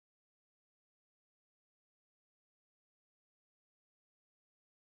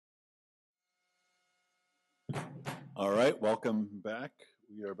All right, welcome back.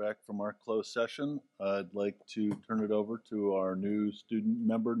 We are back from our closed session. I'd like to turn it over to our new student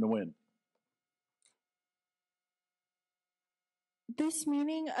member, Nguyen. This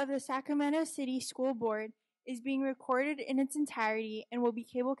meeting of the Sacramento City School Board is being recorded in its entirety and will be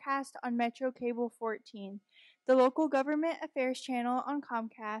cablecast on Metro Cable 14, the local government affairs channel on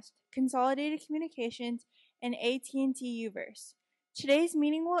Comcast, Consolidated Communications, and AT&T Uverse. Today's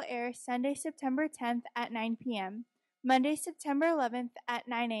meeting will air Sunday, September 10th at 9 p.m., Monday, September 11th at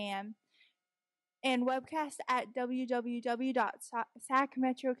 9 a.m., and webcast at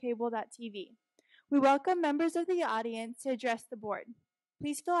www.sacmetrocable.tv. We welcome members of the audience to address the board.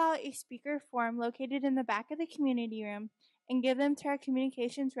 Please fill out a speaker form located in the back of the community room and give them to our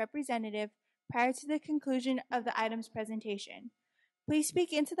communications representative prior to the conclusion of the item's presentation. Please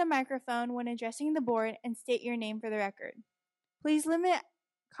speak into the microphone when addressing the board and state your name for the record. Please limit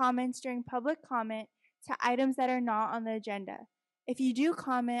comments during public comment to items that are not on the agenda. If you do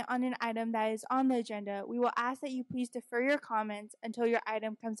comment on an item that is on the agenda, we will ask that you please defer your comments until your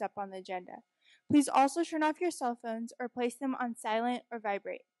item comes up on the agenda. Please also turn off your cell phones or place them on silent or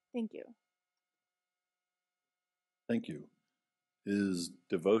vibrate. Thank you. Thank you. Is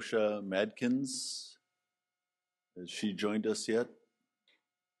Devosha Madkins, has she joined us yet?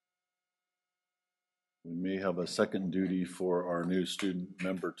 We may have a second duty for our new student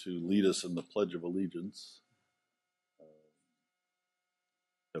member to lead us in the Pledge of Allegiance.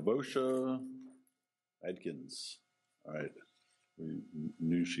 Devosha Adkins. All right. We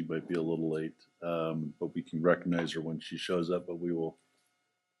knew she might be a little late, but we can recognize her when she shows up. But we will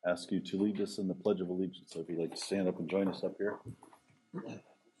ask you to lead us in the Pledge of Allegiance. So if you'd like to stand up and join us up here. Yeah.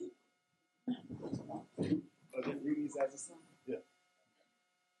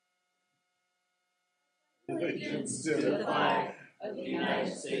 Allegiance to the flag of the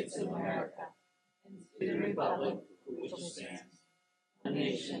United States of America and to the republic for which it stands, a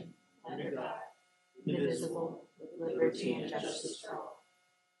nation under God, indivisible, with liberty and justice for all.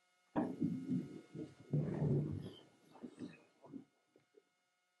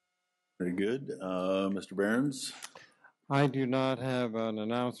 Very good. Mr. Behrens? I do not have an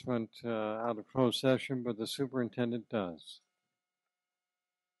announcement out of closed session, but the superintendent does.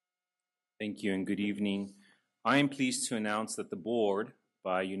 Thank you and good evening. I am pleased to announce that the board,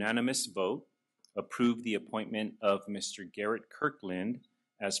 by unanimous vote, approved the appointment of Mr. Garrett Kirkland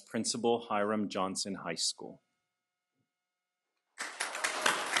as Principal Hiram Johnson High School.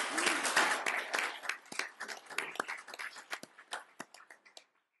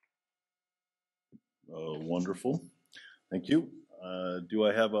 Wonderful. Thank you. Do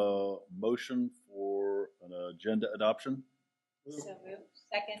I have a motion for an agenda adoption? So moved.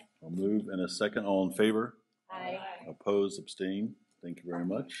 Second. I'll move in a second. All in favor? Aye. Opposed, abstain. Thank you very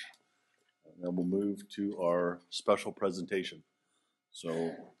much. Then we'll move to our special presentation.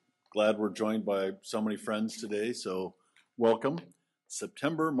 So glad we're joined by so many friends today. So welcome.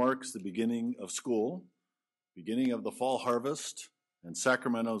 September marks the beginning of school, beginning of the fall harvest, and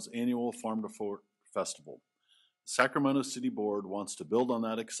Sacramento's annual Farm to Fork Festival. The Sacramento City Board wants to build on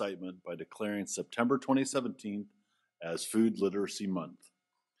that excitement by declaring September 2017 as Food Literacy Month.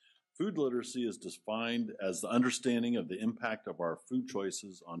 Food literacy is defined as the understanding of the impact of our food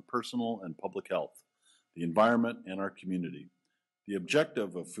choices on personal and public health, the environment, and our community. The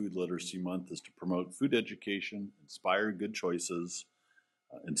objective of Food Literacy Month is to promote food education, inspire good choices,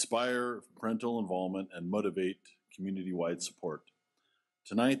 inspire parental involvement, and motivate community-wide support.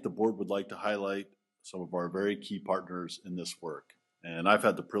 Tonight, the board would like to highlight some of our very key partners in this work. And I've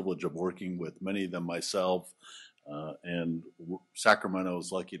had the privilege of working with many of them myself, and Sacramento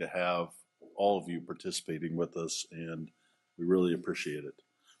is lucky to have all of you participating with us, and we really appreciate it.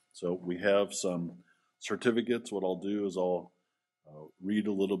 So we have some certificates. What I'll do is I'll read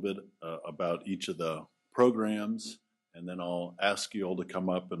a little bit about each of the programs, and then I'll ask you all to come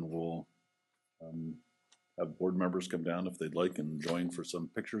up, and we'll have board members come down if they'd like and join for some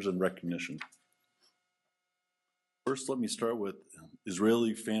pictures and recognition. First, let me start with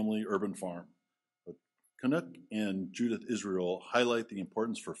Israeli Family Urban Farm. Canuck and Judith Israel highlight the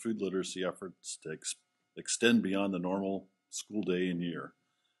importance for food literacy efforts to extend beyond the normal school day and year.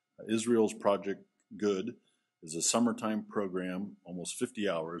 Israel's Project Good is a summertime program, almost 50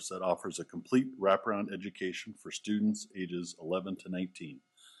 hours, that offers a complete wraparound education for students ages 11 to 19.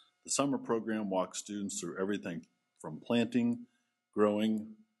 The summer program walks students through everything from planting,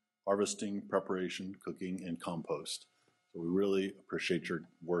 growing, harvesting, preparation, cooking, and compost. So we really appreciate your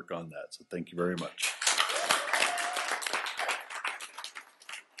work on that. So thank you very much.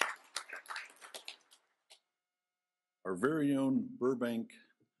 Our very own Burbank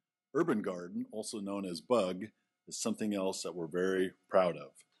Urban Garden, also known as BUG, is something else that we're very proud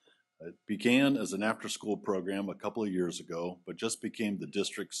of. It began as an after-school program a couple of years ago, but just became the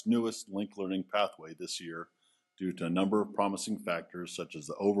district's newest linked learning pathway this year due to a number of promising factors such as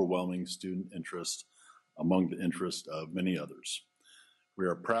the overwhelming student interest among the interest of many others. We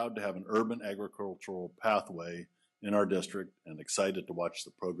are proud to have an urban agricultural pathway in our district and excited to watch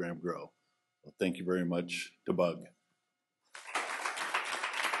the program grow. Well, thank you very much to Bug.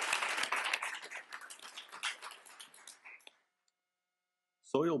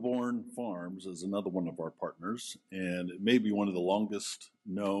 Soil-Born Farms is another one of our partners, and it may be one of the longest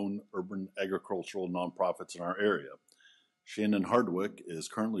known urban agricultural nonprofits in our area. Shannon Hardwick is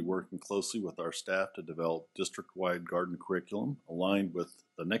currently working closely with our staff to develop district-wide garden curriculum aligned with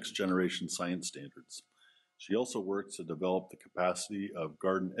the next generation science standards. She also works to develop the capacity of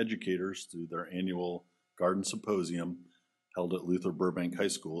garden educators through their annual garden symposium held at Luther Burbank High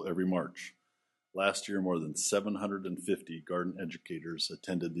School every March. Last year, more than 750 garden educators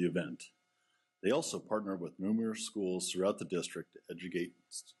attended the event. They also partner with numerous schools throughout the district to educate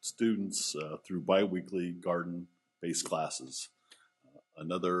students through biweekly garden-based classes.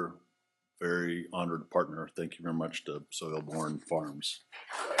 Another very honored partner. Thank you very much to Soil-Born Farms.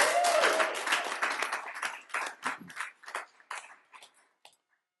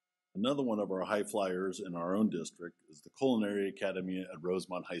 Another one of our high flyers in our own district is the Culinary Academy at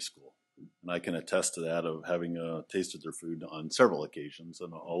Rosemont High School. And I can attest to that of having tasted their food on several occasions.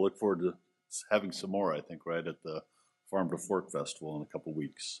 And I'll look forward to having some more, I think, right at the Farm to Fork Festival in a couple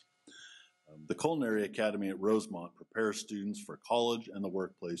weeks. The Culinary Academy at Rosemont prepares students for college and the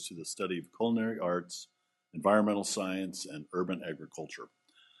workplace through the study of culinary arts, environmental science, and urban agriculture.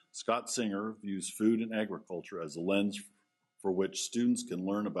 Scott Singer views food and agriculture as a lens for which students can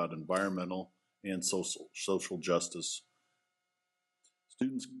learn about environmental and social justice.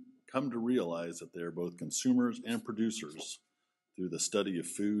 Students come to realize that they are both consumers and producers through the study of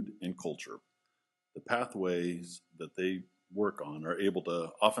food and culture. The pathways that they work on are able to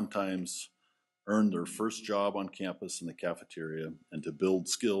oftentimes earn their first job on campus in the cafeteria and to build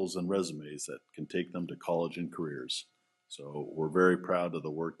skills and resumes that can take them to college and careers. So we're very proud of the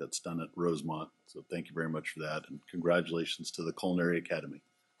work that's done at Rosemont. So thank you very much for that, and congratulations to the Culinary Academy.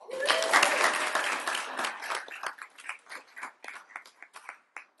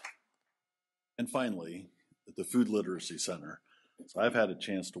 And finally, at the Food Literacy Center. So I've had a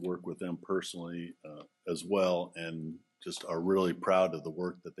chance to work with them personally as well, and just are really proud of the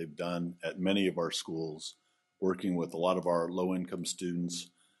work that they've done at many of our schools, working with a lot of our low-income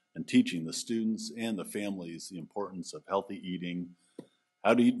students and teaching the students and the families the importance of healthy eating,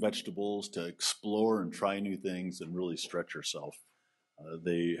 how to eat vegetables, to explore and try new things and really stretch yourself.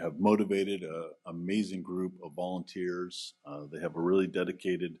 They have motivated an amazing group of volunteers. They have a really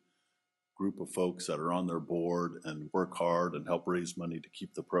dedicated group of folks that are on their board and work hard and help raise money to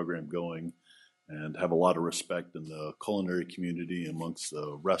keep the program going, and have a lot of respect in the culinary community, amongst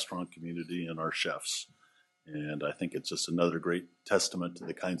the restaurant community, and our chefs. And I think it's just another great testament to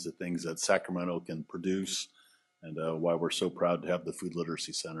the kinds of things that Sacramento can produce, and why we're so proud to have the Food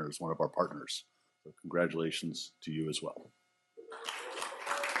Literacy Center as one of our partners. So congratulations to you as well.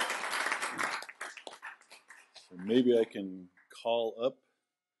 So maybe I can call up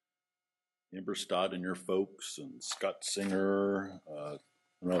Amber Stott and your folks, and Scott Singer. I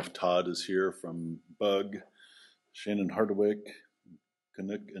don't know if Todd is here from Bug, Shannon Hardwick,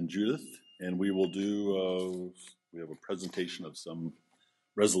 Canuck, and Judith. And we will do, we have a presentation of some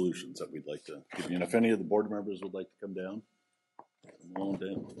resolutions that we'd like to give you. And if any of the board members would like to come down, come on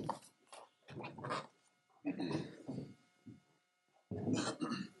down.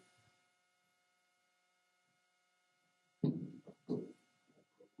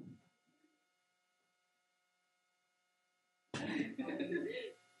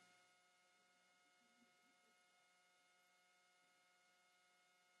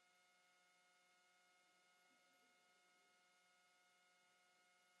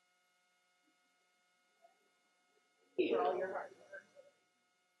 For all your hard work.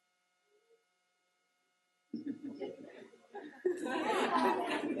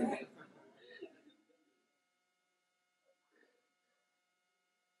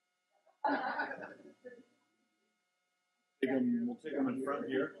 We'll take them in front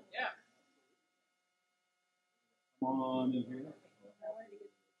here. Yeah. Come on in here.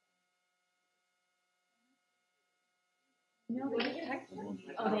 No, they texted me.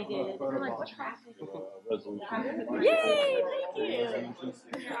 Oh, they did. I'm like, what's happening? Resolution. Yay! Thank you.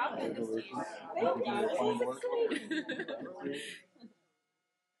 Thank you. This is exciting.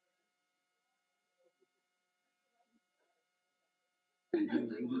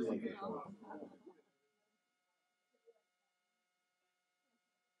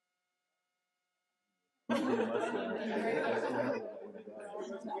 I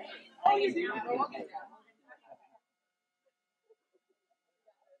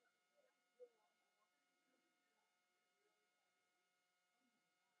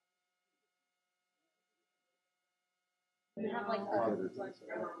played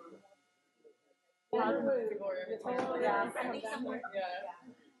sport. Between my legs.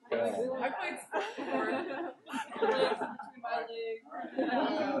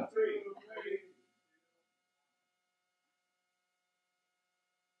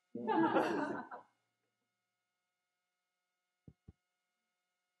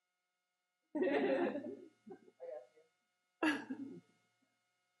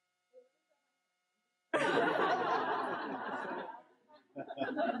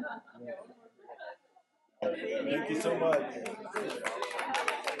 Thank you so much.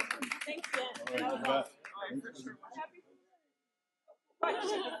 Thanks, All right, you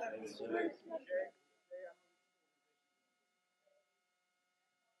bet.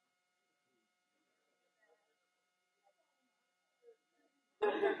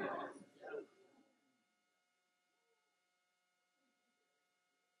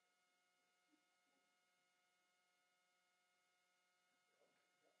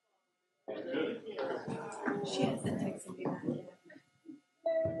 She hasn't texted me back yet.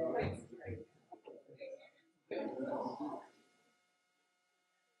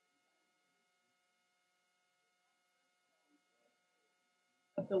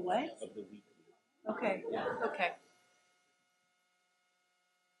 Of the what? Of the week. Okay, okay.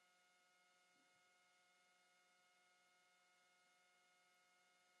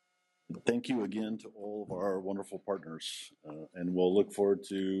 Thank you again to all of our wonderful partners, and we'll look forward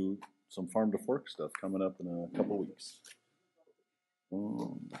to some farm to fork stuff coming up in a couple weeks.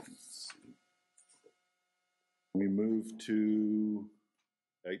 Let's see. We move to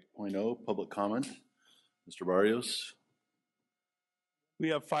 8.0 public comment. Mr. Barrios. We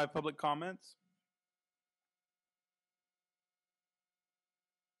have 5 public comments.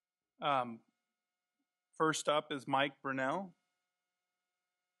 First up is Mike Brunell,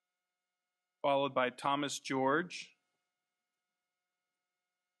 followed by Thomas George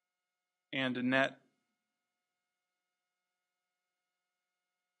and Annette.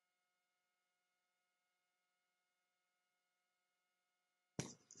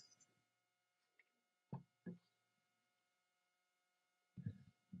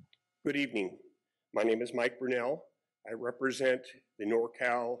 Good evening. My name is Mike Brunell. I represent the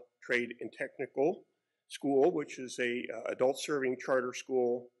NorCal Trade and Technical School, which is a adult serving charter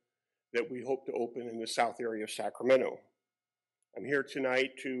school that we hope to open in the south area of Sacramento. I'm here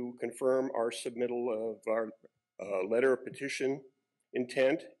tonight to confirm our submittal of our letter of petition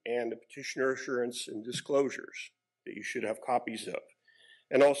intent and the petitioner assurance and disclosures that you should have copies of,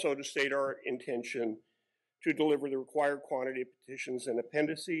 and also to state our intention to deliver the required quantity of petitions and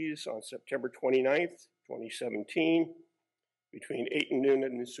appendices on September 29th, 2017, between 8 and noon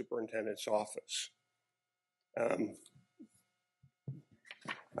in the superintendent's office. I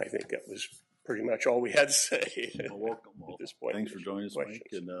think that was pretty much all we had to say. Well, welcome. At this point. Thanks for joining us, Questions?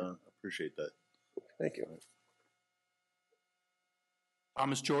 Mike, and appreciate that. Thank you.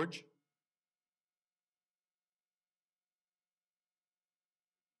 Thomas George.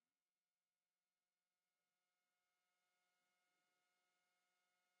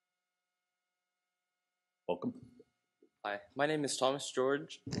 Welcome. Hi, my name is Thomas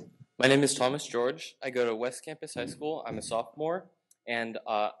George. I go to West Campus High School. I'm a sophomore, and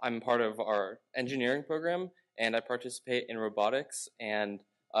I'm part of our engineering program, and I participate in robotics and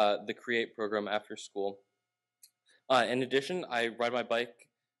the Create program after school. In addition, I ride my bike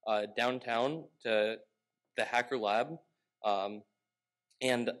downtown to the Hacker Lab, and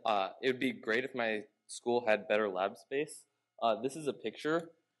it would be great if my school had better lab space. This is a picture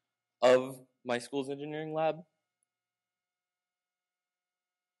of my school's engineering lab.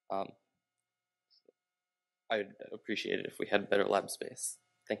 I'd appreciate it if we had better lab space.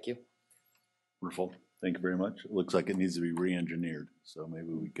 Thank you. Wonderful. Thank you very much. It looks like it needs to be re-engineered, so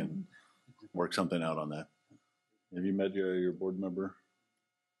maybe we can work something out on that. Have you met your board member,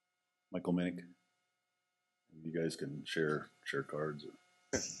 Michael Minnick? You guys can share cards.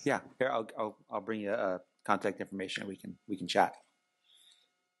 Yeah, here I'll bring you contact information. We can chat.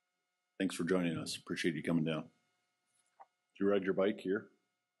 Thanks for joining us. Appreciate you coming down. Did you ride your bike here?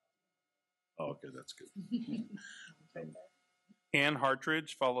 Oh, okay, that's good. Ann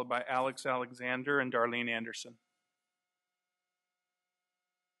Hartridge, followed by Alex Alexander and Darlene Anderson.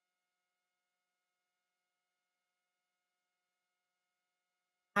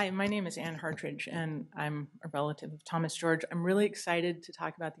 Hi, my name is Ann Hartridge, and I'm a relative of Thomas George. I'm really excited to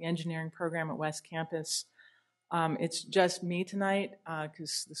talk about the engineering program at West Campus. It's just me tonight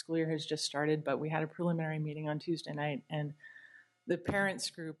because the school year has just started, but we had a preliminary meeting on Tuesday night, and the parents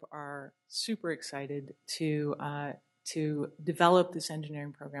group are super excited to develop this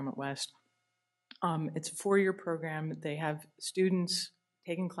engineering program at West. It's a 4-year program. They have students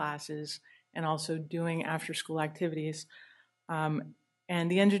taking classes and also doing after-school activities. And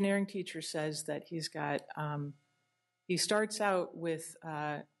the engineering teacher says that he's got, he starts out with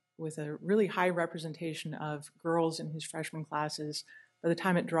a really high representation of girls in his freshman classes. By the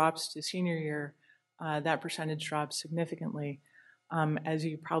time it drops to senior year, that percentage drops significantly. As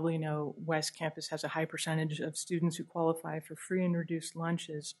you probably know, West Campus has a high percentage of students who qualify for free and reduced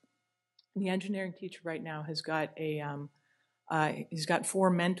lunches. The engineering teacher right now has got he's got 4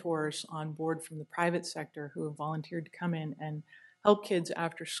 mentors on board from the private sector who have volunteered to come in and help kids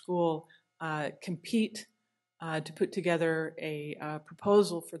after school compete to put together a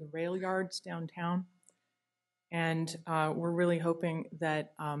proposal for the rail yards downtown. And we're really hoping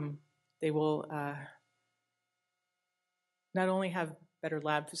that they will not only have better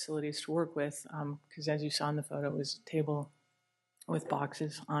lab facilities to work with, because as you saw in the photo, it was a table with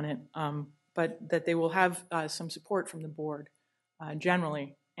boxes on it, but that they will have some support from the board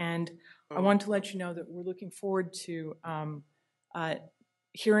generally. And I want to let you know that we're looking forward to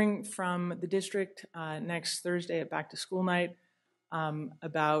hearing from the district next Thursday at Back to School Night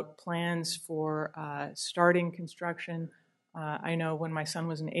about plans for starting construction. I know when my son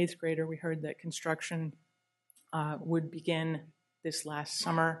was an 8th grader, we heard that construction would begin this last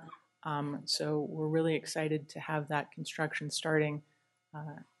summer. So we're really excited to have that construction starting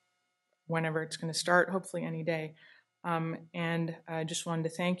whenever it's going to start, hopefully any day. And I just wanted to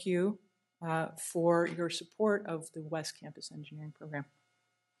thank you for your support of the West Campus Engineering Program.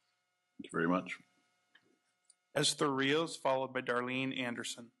 Thank you very much. Esther Rios, followed by Darlene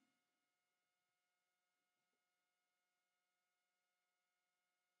Anderson.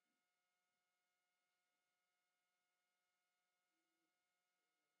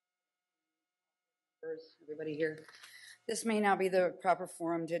 Everybody here. This may not be the proper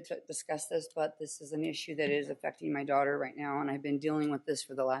forum to discuss this, but this is an issue that is affecting my daughter right now, and I've been dealing with this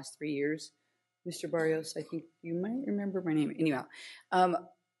for the last 3 years. Mr. Barrios, I think you might remember my name. Anyhow,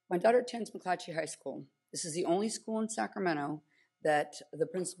 my daughter attends McClatchy High School. This is the only school in Sacramento that the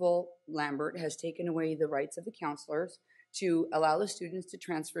principal, Lambert, has taken away the rights of the counselors to allow the students to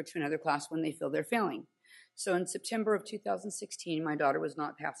transfer to another class when they feel they're failing. So in September of 2016, my daughter was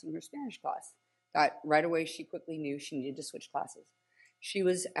not passing her Spanish class. That right away, she quickly knew she needed to switch classes. She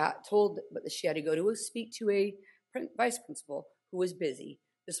was told that she had to go to speak to a vice principal who was busy.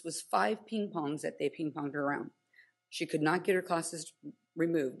 This was 5 ping pongs that they ping ponged her around. She could not get her classes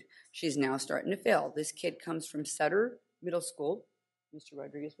removed. She's now starting to fail. This kid comes from Sutter Middle School. Mr.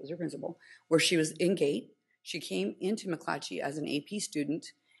 Rodriguez was her principal, where she was in GATE. She came into McClatchy as an AP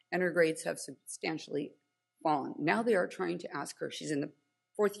student, and her grades have substantially fallen. Now they are trying to ask her. She's in the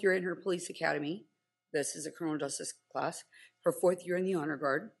 4th year in her police academy. This is a criminal justice class. Her 4th year in the honor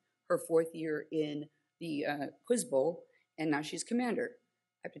guard. Her 4th year in the quiz bowl. And now she's commander.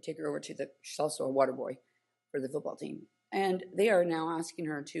 I have to take her over to she's also a water boy for the football team. And they are now asking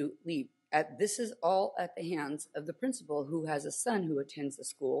her to leave. This is all at the hands of the principal, who has a son who attends the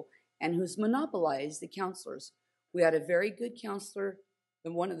school and who's monopolized the counselors. We had a very good counselor,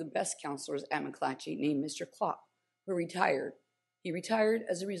 one of the best counselors at McClatchy, named Mr. Klopp, who retired. He retired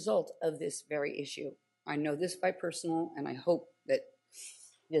as a result of this very issue. I know this by personal, and I hope that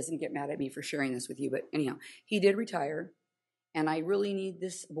he doesn't get mad at me for sharing this with you. But anyhow, he did retire, and I really need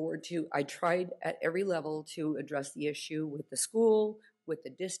this board I tried at every level to address the issue with the school, with the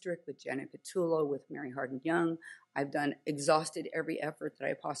district, with Janet Petullo, with Mary Hardin Young. I've exhausted every effort that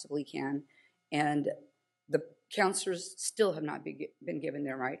I possibly can, and the counselors still have not been given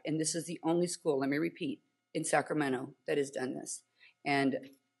their right. And this is the only school, let me repeat, in Sacramento that has done this. And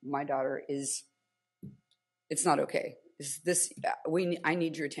my daughter it's not okay. I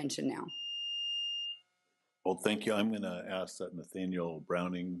need your attention now. Well, thank you. I'm going to ask that Nathaniel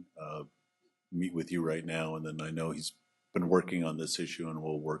Browning meet with you right now, and then I know he's been working on this issue, and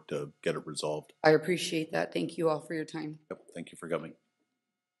we'll work to get it resolved. I appreciate that. Thank you all for your time. Yep, thank you for coming.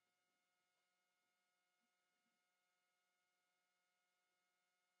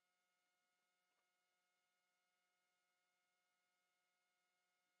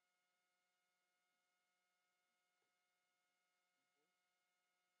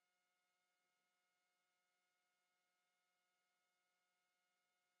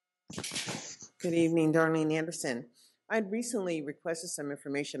 Good evening, Darlene Anderson. I'd recently requested some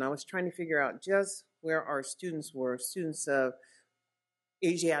information. I was trying to figure out just where our students were, students of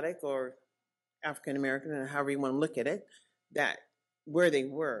Asiatic or African American, or however you want to look at it, that where they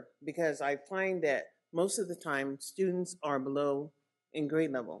were, because I find that most of the time students are below in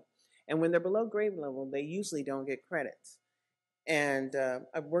grade level. And when they're below grade level, they usually don't get credits. And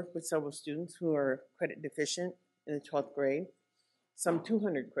I've worked with several students who are credit deficient in the 12th grade, some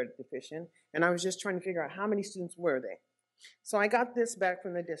 200 credit deficient, and I was just trying to figure out how many students were they. So I got this back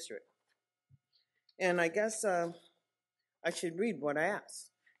from the district. And I guess I should read what I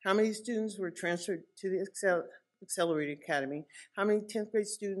asked. How many students were transferred to the Accelerated Academy? How many 10th grade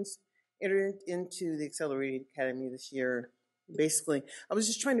students entered into the Accelerated Academy this year? Basically, I was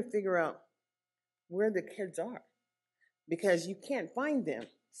just trying to figure out where the kids are, because you can't find them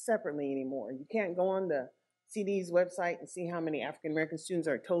separately anymore. You can't go on the CD's website and see how many African American students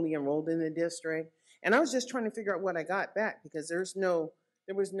are totally enrolled in the district. And I was just trying to figure out what I got back, because there was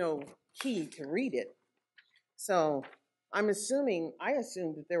no key to read it. So I assumed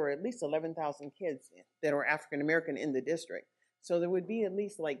that there were at least 11,000 kids that were African American in the district. So there would be at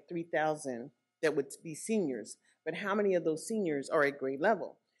least like 3,000 that would be seniors. But how many of those seniors are at grade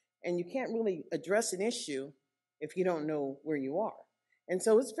level? And you can't really address an issue if you don't know where you are. And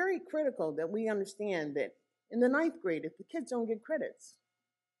so it's very critical that we understand that in the 9th grade, if the kids don't get credits,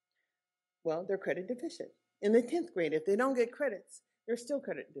 well, they're credit deficient. In the 10th grade, if they don't get credits, they're still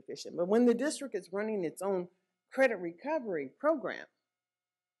credit deficient. But when the district is running its own credit recovery program,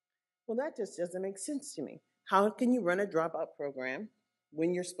 well, that just doesn't make sense to me. How can you run a dropout program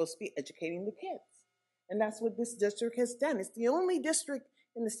when you're supposed to be educating the kids? And that's what this district has done. It's the only district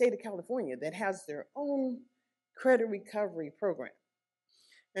in the state of California that has their own credit recovery program.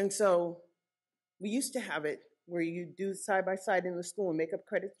 And so we used to have it where you do side by side in the school and make up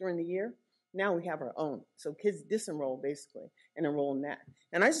credits during the year. Now we have our own. So kids disenroll basically and enroll in that.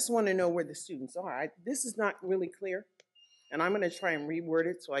 And I just want to know where the students are. This is not really clear, and I'm going to try and reword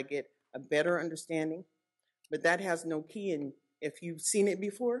it so I get a better understanding. But that has no key, and if you've seen it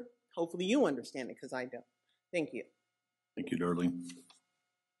before, hopefully you understand it, because I don't. Thank you. Thank you, Darlene.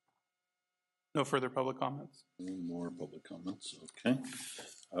 No further public comments. No more public comments. Okay.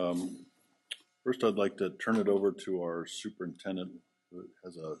 First, I'd like to turn it over to our superintendent, who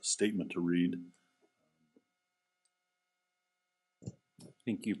has a statement to read.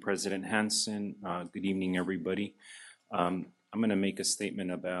 Thank you, President Hansen. Good evening, everybody. I'm going to make a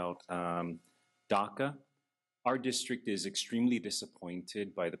statement about DACA. Our district is extremely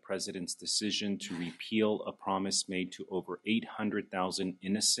disappointed by the President's decision to repeal a promise made to over 800,000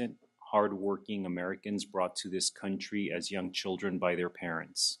 innocent, hardworking Americans brought to this country as young children by their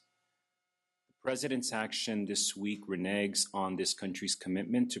parents. The President's action this week reneges on this country's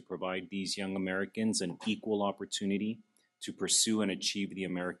commitment to provide these young Americans an equal opportunity to pursue and achieve the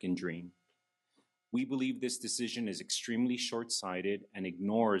American dream. We believe this decision is extremely short-sighted and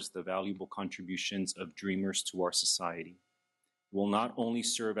ignores the valuable contributions of dreamers to our society. It will not only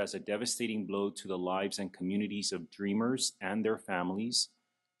serve as a devastating blow to the lives and communities of dreamers and their families,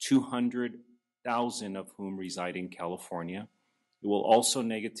 200,000 of whom reside in California, it will also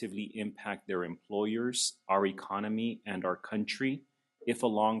negatively impact their employers, our economy, and our country if a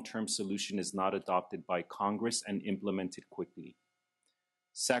long-term solution is not adopted by Congress and implemented quickly.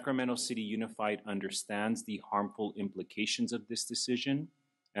 Sacramento City Unified understands the harmful implications of this decision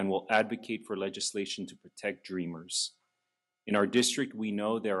and will advocate for legislation to protect dreamers. In our district, we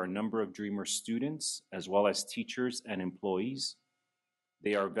know there are a number of dreamer students, as well as teachers and employees.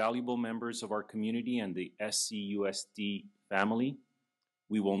 They are valuable members of our community and the SCUSD family.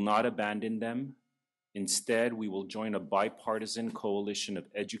 We will not abandon them. Instead, we will join a bipartisan coalition of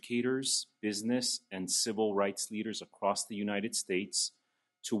educators, business, and civil rights leaders across the United States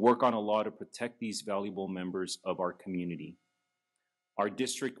to work on a law to protect these valuable members of our community. Our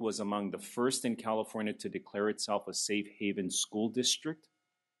district was among the first in California to declare itself a safe haven school district.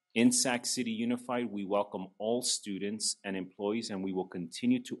 In Sac City Unified, we welcome all students and employees, and we will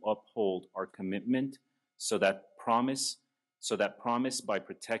continue to uphold our commitment so that promise by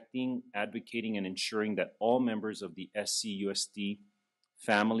protecting, advocating, and ensuring that all members of the SCUSD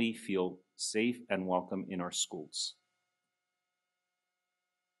family feel safe and welcome in our schools.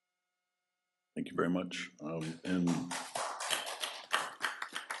 Thank you very much.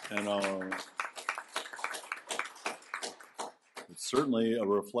 It's certainly a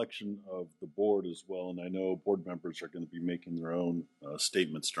reflection of the board as well, and I know board members are going to be making their own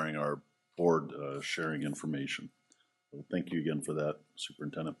statements during our board sharing information. So thank you again for that,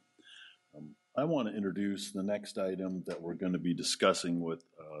 Superintendent. I want to introduce the next item that we're going to be discussing with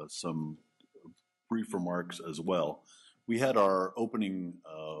some brief remarks as well. we had our opening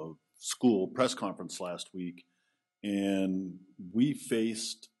school press conference last week, and we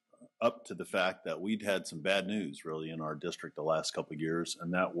faced up to the fact that we'd had some bad news really in our district the last couple of years,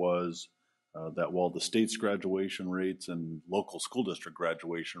 and that was that while the state's graduation rates and local school district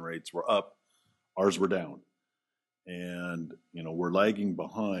graduation rates were up, ours were down. And, we're lagging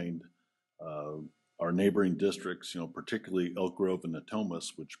behind our neighboring districts, particularly Elk Grove and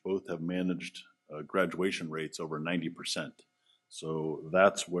Natomas, which both have managed graduation rates over 90%. So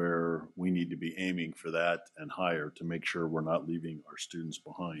that's where we need to be aiming for that and higher to make sure we're not leaving our students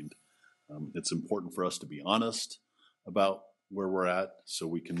behind. It's important for us to be honest about where we're at so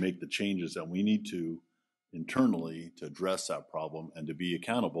we can make the changes that we need to internally to address that problem and to be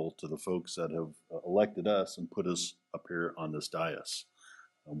accountable to the folks that have elected us and put us up here on this dais.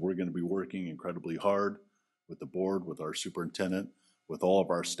 We're going to be working incredibly hard with the board, with our superintendent, with all of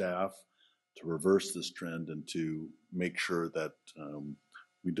our staff to reverse this trend and to make sure that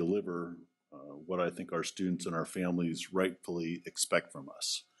we deliver what I think our students and our families rightfully expect from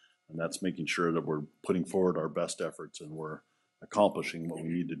us. And that's making sure that we're putting forward our best efforts and we're accomplishing what we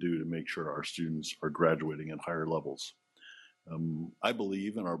need to do to make sure our students are graduating at higher levels. I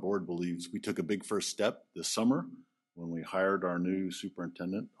believe, and our board believes, we took a big first step this summer when we hired our new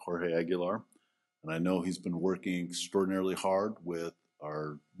superintendent, Jorge Aguilar. And I know he's been working extraordinarily hard with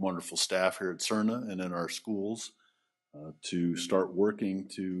our wonderful staff here at Cerna and in our schools to start working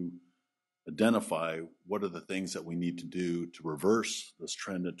to identify what are the things that we need to do to reverse this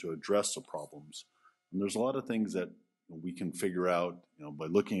trend and to address the problems. And there's a lot of things that we can figure out, by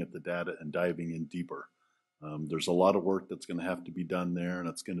looking at the data and diving in deeper. There's a lot of work that's going to have to be done there, and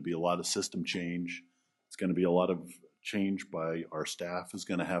it's going to be a lot of system change. It's going to be a lot of change by our staff who's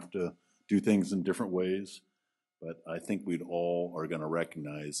going to have to do things in different ways. But I think we'd all are going to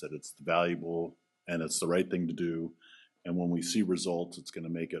recognize that it's valuable and it's the right thing to do. And when we see results, it's going to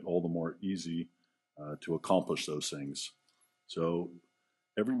make it all the more easy to accomplish those things. So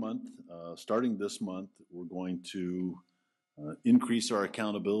every month, starting this month, we're going to increase our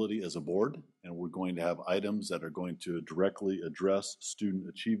accountability as a board, and we're going to have items that are going to directly address student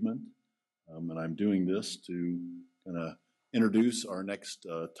achievement. And I'm doing this to kind of introduce our next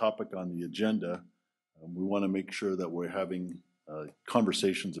topic on the agenda. We want to make sure that we're having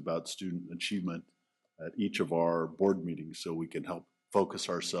conversations about student achievement at each of our board meetings so we can help focus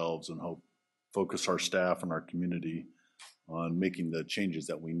ourselves and help focus our staff and our community on making the changes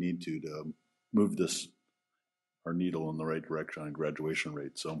that we need to move our needle in the right direction on graduation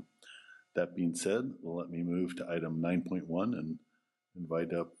rate. So that being said, let me move to item 9.1 and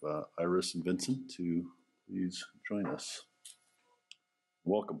invite up Iris and Vincent to please join us.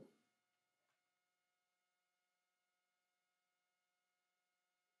 Welcome.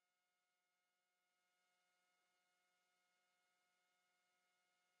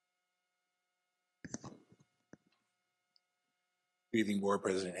 Good evening, Board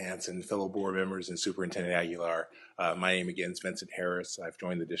President Hanson, fellow board members, and Superintendent Aguilar. My name again is Vincent Harris. I've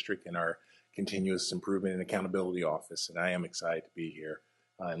joined the district in our Continuous Improvement and Accountability Office, and I am excited to be here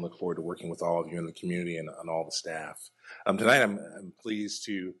and look forward to working with all of you in the community and all the staff. Tonight, I'm pleased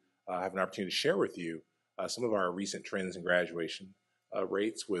to have an opportunity to share with you some of our recent trends in graduation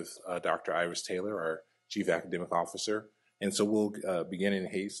rates with Dr. Iris Taylor, our Chief Academic Officer. And so we'll begin in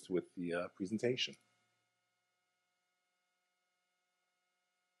haste with the presentation.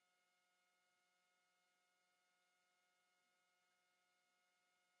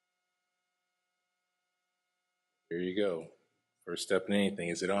 Here you go. First step in anything,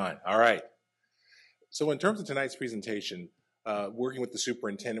 is it on? All right. So in terms of tonight's presentation, working with the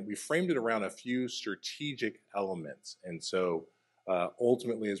superintendent, we framed it around a few strategic elements. And so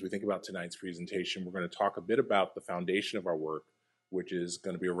ultimately, as we think about tonight's presentation, we're going to talk a bit about the foundation of our work, which is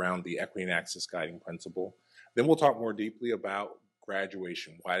going to be around the equity and access guiding principle. Then we'll talk more deeply about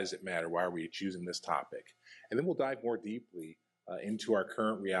graduation. Why does it matter? Why are we choosing this topic? And then we'll dive more deeply into our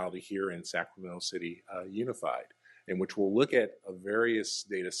current reality here in Sacramento City Unified, in which we'll look at various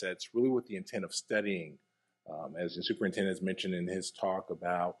data sets, really with the intent of studying, as the superintendent has mentioned in his talk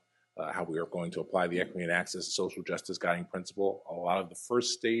about how we are going to apply the equity and access to social justice guiding principle. A lot of the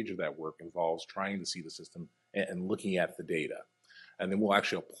first stage of that work involves trying to see the system and looking at the data. And then we'll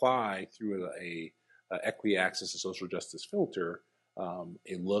actually apply through a equity access to social justice filter,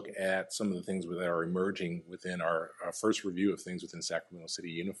 a look at some of the things that are emerging within our first review of things within Sacramento City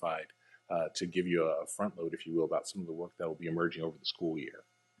Unified, to give you a front load, if you will, about some of the work that will be emerging over the school year.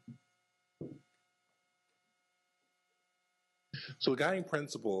 So a guiding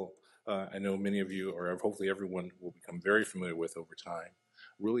principle, I know many of you, or hopefully everyone, will become very familiar with over time.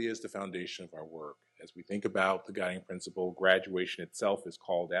 really is the foundation of our work. As we think about the guiding principle, graduation itself is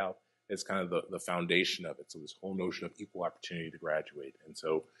called out as kind of the foundation of it. So this whole notion of equal opportunity to graduate. And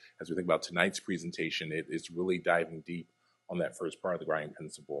so as we think about tonight's presentation, it is really diving deep on that first part of the guiding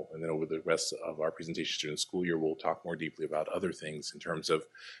principle. And then over the rest of our presentation during the school year, we'll talk more deeply about other things in terms of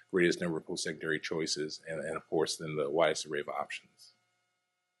greatest number of post-secondary choices and of course, then the widest array of options.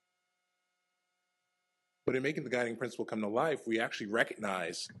 But in making the guiding principle come to life, we actually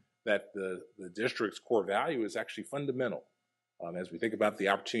recognize that the district's core value is actually fundamental. As we think about the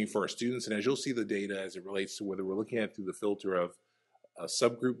opportunity for our students, and as you'll see the data as it relates to whether we're looking at it through the filter of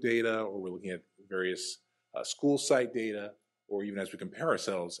subgroup data or we're looking at various school site data, or even as we compare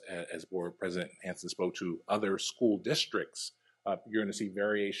ourselves, as Board President Hansen spoke to, other school districts, you're going to see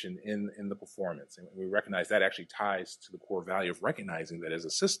variation in the performance. And we recognize that actually ties to the core value of recognizing that as a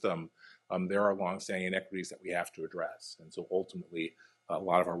system, there are longstanding inequities that we have to address. And so ultimately, a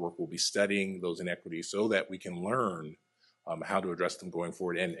lot of our work will be studying those inequities so that we can learn how to address them going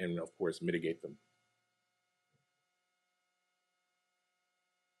forward and of course, mitigate them.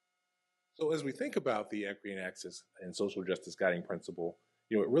 So as we think about the equity and access and social justice guiding principle,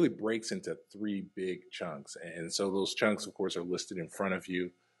 it really breaks into three big chunks. And so those chunks, of course, are listed in front of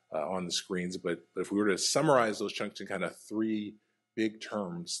you on the screens. But if we were to summarize those chunks in kind of three big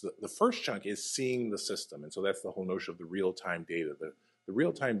terms, the first chunk is seeing the system. And so that's the whole notion of the real-time data. The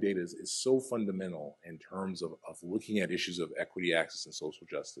real-time data is so fundamental in terms of looking at issues of equity, access, and social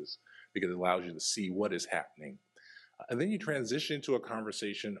justice because it allows you to see what is happening. And then you transition into a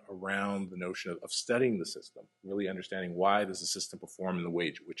conversation around the notion of studying the system, really understanding why does the system perform in the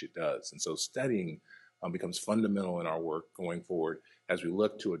way which it does. And so studying becomes fundamental in our work going forward as we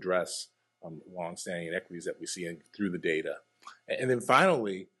look to address longstanding inequities that we see through the data. And then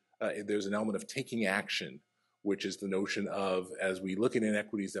finally, there's an element of taking action, which is the notion of as we look at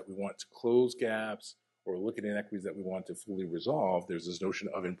inequities that we want to close gaps or look at inequities that we want to fully resolve, there's this notion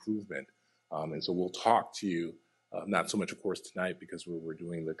of improvement. And so we'll talk to you not so much, of course, tonight because we're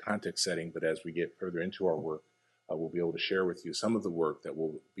doing the context setting, but as we get further into our work, we'll be able to share with you some of the work that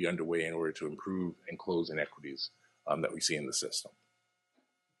will be underway in order to improve and close inequities that we see in the system.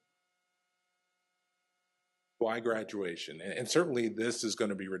 Why graduation? And certainly this is going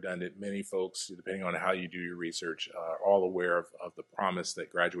to be redundant. Many folks, depending on how you do your research, are all aware of the promise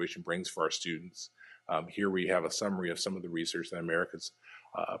that graduation brings for our students. Here we have a summary of some of the research that America's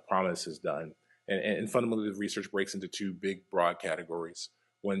Promise has done. And fundamentally, the research breaks into two big, broad categories.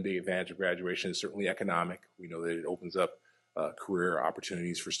 One big advantage of graduation is certainly economic. We know that it opens up career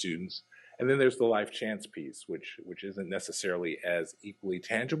opportunities for students. And then there's the life chance piece, which isn't necessarily as equally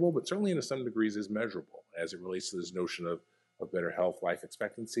tangible, but certainly in some degrees is measurable as it relates to this notion of better health, life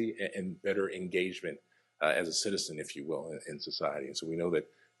expectancy, and better engagement as a citizen, if you will, in society. And so we know that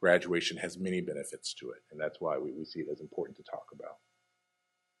graduation has many benefits to it, and that's why we see it as important to talk about.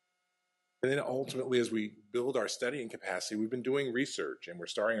 And then ultimately, as we build our studying capacity, we've been doing research, and we're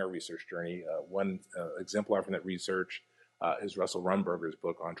starting our research journey. One exemplar from that research is Russell Rumberger's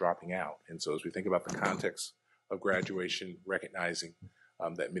book on dropping out. And so as we think about the context of graduation, recognizing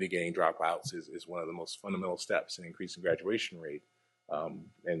that mitigating dropouts is one of the most fundamental steps in increasing graduation rate.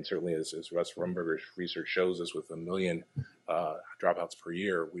 And certainly as Russ Rumberger's research shows us with 1 million dropouts per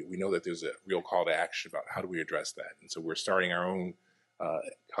year, we know that there's a real call to action about how do we address that. And so we're starting our own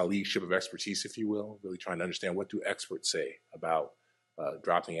colleagueship of expertise, if you will, really trying to understand what do experts say about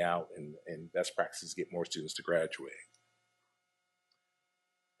dropping out and best practices to get more students to graduate.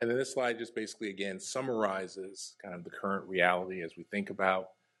 And then this slide just basically, again, summarizes kind of the current reality as we think about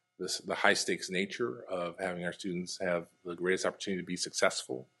the high stakes nature of having our students have the greatest opportunity to be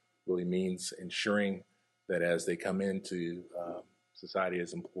successful. Really means ensuring that as they come into society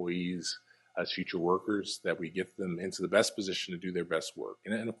as employees, as future workers, that we get them into the best position to do their best work.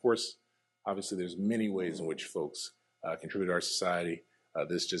 And of course, obviously there's many ways in which folks contribute to our society.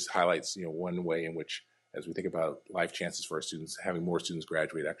 This just highlights, one way in which, as we think about life chances for our students, having more students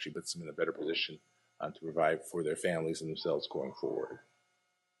graduate actually puts them in a better position to provide for their families and themselves going forward.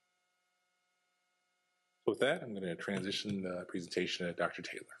 So with that, I'm going to transition the presentation to Dr.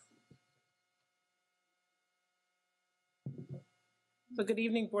 Taylor. So good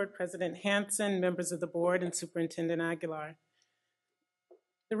evening, Board President Hansen, members of the board, and Superintendent Aguilar.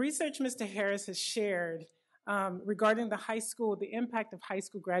 The research Mr. Harris has shared regarding the impact of high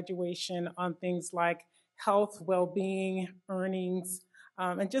school graduation on things like health, well-being, earnings,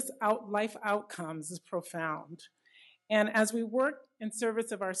 and just life outcomes is profound. And as we work in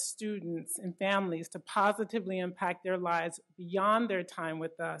service of our students and families to positively impact their lives beyond their time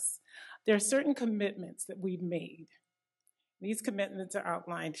with us, there are certain commitments that we've made. These commitments are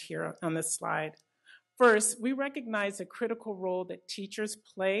outlined here on this slide. First, we recognize the critical role that teachers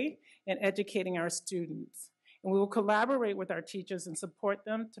play in educating our students, and we will collaborate with our teachers and support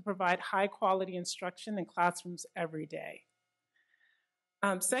them to provide high quality instruction in classrooms every day.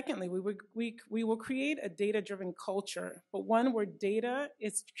 Secondly, we will create a data-driven culture, but one where data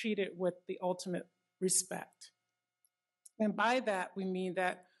is treated with the ultimate respect. And by that, we mean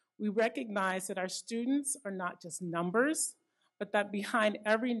that we recognize that our students are not just numbers, but that behind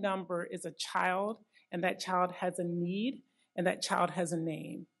every number is a child, and that child has a need, and that child has a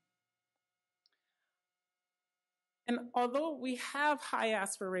name. And although we have high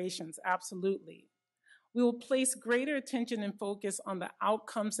aspirations, absolutely, we will place greater attention and focus on the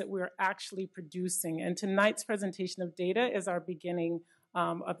outcomes that we're actually producing. And tonight's presentation of data is our beginning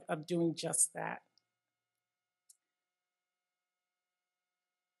of doing just that.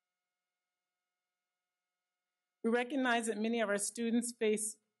 We recognize that many of our students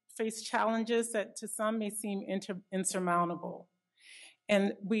face challenges that to some may seem insurmountable.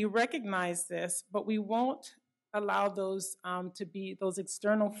 And we recognize this, but we won't allow those to be those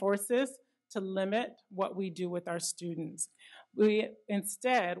external forces to limit what we do with our students. We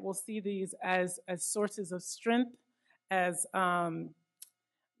instead will see these as sources of strength, as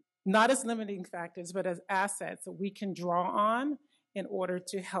not as limiting factors, but as assets that we can draw on in order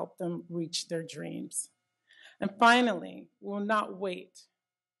to help them reach their dreams. And finally, we will not wait,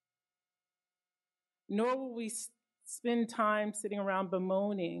 nor will we spend time sitting around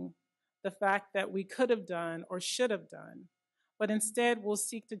bemoaning the fact that we could have done or should have done, but instead we'll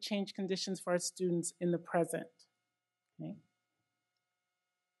seek to change conditions for our students in the present. Okay?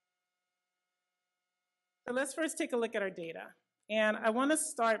 So let's first take a look at our data. And I want to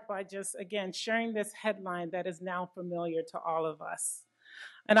start by just, again, sharing this headline that is now familiar to all of us.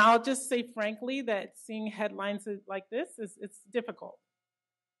 And I'll just say frankly that seeing headlines like this it's difficult.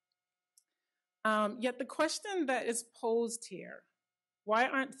 Yet the question that is posed here, why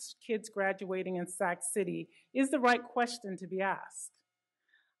aren't kids graduating in Sac City, is the right question to be asked.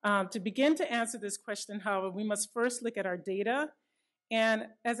 To begin to answer this question, however, we must first look at our data. And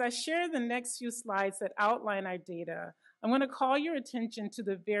as I share the next few slides that outline our data, I'm going to call your attention to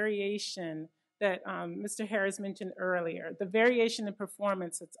the variation that Mr. Harris mentioned earlier, the variation in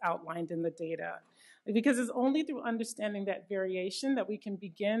performance that's outlined in the data. Because it's only through understanding that variation that we can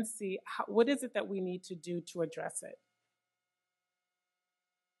begin to see what is it that we need to do to address it.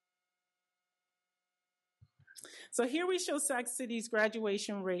 So here we show Sac City's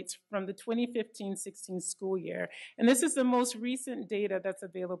graduation rates from the 2015-16 school year. And this is the most recent data that's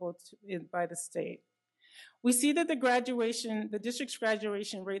available by the state. We see that the district's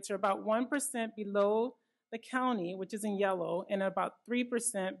graduation rates are about 1% below the county, which is in yellow, and about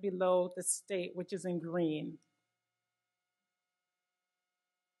 3% below the state, which is in green.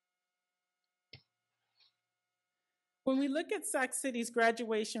 When we look at Sac City's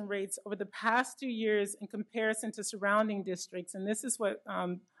graduation rates over the past 2 years in comparison to surrounding districts, and this is what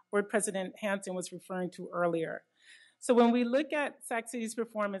Board President Hansen was referring to earlier. So when we look at Sac City's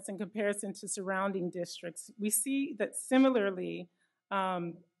performance in comparison to surrounding districts, we see that similarly,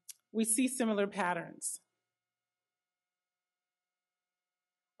 we see similar patterns.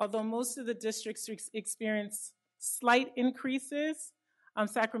 Although most of the districts experience slight increases,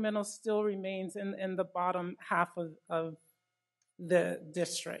 Sacramento still remains in the bottom half of the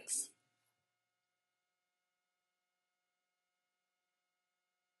districts.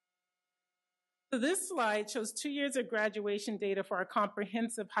 So this slide shows 2 years of graduation data for our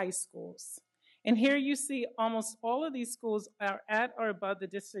comprehensive high schools. And here you see almost all of these schools are at or above the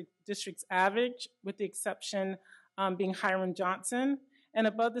district's average, with the exception being Hiram Johnson, and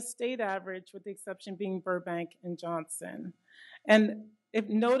above the state average, with the exception being Burbank and Johnson. And if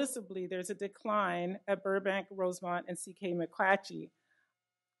noticeably, there's a decline at Burbank, Rosemont, and C.K. McClatchy,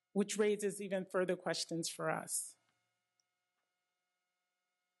 which raises even further questions for us.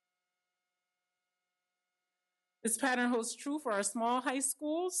 This pattern holds true for our small high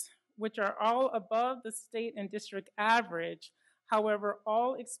schools, which are all above the state and district average. However,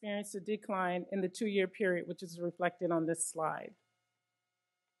 all experienced a decline in the 2-year period, which is reflected on this slide.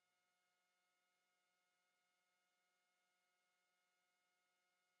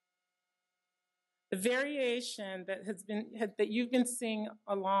 The variation that you've been seeing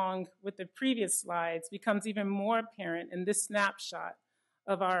along with the previous slides becomes even more apparent in this snapshot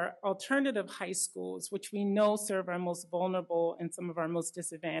of our alternative high schools, which we know serve our most vulnerable and some of our most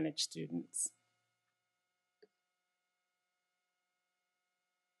disadvantaged students.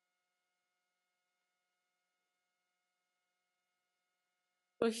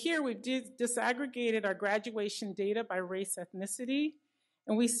 So here we've disaggregated our graduation data by race ethnicity,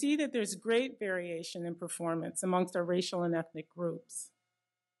 and we see that there's great variation in performance amongst our racial and ethnic groups.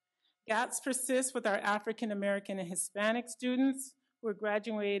 Gaps persist with our African American and Hispanic students who are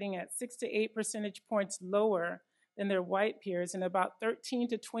graduating at 6 to 8 percentage points lower than their white peers and about 13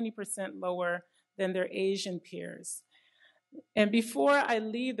 to 20% lower than their Asian peers. And before I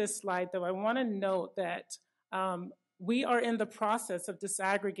leave this slide, though, I want to note that we are in the process of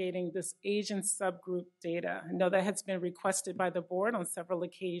disaggregating this Asian subgroup data. I know that has been requested by the board on several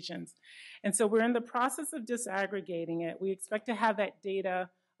occasions. And so we're in the process of disaggregating it. We expect to have that data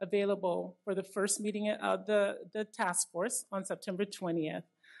available for the first meeting of the task force on September 20th.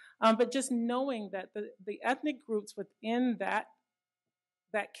 But just knowing that the ethnic groups within that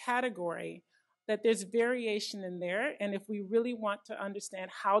category, that there's variation in there, and if we really want to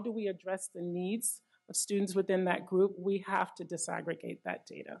understand how do we address the needs of students within that group, we have to disaggregate that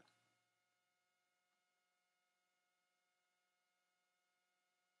data.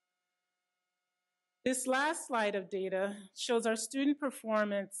 This last slide of data shows our student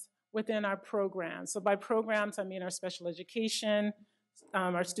performance within our programs. So by programs, I mean our special education,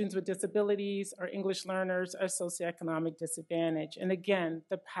 our students with disabilities, our English learners, our socioeconomic disadvantage. And again,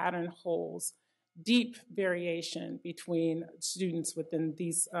 the pattern holds deep variation between students within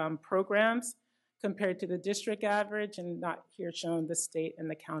these programs compared to the district average, and not here shown the state and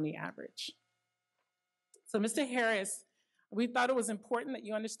the county average. So Mr. Harris, we thought it was important that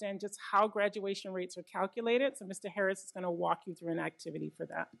you understand just how graduation rates are calculated. So Mr. Harris is going to walk you through an activity for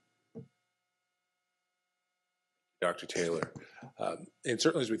that. Dr. Taylor. And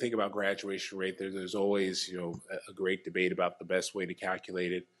certainly as we think about graduation rate, there's always a great debate about the best way to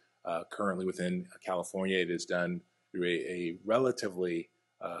calculate it. Currently within California, it is done through a relatively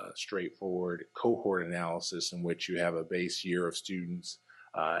straightforward cohort analysis in which you have a base year of students,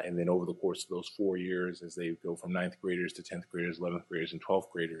 and then over the course of those 4 years, as they go from 9th graders to 10th graders, 11th graders, and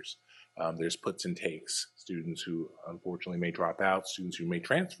 12th graders, there's puts and takes. Students who unfortunately may drop out, students who may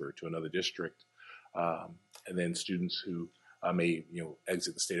transfer to another district, and then students who may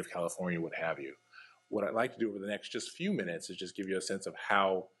exit the state of California, what have you. What I'd like to do over the next just few minutes is just give you a sense of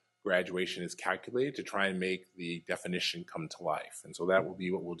how graduation is calculated to try and make the definition come to life. And so that will be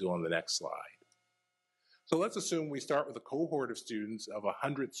what we'll do on the next slide. So let's assume we start with a cohort of students of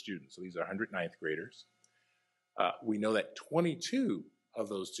 100 students. So these are 100 ninth graders. We know that 22 of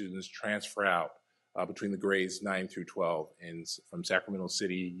those students transfer out between the grades 9 through 12 from Sacramento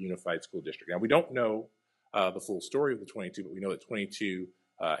City Unified School District. Now, we don't know the full story of the 22, but we know that 22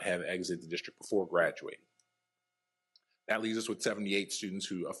 have exited the district before graduating. That leaves us with 78 students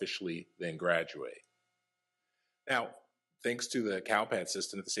who officially then graduate. Now, thanks to the CalPAD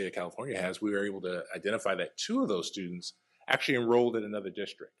system that the state of California has, we were able to identify that 2 of those students actually enrolled in another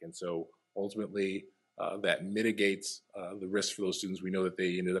district. And so ultimately, that mitigates the risk for those students. We know that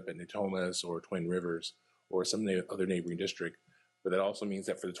they ended up at Natomas or Twin Rivers or some other neighboring district. But that also means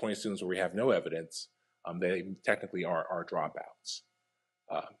that for the 20 students where we have no evidence, they technically are dropouts.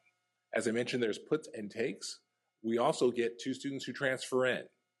 As I mentioned, there's puts and takes. We also get 2 students who transfer in.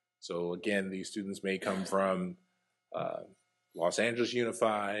 So again, these students may come from Los Angeles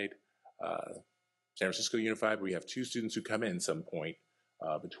Unified, San Francisco Unified. We have 2 students who come in some point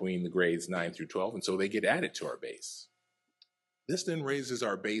between the grades 9 through 12, and so they get added to our base. This then raises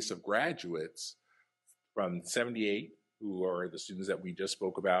our base of graduates from 78, who are the students that we just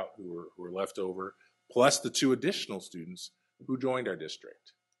spoke about, who were left over, plus the 2 additional students who joined our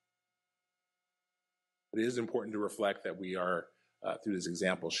district. It is important to reflect that we are, through this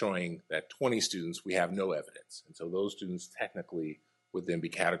example, showing that 20 students, we have no evidence. And so those students technically would then be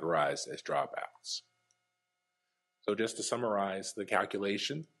categorized as dropouts. So just to summarize the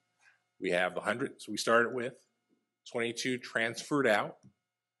calculation, we have the 100 we started with, 22 transferred out.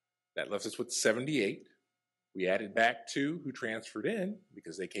 That left us with 78. We added back 2 who transferred in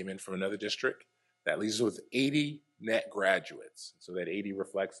because they came in from another district. That leaves us with 80 net graduates. So that 80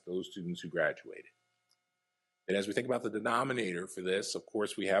 reflects those students who graduated. And as we think about the denominator for this, of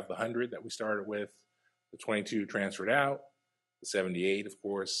course, we have the 100 that we started with, the 22 who transferred out, the 78, of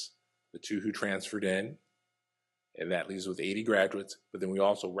course, the 2 who transferred in, and that leaves us with 80 graduates. But then we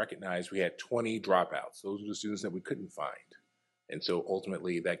also recognize we had 20 dropouts. Those are the students that we couldn't find. And so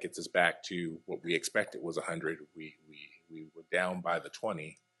ultimately that gets us back to what we expected was 100. We were down by the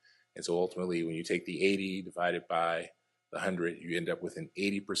 20. And so ultimately when you take the 80 divided by the 100, you end up with an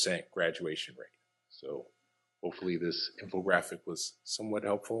 80% graduation rate. So hopefully this infographic was somewhat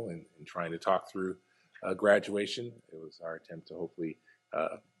helpful in trying to talk through graduation. It was our attempt to hopefully,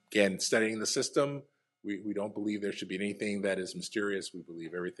 again, studying the system, We don't believe there should be anything that is mysterious. We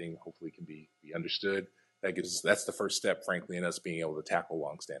believe everything hopefully can be understood. That's the first step, frankly, in us being able to tackle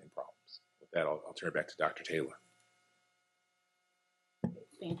longstanding problems. With that, I'll turn it back to Dr. Taylor.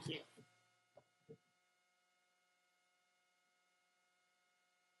 Thank you.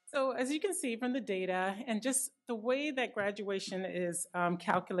 So as you can see from the data and just the way that graduation is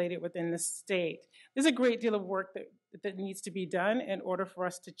calculated within the state, there's a great deal of work that needs to be done in order for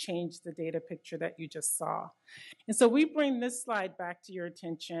us to change the data picture that you just saw. And so we bring this slide back to your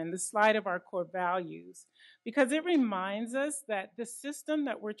attention, the slide of our core values, because it reminds us that the system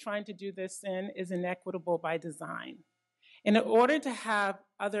that we're trying to do this in is inequitable by design. And in order to have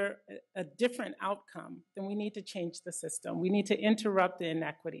a different outcome, then we need to change the system. We need to interrupt the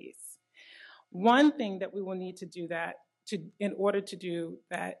inequities. One thing that we will need to do in order to do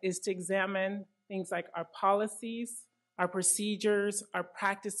that is to examine things like our policies, our procedures, our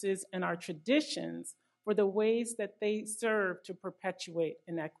practices, and our traditions for the ways that they serve to perpetuate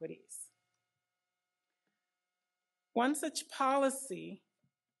inequities. One such policy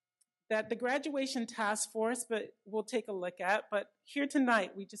that the graduation task force we'll take a look at, but here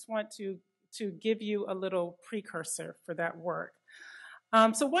tonight we just want to give you a little precursor for that work.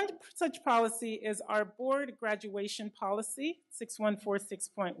 So one such policy is our board graduation policy,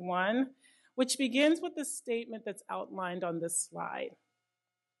 6146.1, which begins with the statement that's outlined on this slide.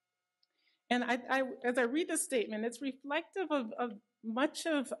 And as I read the statement, it's reflective of much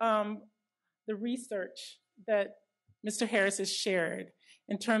of the research that Mr. Harris has shared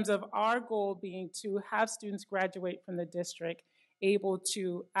in terms of our goal being to have students graduate from the district able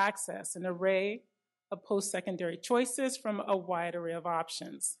to access an array of post-secondary choices from a wide array of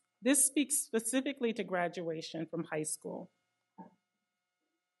options. This speaks specifically to graduation from high school.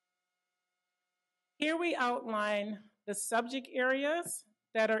 Here we outline the subject areas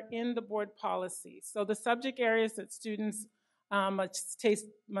that are in the board policy. So the subject areas that students must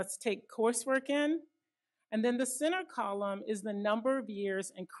take coursework in. And then the center column is the number of years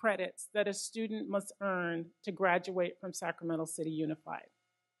and credits that a student must earn to graduate from Sacramento City Unified.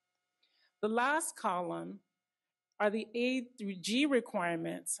 The last column are the A through G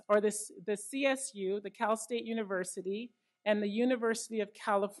requirements, or the CSU, the Cal State University, and the University of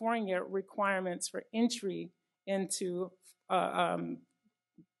California requirements for entry into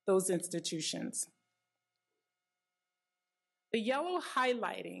those institutions. The yellow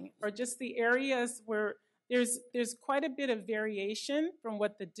highlighting are just the areas where there's quite a bit of variation from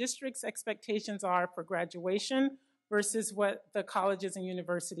what the district's expectations are for graduation versus what the colleges and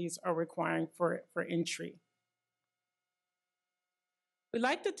universities are requiring for entry. We'd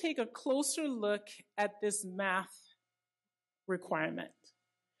like to take a closer look at this math requirement.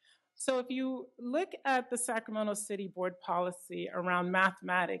 So if you look at the Sacramento City Board policy around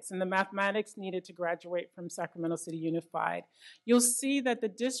mathematics and the mathematics needed to graduate from Sacramento City Unified, you'll see that the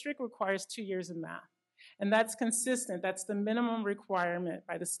district requires 2 years of math. And that's consistent. That's the minimum requirement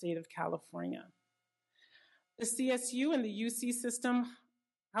by the state of California. The CSU and the UC system,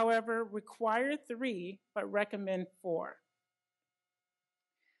 however, require 3, but recommend 4.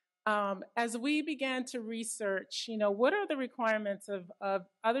 As we began to research, what are the requirements of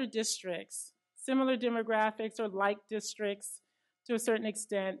other districts, similar demographics or like districts to a certain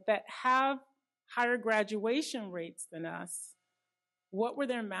extent that have higher graduation rates than us, what were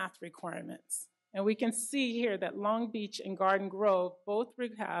their math requirements? And we can see here that Long Beach and Garden Grove both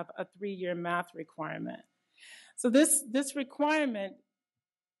have a 3-year math requirement. So this requirement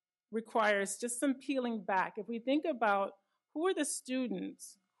requires just some peeling back. If we think about who are the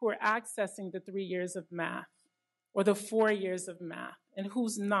students who are accessing the 3 years of math or the 4 years of math and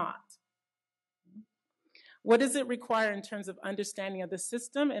who's not? What does it require in terms of understanding of the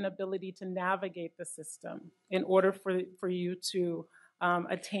system and ability to navigate the system in order for you to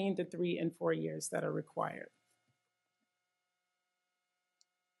attain the 3 and 4 years that are required?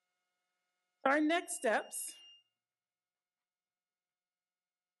 Our next steps,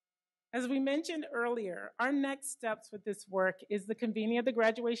 as we mentioned earlier, our next steps with this work is the convening of the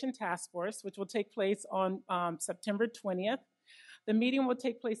Graduation Task Force, which will take place on September 20th. The meeting will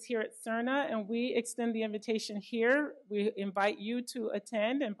take place here at CERNA, and we extend the invitation here. We invite you to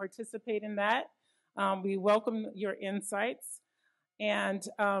attend and participate in that. We welcome your insights. And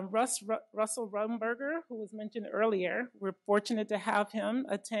Russell Rumberger, who was mentioned earlier, we're fortunate to have him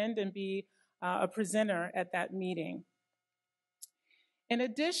attend and be a presenter at that meeting. In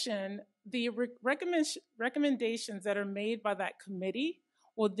addition, the recommendations that are made by that committee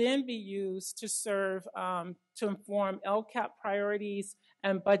will then be used to serve to inform LCAP priorities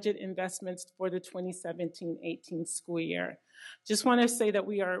and budget investments for the 2017-18 school year. Just want to say that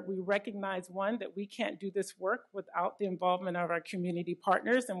we recognize, one, that we can't do this work without the involvement of our community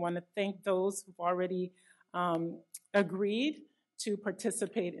partners, and want to thank those who've already agreed to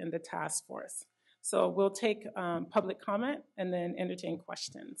participate in the task force. So we'll take public comment and then entertain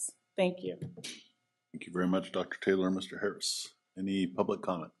questions. Thank you. Thank you very much, Dr. Taylor and Mr. Harris. Any public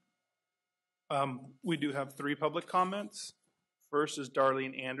comment? We do have 3 public comments. First is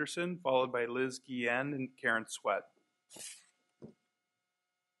Darlene Anderson, followed by Liz Guillen and Karen Sweat.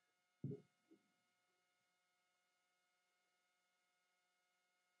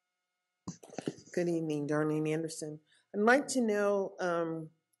 Good evening, Darlene Anderson. I'd like to know,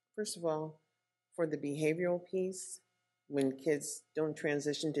 first of all, for the behavioral piece, when kids don't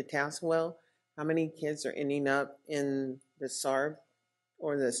transition to task well, how many kids are ending up in the SARB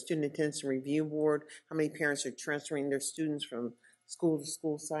or the Student Attendance Review Board? How many parents are transferring their students from school to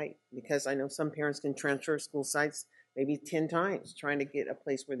school site? Because I know some parents can transfer school sites maybe 10 times trying to get a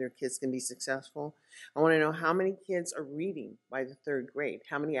place where their kids can be successful. I want to know how many kids are reading by the 3rd grade.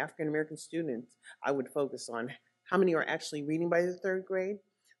 How many African American students I would focus on. How many are actually reading by the 3rd grade?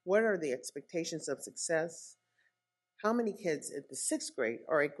 What are the expectations of success? How many kids at the 6th grade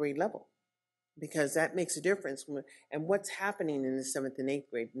are at grade level? Because that makes a difference. And what's happening in the 7th and 8th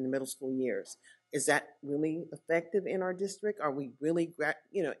grade in the middle school years? Is that really effective in our district? Are we really,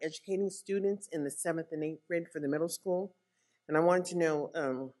 educating students in the 7th and 8th grade for the middle school? And I wanted to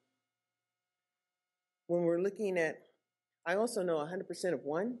know, when we're looking at, I also know 100% of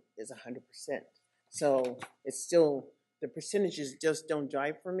 1 is 100%. So it's still, the percentages just don't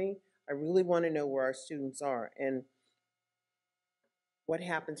jive for me. I really want to know where our students are and what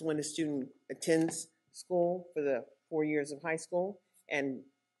happens when a student attends school for the 4 years of high school and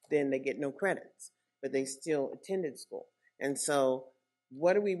then they get no credits, but they still attended school. And so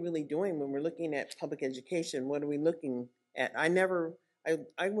what are we really doing when we're looking at public education? What are we looking at? I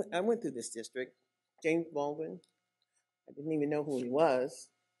went through this district. James Baldwin, I didn't even know who he was.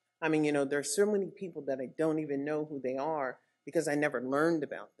 I mean, there's so many people that I don't even know who they are because I never learned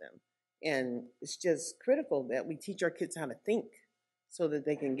about them. And it's just critical that we teach our kids how to think so that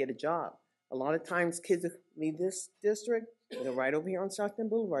they can get a job. A lot of times kids leave this district, they're right over here on Stockton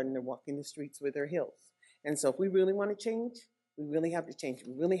Boulevard and they're walking the streets with their heels. And so if we really want to change, we really have to change.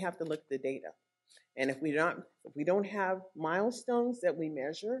 We really have to look at the data. And if we don't have milestones that we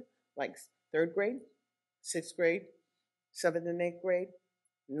measure, like 3rd grade, 6th grade, 7th and 8th grade,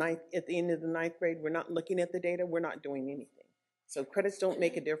 9th, at the end of the 9th grade, we're not looking at the data, we're not doing anything. So credits don't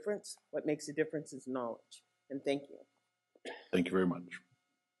make a difference. What makes a difference is knowledge. And thank you. Thank you very much.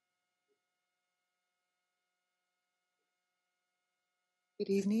 Good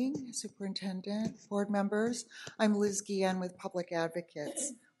evening, Superintendent, board members. I'm Liz Guillen with Public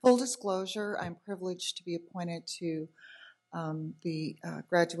Advocates. Full disclosure, I'm privileged to be appointed to the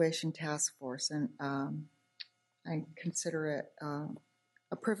graduation task force, and I consider it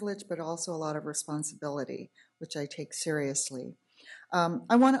a privilege, but also a lot of responsibility, which I take seriously.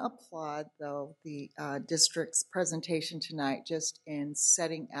 I want to applaud, though, the district's presentation tonight just in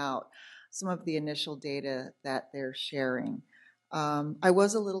setting out some of the initial data that they're sharing. I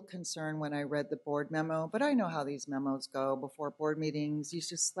was a little concerned when I read the board memo, but I know how these memos go before board meetings. You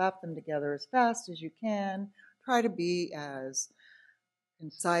just slap them together as fast as you can, try to be as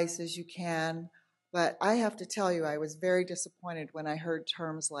concise as you can. But I have to tell you, I was very disappointed when I heard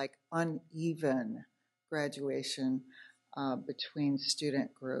terms like uneven graduation between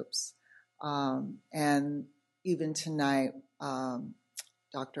student groups. And even tonight,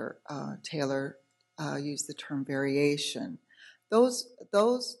 Dr. Taylor used the term variation.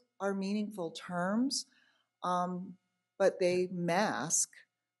 Those are meaningful terms, but they mask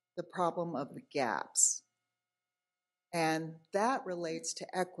the problem of the gaps. And that relates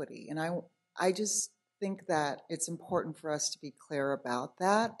to equity. And I just think that it's important for us to be clear about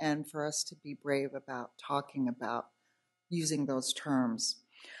that and for us to be brave about talking about using those terms.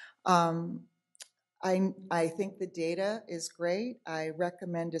 I think the data is great. I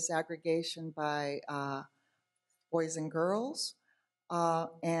recommend disaggregation by boys and girls.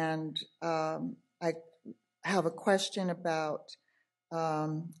 And I have a question about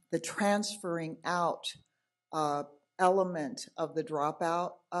the transferring out element of the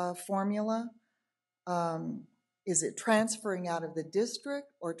dropout formula. Is it transferring out of the district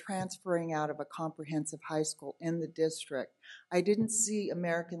or transferring out of a comprehensive high school in the district? I didn't see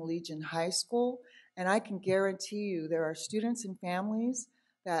American Legion High School, and I can guarantee you there are students and families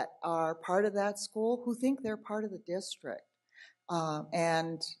that are part of that school who think they're part of the district.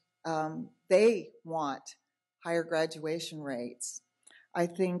 and they want higher graduation rates. I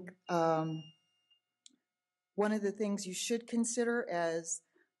think one of the things you should consider as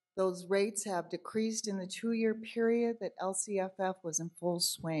those rates have decreased in the 2-year period that LCFF was in full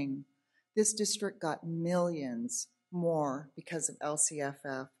swing. This district got millions more because of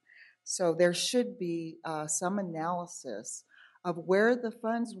LCFF. So there should be some analysis of where the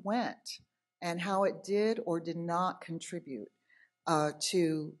funds went and how it did or did not contribute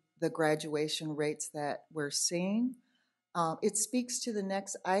to the graduation rates that we're seeing. It speaks to the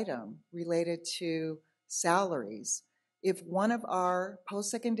next item related to salaries. If one of our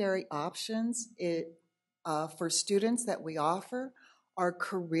post-secondary options for students that we offer are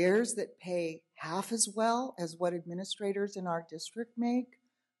careers that pay half as well as what administrators in our district make,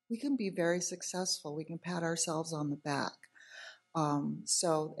 we can be very successful. We can pat ourselves on the back.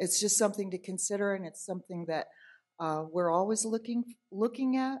 So it's just something to consider, and it's something that we're always looking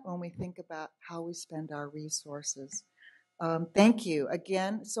at when we think about how we spend our resources. Thank you.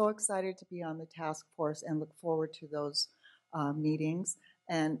 Again, so excited to be on the task force and look forward to those meetings.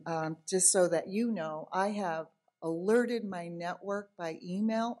 And just so that you know, I have alerted my network by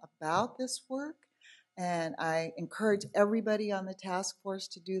email about this work, and I encourage everybody on the task force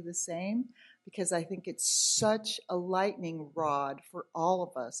to do the same, because I think it's such a lightning rod for all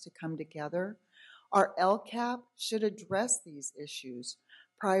of us to come together. Our LCAP should address these issues.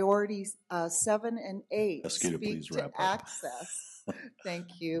 Priorities 7 and 8 speak to access.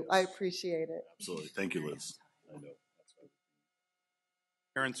 Thank you. I appreciate it. Absolutely. Thank you, Liz. I know.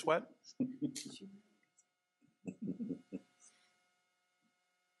 Karen Sweat.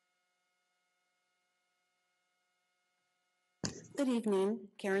 Good evening,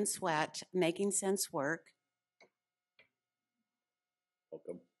 Karen Sweat, Making Sense Work.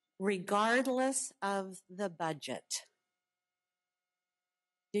 Welcome. Regardless of the budget.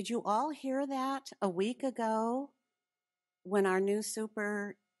 Did you all hear that a week ago when our new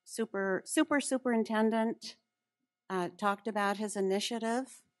superintendent talked about his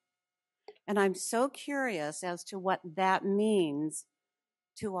initiative? And I'm so curious as to what that means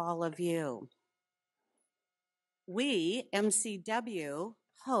to all of you. We, MCW,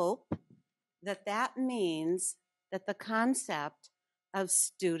 hope that that means that the concept of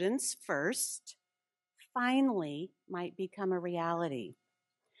students first finally might become a reality.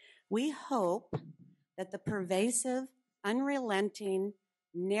 We hope that the pervasive, unrelenting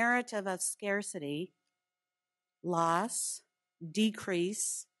narrative of scarcity, loss,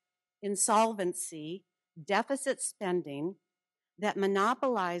 decrease, insolvency, deficit spending that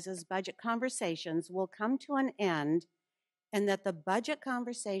monopolizes budget conversations will come to an end, and that the budget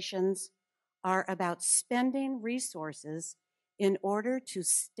conversations are about spending resources in order to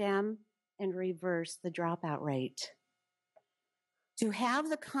stem and reverse the dropout rate. To have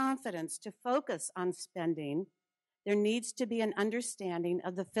the confidence to focus on spending, there needs to be an understanding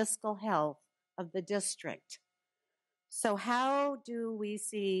of the fiscal health of the district. So how do we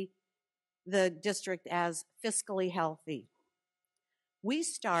see the district as fiscally healthy? We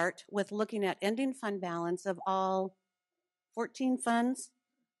start with looking at ending fund balance of all 14 funds.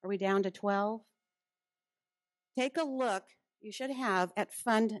 Are we down to 12? Take a look, you should have, at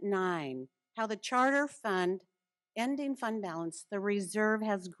Fund 9, how the charter fund ending fund balance, the reserve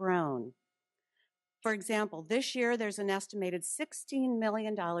has grown. For example, this year there's an estimated $16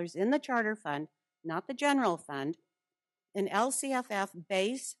 million in the charter fund, not the general fund, in LCFF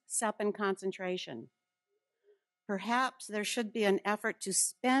base, SEP, and concentration. Perhaps there should be an effort to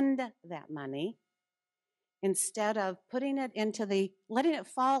spend that money instead of letting it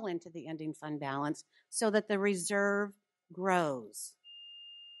fall into the ending fund balance so that the reserve grows.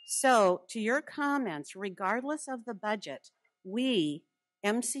 So, to your comments, regardless of the budget, we,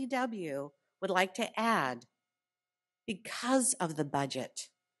 MCW, would like to add, because of the budget,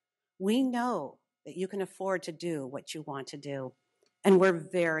 we know that you can afford to do what you want to do, and we're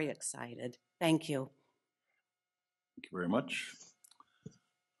very excited. Thank you. Thank you very much.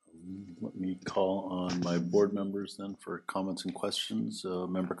 Let me call on my board members then for comments and questions.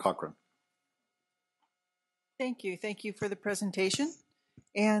 Member Cochran. Thank you. Thank you for the presentation.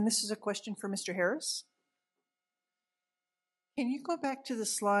 And this is a question for Mr. Harris. Can you go back to the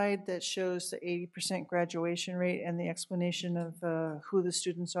slide that shows the 80% graduation rate and the explanation of who the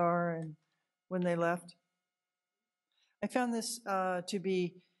students are and when they left? I found this to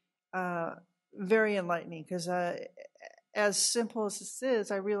be very enlightening, because as simple as this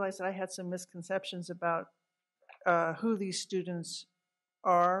is, I realized that I had some misconceptions about who these students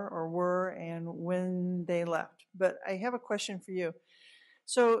are or were and when they left. But I have a question for you.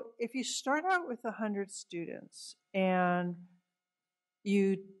 So if you start out with 100 students and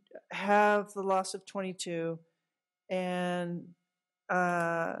you have the loss of 22 and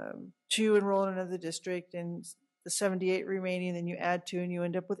 2 enroll in another district and the 78 remaining, then you add 2 and you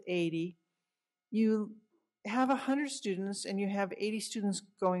end up with 80. You have 100 students and you have 80 students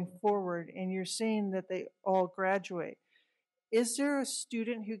going forward, and you're saying that they all graduate. Is there a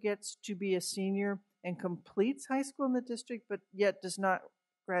student who gets to be a senior and completes high school in the district but yet does not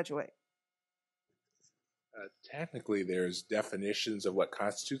graduate? Technically, there's definitions of what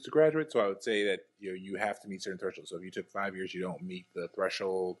constitutes a graduate. So I would say that you have to meet certain thresholds. So if you took 5 years, you don't meet the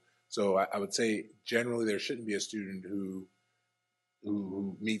threshold. So I would say generally there shouldn't be a student who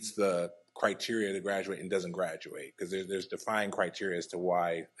meets the criteria to graduate and doesn't graduate, because there's defined criteria as to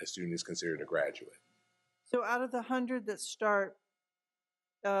why a student is considered a graduate. So out of the 100 that start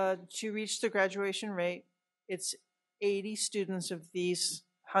to reach the graduation rate, it's 80 students of these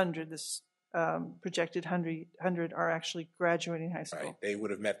 100, this projected 100 are actually graduating high school. Right. They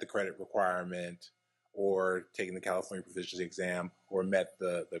would have met the credit requirement or taken the California proficiency exam or met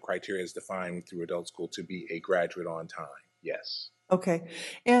the criteria as defined through adult school to be a graduate on time. Yes. Okay.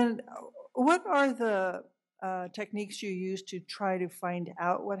 And what are the techniques you use to try to find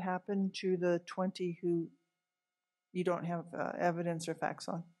out what happened to the 20 who you don't have evidence or facts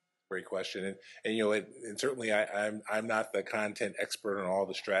on? Great question. And certainly I'm not the content expert on all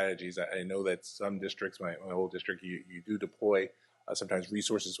the strategies. I know that some districts, my old district, you do deploy sometimes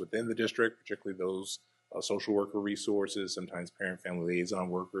resources within the district, particularly those social worker resources, sometimes parent-family liaison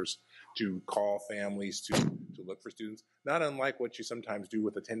workers, to call families to look for students, not unlike what you sometimes do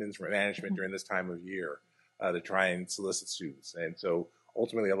with attendance management during this time of year to try and solicit students. And so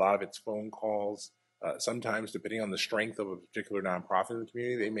ultimately a lot of it's phone calls. Sometimes, depending on the strength of a particular nonprofit in the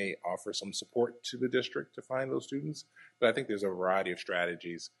community, they may offer some support to the district to find those students. But I think there's a variety of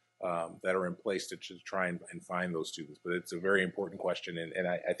strategies that are in place to try and find those students. But it's a very important question, and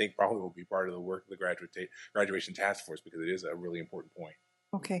I think probably will be part of the work of the graduation task force, because it is a really important point.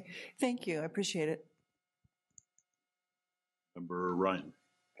 Okay, thank you. I appreciate it. Member Ryan.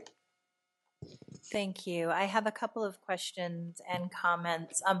 Thank you. I have a couple of questions and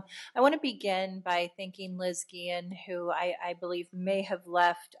comments. I want to begin by thanking Liz Guillen, who I believe may have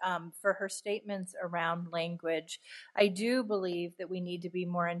left, for her statements around language. I do believe that we need to be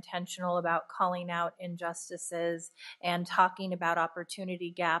more intentional about calling out injustices and talking about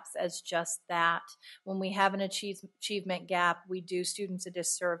opportunity gaps as just that. When we have an achievement gap, we do students a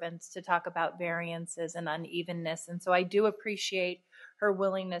disservice to talk about variances and unevenness. And so I do appreciate her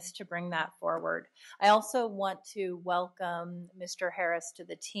willingness to bring that forward. I also want to welcome Mr. Harris to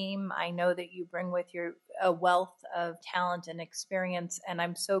the team. I know that you bring with you a wealth of talent and experience, and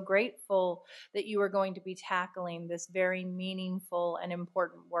I'm so grateful that you are going to be tackling this very meaningful and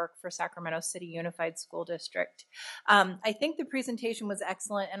important work for Sacramento City Unified School District. I think the presentation was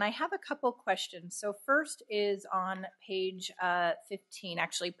excellent, and I have a couple questions. So first is on page 15,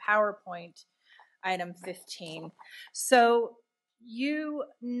 actually PowerPoint item 15. So you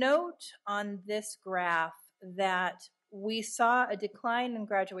note on this graph that we saw a decline in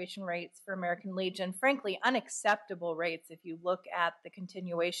graduation rates for American Legion, frankly, unacceptable rates if you look at the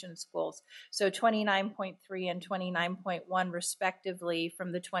continuation schools. So 29.3 and 29.1 respectively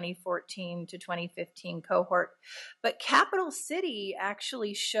from the 2014 to 2015 cohort. But Capital City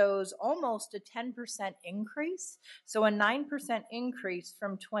actually shows almost a 10% increase. So a 9% increase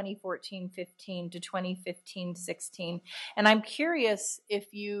from 2014-15 to 2015-16. And I'm curious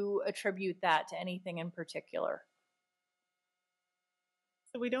if you attribute that to anything in particular.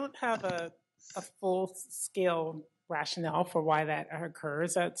 So we don't have a full-scale rationale for why that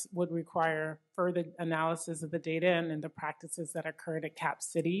occurs. That would require further analysis of the data and the practices that occurred at Cap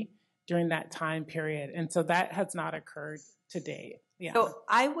City during that time period. And so that has not occurred to date. Yeah. So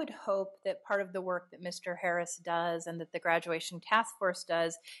I would hope that part of the work that Mr. Harris does and that the graduation task force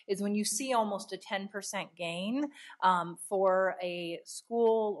does is when you see almost a 10% gain for a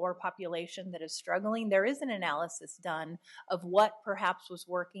school or population that is struggling, there is an analysis done of what perhaps was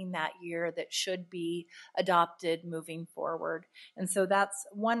working that year that should be adopted moving forward. And so that's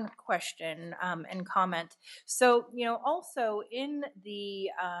one question and comment. So, also in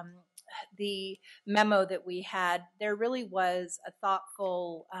the memo that we had, there really was a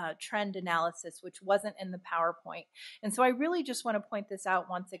thoughtful trend analysis, which wasn't in the PowerPoint. And so I really just want to point this out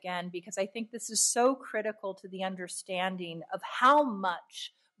once again, because I think this is so critical to the understanding of how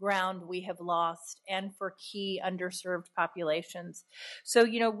much ground we have lost and for key underserved populations. So,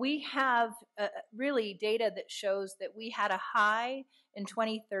 we have really data that shows that we had a high in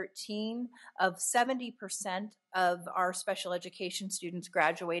 2013 of 70% of our special education students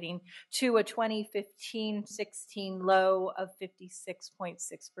graduating to a 2015-16 low of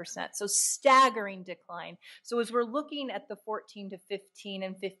 56.6%. So staggering decline. So as we're looking at the 14 to 15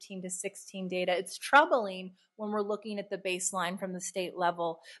 and 15 to 16 data, it's troubling when we're looking at the baseline from the state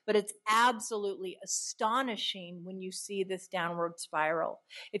level, but it's absolutely astonishing when you see this downward spiral.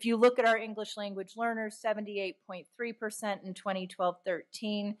 If you look at our English language learners, 78.3% in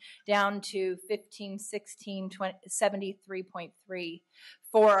 2012-13, down to 15-16, 73.3.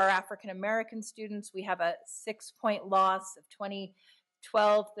 For our African American students, we have a 6-point loss of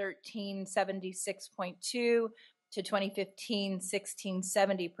 2012-13, 76.2. to 2015, 16,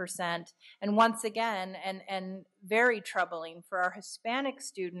 70%. And once again, and very troubling for our Hispanic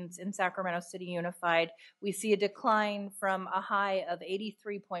students in Sacramento City Unified, we see a decline from a high of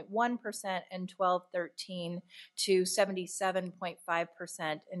 83.1% in 12-13 to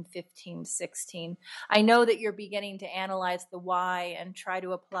 77.5% in 15-16. I know that you're beginning to analyze the why and try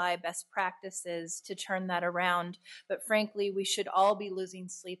to apply best practices to turn that around, but frankly, we should all be losing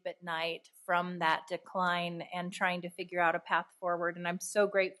sleep at night from that decline and trying to figure out a path forward. And I'm so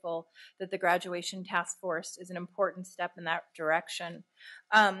grateful that the Graduation Task Force is an important step in that direction.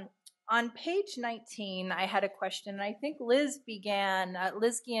 On page 19, I had a question, and I think Liz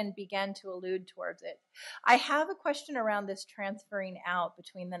Guillen began to allude towards it. I have a question around this transferring out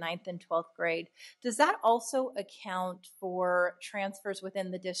between the 9th and 12th grade. Does that also account for transfers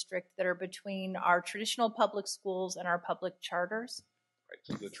within the district that are between our traditional public schools and our public charters? Right.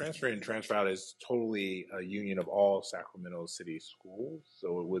 So the transfer in and transfer out is totally a union of all Sacramento City schools.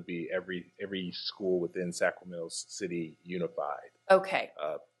 So it would be every school within Sacramento City Unified. Okay.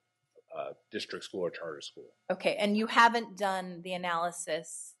 District school or charter school. Okay, and you haven't done the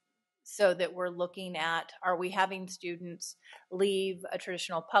analysis so that we're looking at, are we having students leave a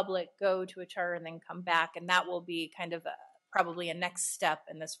traditional public, go to a charter, and then come back? And that will be kind of probably a next step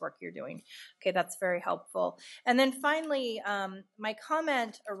in this work you're doing. Okay, that's very helpful. And then finally, my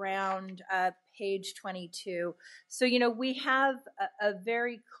comment around page 22. So, we have a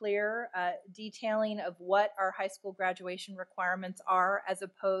very clear detailing of what our high school graduation requirements are as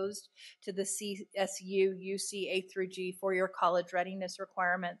opposed to the CSU, UC, A through G four-year college readiness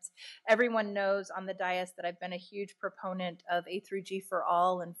requirements. Everyone knows on the dais that I've been a huge proponent of A through G for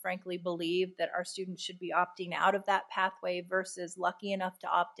all and frankly believe that our students should be opting out of that pathway versus lucky enough to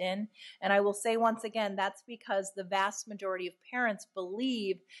opt in. And I will say once again, that's because the vast majority of parents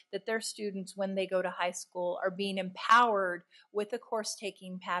believe that their students, when they go to high school, are being empowered with a course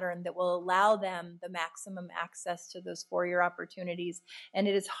taking pattern that will allow them the maximum access to those four-year opportunities. And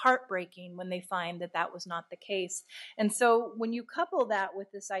it is heartbreaking when they find that that was not the case. And so when you couple that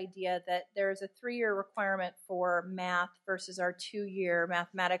with this idea that there's a 3-year requirement for math versus our 2-year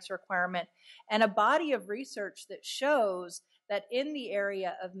mathematics requirement, and a body of research that shows that in the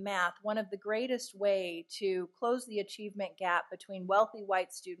area of math, one of the greatest way to close the achievement gap between wealthy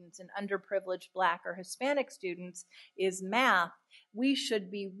white students and underprivileged Black or Hispanic students is math, we should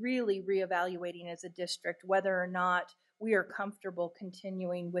be really reevaluating as a district whether or not we are comfortable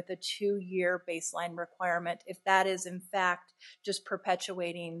continuing with a 2-year baseline requirement if that is in fact just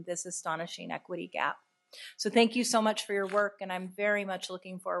perpetuating this astonishing equity gap. So thank you so much for your work, and I'm very much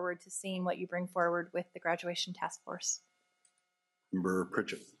looking forward to seeing what you bring forward with the Graduation Task Force. Member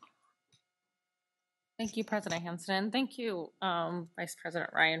Pritchett. Thank you, President Hansen. And thank you, Vice President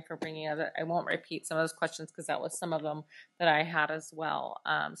Ryan, for bringing it. I won't repeat some of those questions because that was some of them that I had as well.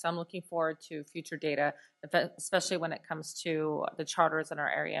 So I'm looking forward to future data, especially when it comes to the charters in our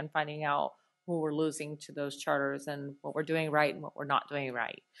area and finding out who we're losing to those charters and what we're doing right and what we're not doing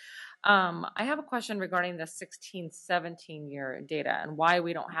right. I have a question regarding the 16-17 year data and why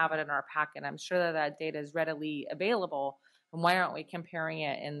we don't have it in our packet. I'm sure that that data is readily available, and why aren't we comparing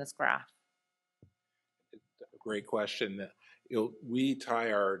it in this graph? Great question. We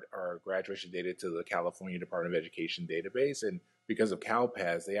tie our graduation data to the California Department of Education database, and because of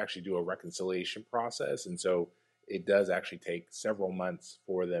CalPAS, they actually do a reconciliation process, and so it does actually take several months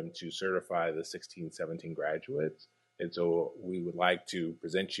for them to certify the 16-17 graduates. And so we would like to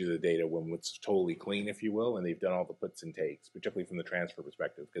present you the data when it's totally clean, if you will, and they've done all the puts and takes, particularly from the transfer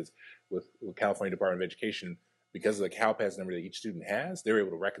perspective, because with California Department of Education, because of the CalPAS number that each student has, they're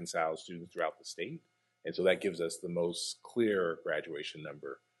able to reconcile students throughout the state. And so that gives us the most clear graduation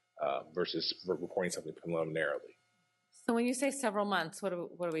number versus reporting something preliminarily. So when you say several months, what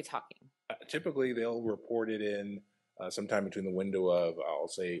are we talking? Typically, they'll report it in sometime between the window of, I'll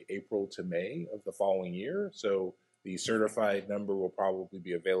say, April to May of the following year. So the certified number will probably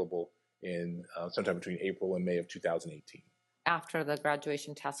be available in sometime between April and May of 2018. after the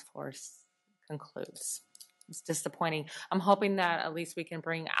graduation task force concludes. It's disappointing. I'm hoping that at least we can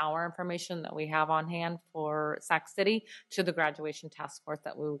bring our information that we have on hand for Sac City to the graduation task force,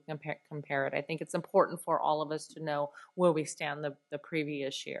 that we will compare it. I think it's important for all of us to know where we stand the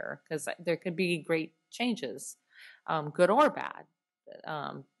previous year, because there could be great changes, good or bad,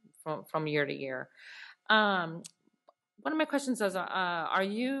 from year to year. One of my questions is, are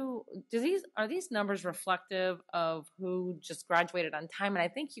these numbers reflective of who just graduated on time? And I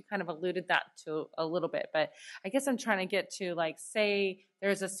think you kind of alluded that to a little bit, but I guess I'm trying to get to, like, say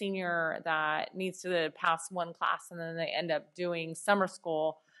there's a senior that needs to pass one class and then they end up doing summer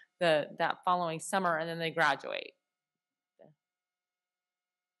school that following summer and then they graduate.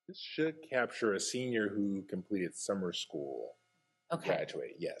 This should capture a senior who completed summer school. Okay.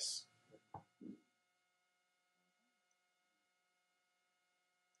 Graduate, yes.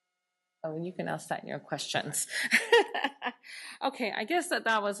 Oh, you can ask that in your questions. Okay, I guess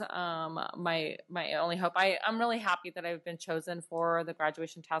that was my only hope. I'm really happy that I've been chosen for the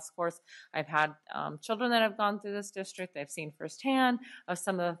graduation task force. I've had children that have gone through this district. I've seen firsthand of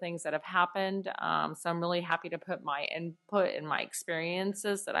some of the things that have happened. So I'm really happy to put my input and my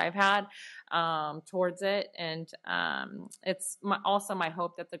experiences that I've had towards it. And it's also my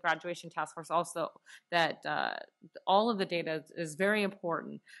hope that the graduation task force also, that all of the data is very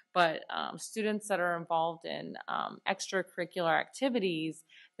important, but students that are involved in extracurricular activities,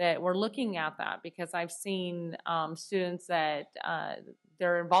 that we're looking at that, because I've seen students that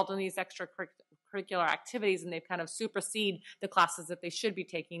they're involved in these extracurricular activities and they've kind of supersede the classes that they should be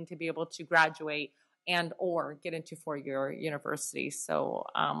taking to be able to graduate and or get into four-year university. So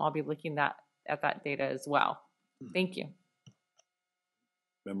I'll be looking at that data as well. Thank you.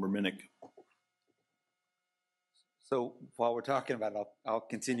 Member Minnick. So while we're talking about it, I'll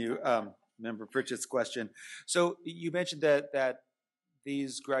continue Member Pritchett's question. So you mentioned that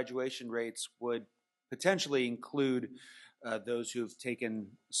these graduation rates would potentially include those who've taken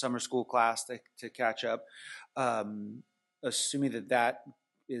summer school class to catch up, assuming that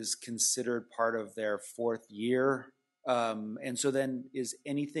is considered part of their fourth year. And so then is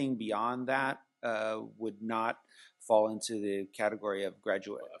anything beyond that would not fall into the category of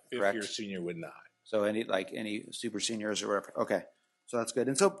graduate, correct? Fifth-year senior would not. So any super seniors or whatever. Okay, so that's good.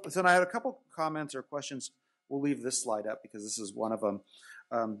 And so I had a couple comments or questions. We'll leave this slide up because this is one of them.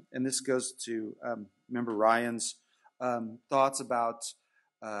 And this goes to Member Ryan's thoughts about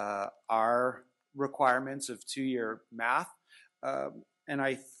our requirements of 2-year math. And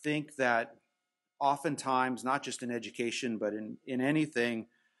I think that oftentimes, not just in education, but in anything,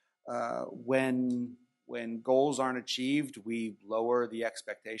 when goals aren't achieved, we lower the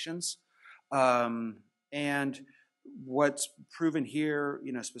expectations. And what's proven here,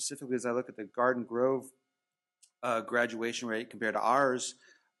 specifically as I look at the Garden Grove graduation rate compared to ours,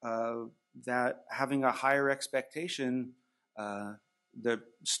 that having a higher expectation, the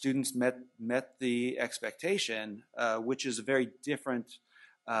students met the expectation, which is a very different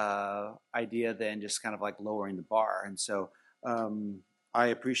idea than just kind of like lowering the bar. And so I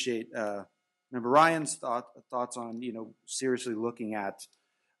appreciate Member Ryan's thoughts on seriously looking at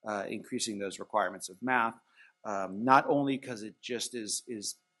increasing those requirements of math, not only because it just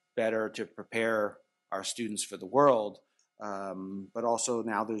is better to prepare our students for the world, but also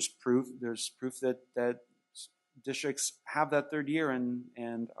now there's proof that districts have that third year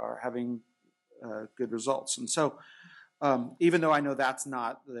and are having good results. And so even though I know that's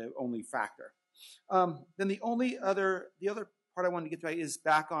not the only factor, then the other part I wanted to get to is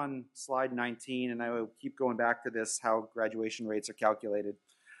back on slide 19, and I will keep going back to this, how graduation rates are calculated.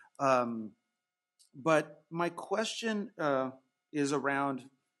 But my question is around,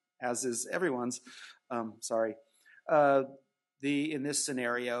 as is everyone's, in this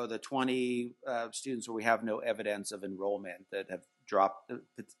scenario, the 20 students where we have no evidence of enrollment that have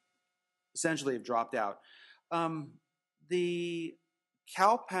essentially dropped out. The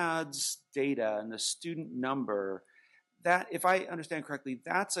CalPADS data and the student number, that, if I understand correctly,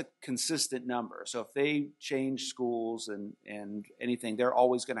 that's a consistent number. So if they change schools and anything, they're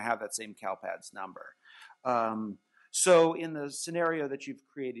always going to have that same CalPADS number. So in the scenario that you've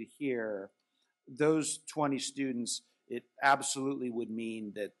created here, those 20 students, it absolutely would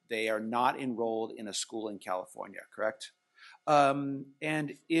mean that they are not enrolled in a school in California, correct?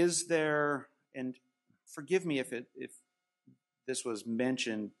 And is there, and forgive me if this was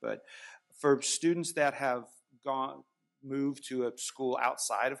mentioned, but for students that have moved to a school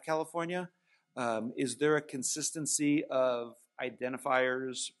outside of California, is there a consistency of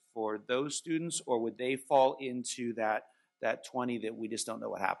identifiers for those students, or would they fall into that 20 that we just don't know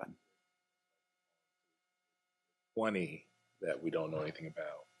what happened? 20 that we don't know anything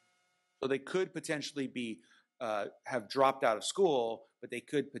about. So they could potentially be have dropped out of school, but they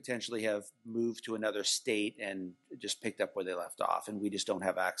could potentially have moved to another state and just picked up where they left off, and we just don't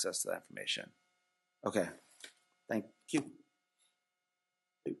have access to that information. Okay, thank you.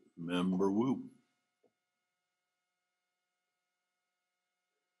 Member Wu.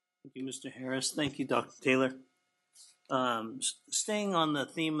 Thank you, Mr. Harris. Thank you, Dr. Taylor. Staying on the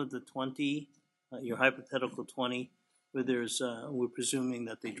theme of the 20, your hypothetical 20, where we're presuming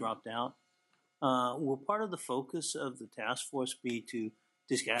that they dropped out. Will part of the focus of the task force be to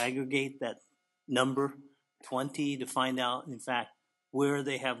disaggregate that number 20 to find out, in fact, where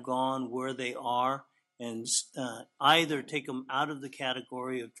they have gone, where they are, and either take them out of the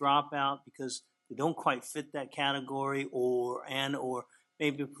category of dropout because they don't quite fit that category, or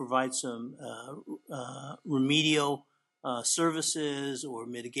maybe provide some remedial services or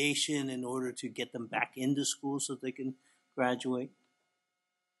mitigation in order to get them back into school so they can graduate?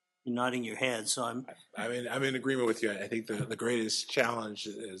 You're nodding your head, so I'm in agreement with you. I think the greatest challenge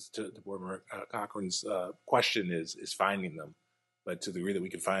is to Board Member Cochran's question is finding them. But to the degree that we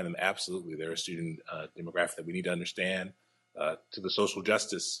can find them, absolutely, they're a student demographic that we need to understand. To the social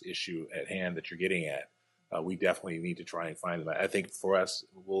justice issue at hand that you're getting at, we definitely need to try and find them. I think for us,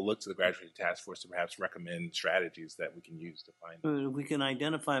 we'll look to the graduating task force to perhaps recommend strategies that we can use to find them. If we can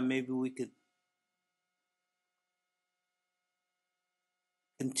identify, maybe we could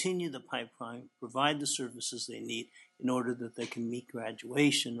continue the pipeline, provide the services they need in order that they can meet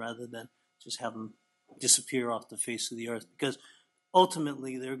graduation rather than just have them disappear off the face of the earth. Because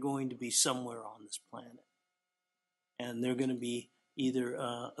ultimately, they're going to be somewhere on this planet. And they're going to be either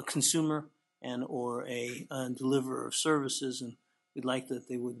a consumer or a deliverer of services, and we'd like that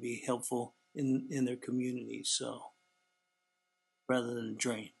they would be helpful in their communities, so rather than a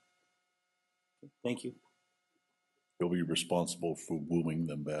drain. Thank you. You'll be responsible for wooing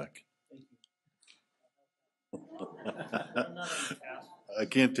them back. I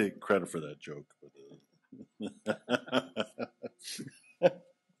can't take credit for that joke. But,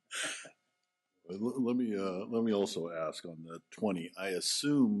 let me also ask on the 20. I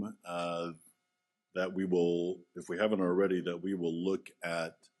assume that we will, if we haven't already, that we will look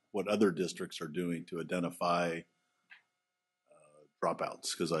at what other districts are doing to identify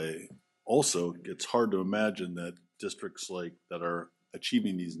dropouts, because it's hard to imagine that districts like that are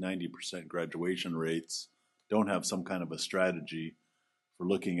achieving these 90% graduation rates don't have some kind of a strategy for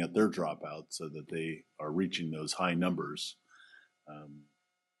looking at their dropouts so that they are reaching those high numbers.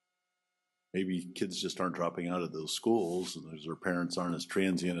 Maybe kids just aren't dropping out of those schools, and their parents aren't as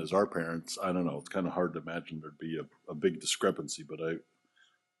transient as our parents. I don't know. It's kind of hard to imagine there'd be a big discrepancy, but I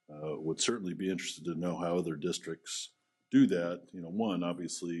would certainly be interested to know how other districts do that. One,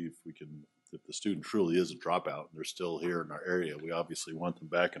 obviously, if the student truly is a dropout and they're still here in our area, we obviously want them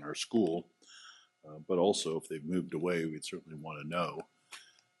back in our school. But also, if they've moved away, we'd certainly want to know.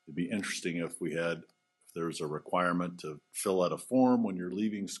 It'd be interesting if there's a requirement to fill out a form when you're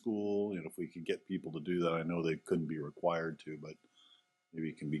leaving school, if we could get people to do that. I know they couldn't be required to, but maybe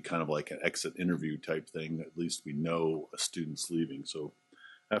it can be kind of like an exit interview type thing. At least we know a student's leaving. So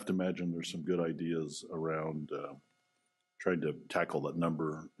I have to imagine there's some good ideas around trying to tackle that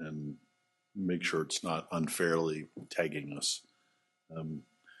number and make sure it's not unfairly tagging us.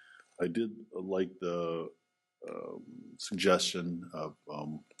 I did like the suggestion of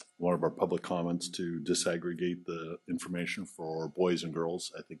one of our public comments to disaggregate the information for boys and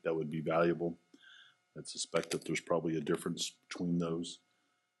girls. I think that would be valuable. I suspect that there's probably a difference between the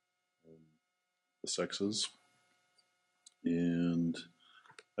sexes. And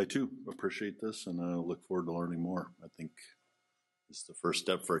I too appreciate this, and I look forward to learning more. I think it's the first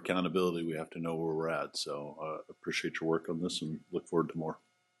step for accountability. We have to know where we're at. So appreciate your work on this and look forward to more.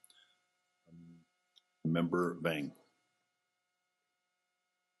 Member Vang.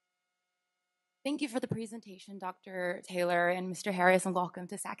 Thank you for the presentation, Dr. Taylor and Mr. Harris, and welcome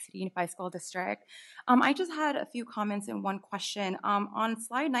to Sac City Unified School District. I just had a few comments and one question. On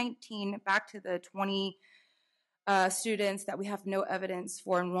slide 19, back to the 20 students that we have no evidence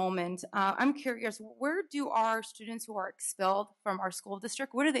for enrollment, I'm curious, where do our students who are expelled from our school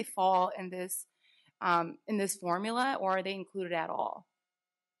district, where do they fall in this formula, or are they included at all?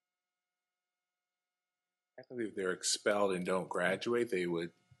 I believe if they're expelled and don't graduate, they would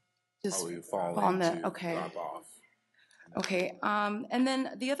probably fall into drop off. Okay. And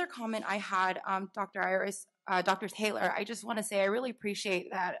then the other comment I had, Dr. Taylor, I just want to say I really appreciate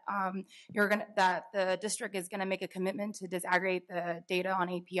that that the district is gonna make a commitment to disaggregate the data on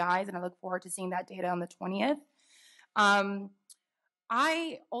APIs, and I look forward to seeing that data on the 20th.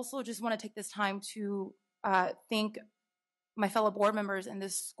 I also just want to take this time to thank my fellow board members in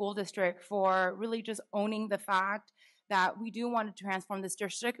this school district for really just owning the fact that we do want to transform this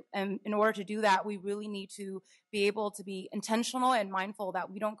district. And in order to do that, we really need to be able to be intentional and mindful that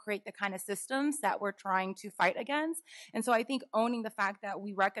we don't create the kind of systems that we're trying to fight against. And so I think owning the fact that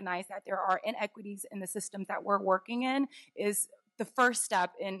we recognize that there are inequities in the systems that we're working in is the first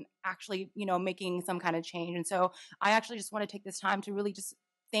step in actually, making some kind of change. And so I actually just want to take this time to really just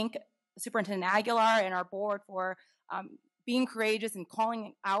thank Superintendent Aguilar and our board for being courageous and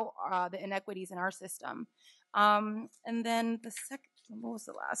calling out the inequities in our system. And then what was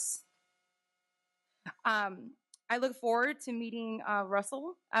the last? I look forward to meeting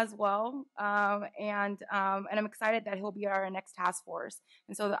Russell as well, and I'm excited that he'll be at our next task force.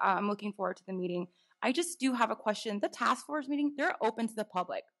 And so I'm looking forward to the meeting. I just do have a question. The task force meeting, they're open to the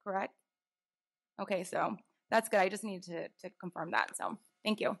public, correct? Okay, so that's good. I just needed to confirm that. So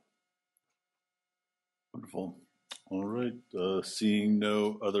thank you. Wonderful. All right. Seeing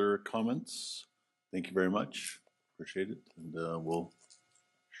no other comments, thank you very much. Appreciate it. And we'll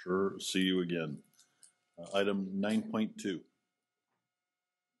sure see you again. Item 9.2.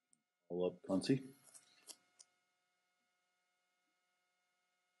 Follow up, Concy.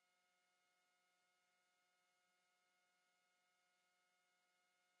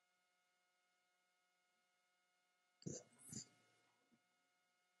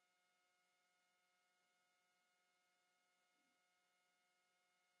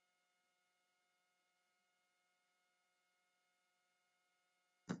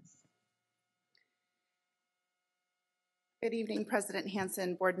 Good evening, President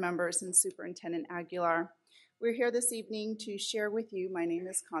Hansen, board members, and Superintendent Aguilar. We're here this evening to share with you, my name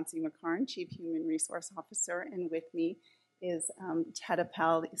is Concy McCarn, Chief Human Resource Officer, and with me is Ted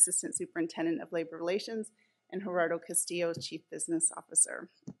Appel, the Assistant Superintendent of Labor Relations, and Gerardo Castillo, Chief Business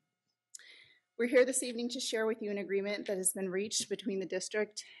Officer. We're here this evening to share with you an agreement that has been reached between the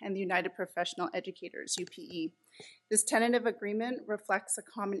district and the United Professional Educators, UPE. This tentative agreement reflects a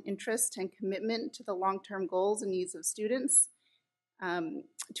common interest and commitment to the long-term goals and needs of students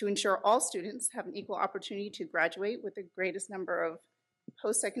to ensure all students have an equal opportunity to graduate with the greatest number of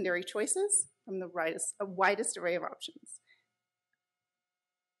post-secondary choices from the widest array of options.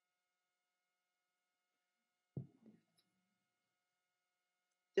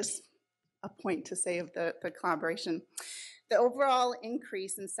 Just a point to say of the collaboration. The overall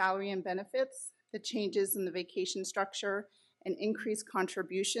increase in salary and benefits, the changes in the vacation structure, and increased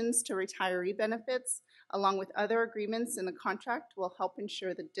contributions to retiree benefits, along with other agreements in the contract, will help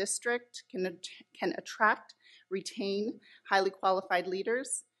ensure the district can attract, retain highly qualified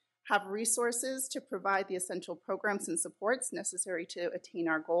leaders, have resources to provide the essential programs and supports necessary to attain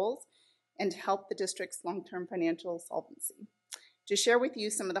our goals, and help the district's long-term financial solvency. To share with you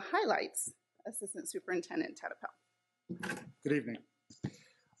some of the highlights, Assistant Superintendent Ted Appel. Good evening.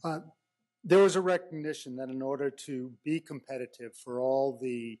 There was a recognition that in order to be competitive for all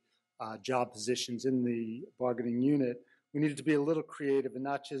the job positions in the bargaining unit, we needed to be a little creative and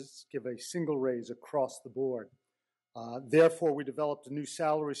not just give a single raise across the board. Therefore, we developed a new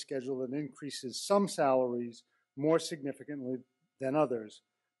salary schedule that increases some salaries more significantly than others,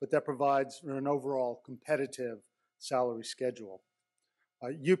 but that provides an overall competitive salary schedule.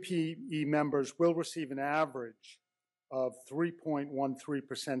 UPE members will receive an average of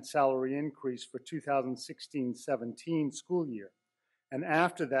 3.13% salary increase for 2016-17 school year. And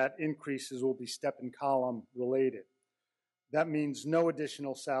after that, increases will be step and column related. That means no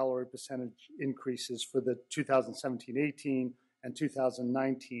additional salary percentage increases for the 2017-18 and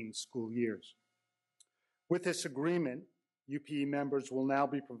 2019 school years. With this agreement, UPE members will now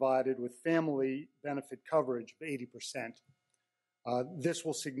be provided with family benefit coverage of 80%. This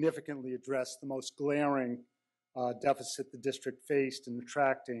will significantly address the most glaring deficit the district faced in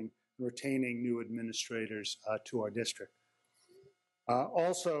attracting and retaining new administrators to our district.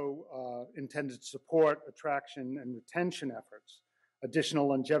 Also intended to support attraction and retention efforts, additional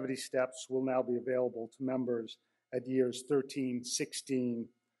longevity steps will now be available to members at years 13, 16,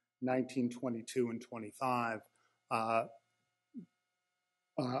 19, 22, and 25.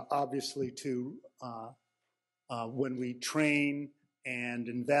 Obviously, when we train and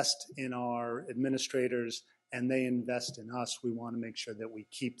invest in our administrators and they invest in us, we want to make sure that we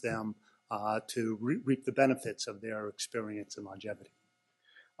keep them to reap the benefits of their experience and longevity.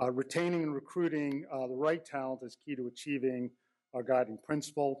 Retaining and recruiting the right talent is key to achieving our guiding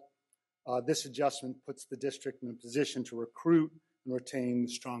principle. This adjustment puts the district in a position to recruit and retain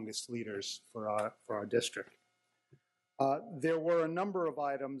the strongest leaders for our district. There were a number of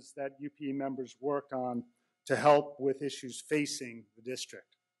items that UPE members worked on to help with issues facing the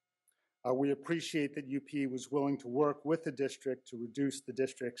district. We appreciate that UP was willing to work with the district to reduce the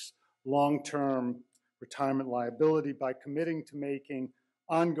district's long-term retirement liability by committing to making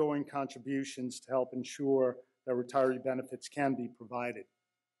ongoing contributions to help ensure that retiree benefits can be provided.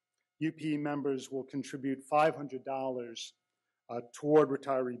 UP members will contribute $500 toward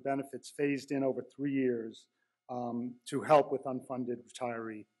retiree benefits phased in over 3 years to help with unfunded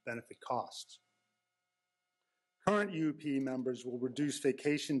retiree benefit costs. Current UP members will reduce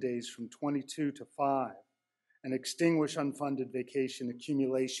vacation days from 22 to 5 and extinguish unfunded vacation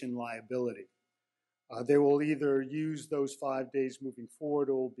accumulation liability. They will either use those 5 days moving forward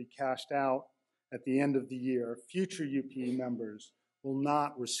or will be cashed out at the end of the year. Future UP members will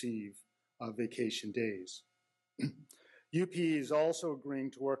not receive vacation days. UP is also agreeing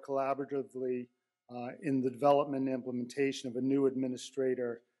to work collaboratively in the development and implementation of a new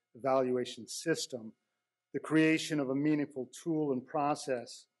administrator evaluation system. The creation of a meaningful tool and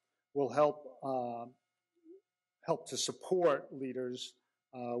process will help to support leaders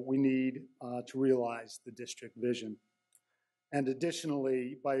we need to realize the district vision. And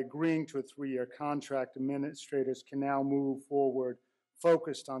additionally, by agreeing to a 3-year contract, administrators can now move forward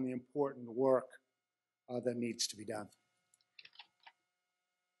focused on the important work that needs to be done.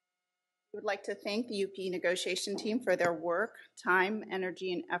 We would like to thank the UP negotiation team for their work, time,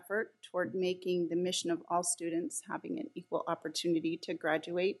 energy, and effort toward making the mission of all students having an equal opportunity to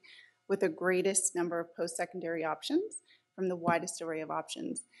graduate with the greatest number of post-secondary options from the widest array of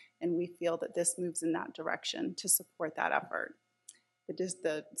options. And we feel that this moves in that direction to support that effort.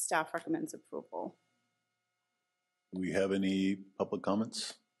 The staff recommends approval. Do we have any public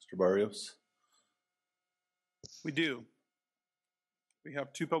comments, Mr. Barrios? We do. We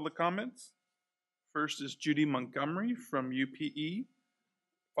have 2 public comments. First is Judy Montgomery from UPE,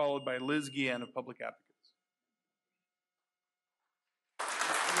 followed by Liz Guillen of Public Advocates.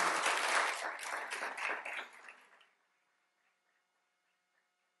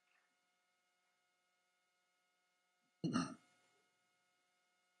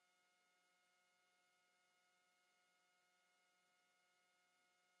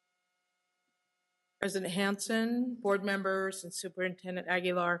 President Hansen, board members, and Superintendent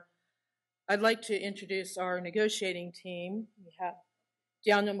Aguilar, I'd like to introduce our negotiating team. We have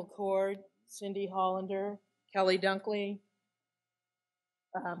Daniel McCord, Cindy Hollander, Kelly Dunkley,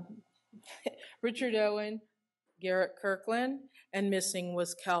 Richard Owen, Garrett Kirkland, and missing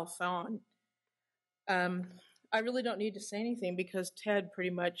was Cal Fawn. I really don't need to say anything because Ted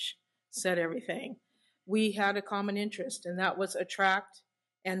pretty much said everything. We had a common interest, and that was attract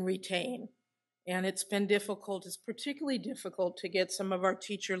and retain. And it's been difficult, it's particularly difficult to get some of our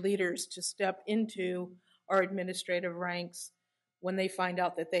teacher leaders to step into our administrative ranks when they find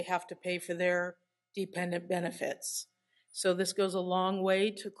out that they have to pay for their dependent benefits. So this goes a long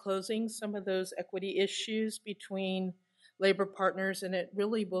way to closing some of those equity issues between labor partners, and it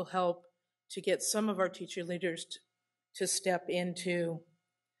really will help to get some of our teacher leaders to step into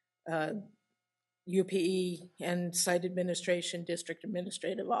UPE and site administration, district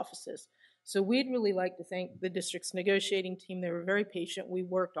administrative offices. So we'd really like to thank the district's negotiating team. They were very patient. We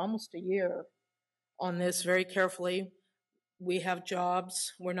worked almost a year on this very carefully. We have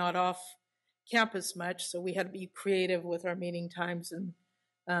jobs. We're not off campus much, so we had to be creative with our meeting times. And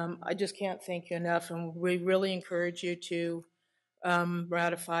I just can't thank you enough. And we really encourage you to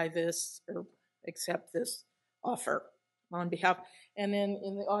ratify this or accept this offer on behalf. And then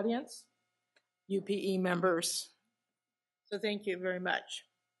in the audience, UPE members. So thank you very much.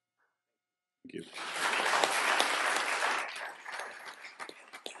 Thank you.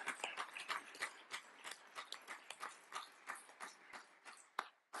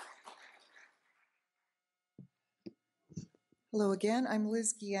 Hello again. I'm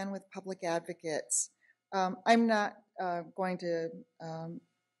Liz Guillen with Public Advocates. I'm not going to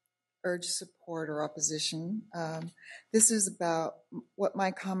urge support or opposition. This is about what my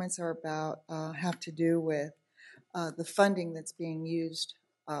comments are about, have to do with the funding that's being used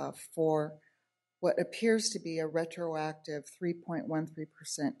for what appears to be a retroactive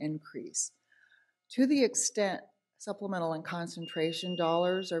 3.13% increase. To the extent supplemental and concentration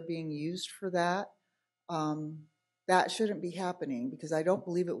dollars are being used for that, that shouldn't be happening because I don't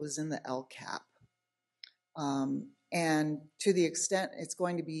believe it was in the LCAP. And to the extent it's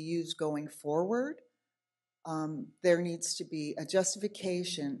going to be used going forward, there needs to be a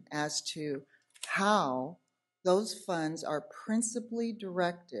justification as to how those funds are principally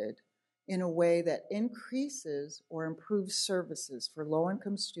directed in a way that increases or improves services for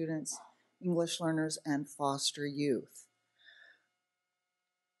low-income students, English learners, and foster youth.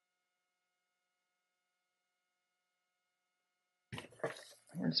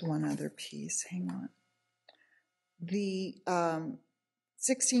 There's one other piece. Hang on. The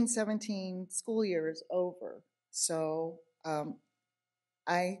 16-17 school year is over. So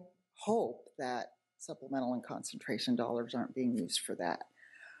I hope that supplemental and concentration dollars aren't being used for that.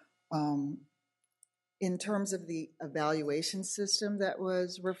 In terms of the evaluation system that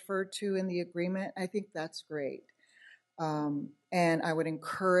was referred to in the agreement, I think that's great. And I would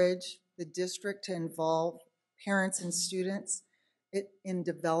encourage the district to involve parents and students in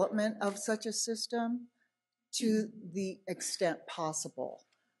development of such a system to the extent possible.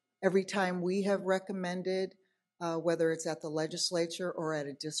 Every time we have recommended, whether it's at the legislature or at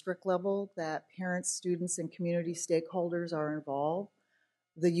a district level, that parents, students, and community stakeholders are involved,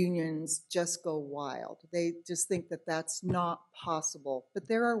 the unions just go wild. They just think that that's not possible. But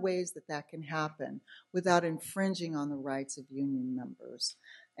there are ways that that can happen without infringing on the rights of union members.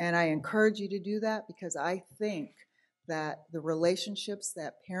 And I encourage you to do that because I think that the relationships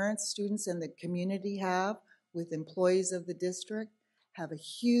that parents, students, and the community have with employees of the district have a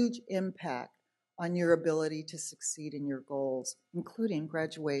huge impact on your ability to succeed in your goals, including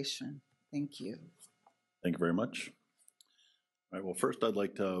graduation. Thank you. Thank you very much. All right, well, first I'd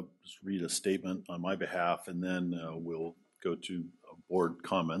like to just read a statement on my behalf, and then we'll go to board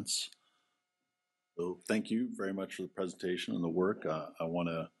comments. So thank you very much for the presentation and the work. I want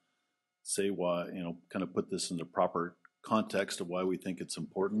to say why, kind of put this in the proper context of why we think it's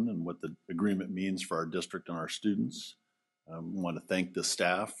important and what the agreement means for our district and our students. I want to thank the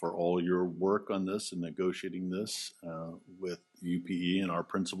staff for all your work on this and negotiating this with UPE and our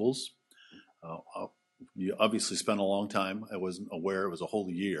principals. You obviously spent a long time. I wasn't aware it was a whole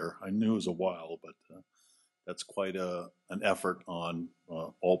year. I knew it was a while, but that's quite an effort on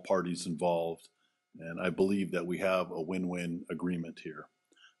all parties involved. And I believe that we have a win-win agreement here.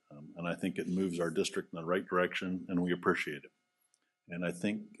 And I think it moves our district in the right direction, and we appreciate it. And I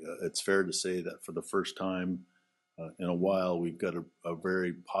think it's fair to say that for the first time in a while, we've got a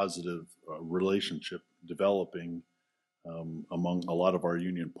very positive relationship developing among a lot of our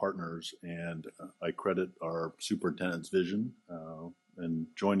union partners, and I credit our superintendent's vision and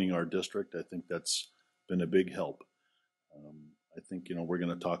joining our district. I think that's been a big help. I think, we're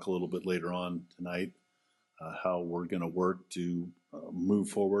going to talk a little bit later on tonight how we're going to work to move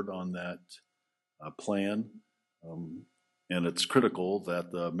forward on that plan. And it's critical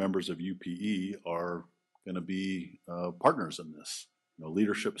that the members of UPE are going to be partners in this.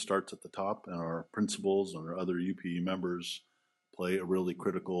 Leadership starts at the top, and our principals and our other UPE members play a really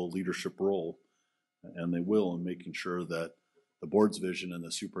critical leadership role, and they will in making sure that the board's vision and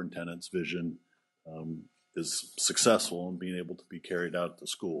the superintendent's vision is successful in being able to be carried out at the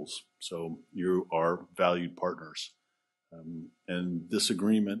schools. So you are valued partners. And this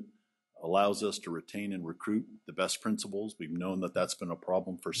agreement allows us to retain and recruit the best principals. We've known that that's been a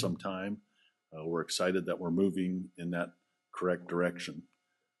problem for some time. We're excited that we're moving in that correct direction.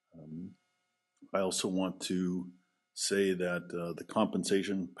 I also want to say that the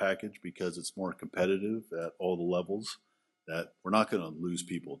compensation package, because it's more competitive at all the levels, that we're not going to lose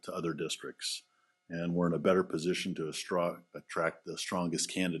people to other districts. And we're in a better position to attract the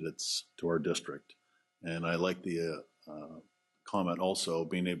strongest candidates to our district. And I like the comment also,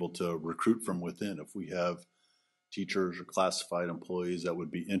 being able to recruit from within. If we have teachers or classified employees that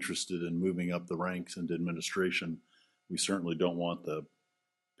would be interested in moving up the ranks into administration, we certainly don't want the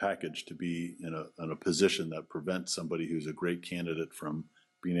package to be in a position that prevents somebody who's a great candidate from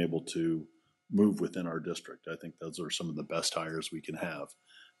being able to move within our district. I think those are some of the best hires we can have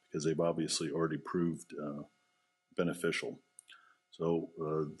because they've obviously already proved beneficial. So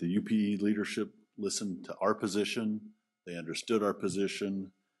the UPE leadership listened to our position, they understood our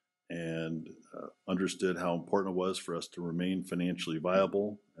position, and understood how important it was for us to remain financially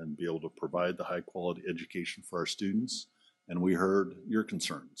viable and be able to provide the high quality education for our students. And we heard your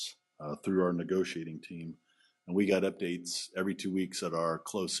concerns through our negotiating team. And we got updates every 2 weeks at our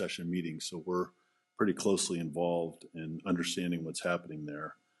closed session meetings. So we're pretty closely involved in understanding what's happening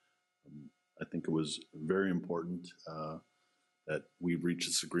there. I think it was very important that we reach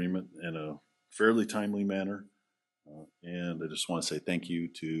this agreement in a fairly timely manner. And I just want to say thank you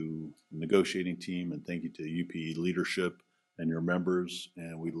to the negotiating team and thank you to UPE leadership and your members.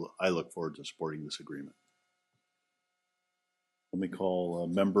 And I look forward to supporting this agreement. Let me call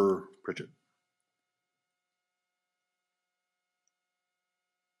Member Pritchett.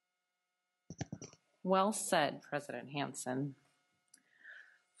 Well said, President Hansen.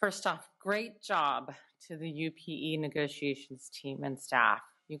 First off, great job to the UPE negotiations team and staff.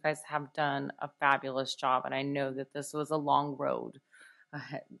 You guys have done a fabulous job, and I know that this was a long road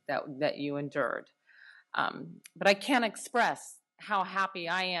that you endured. But I can't express how happy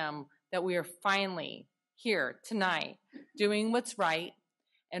I am that we are finally here tonight doing what's right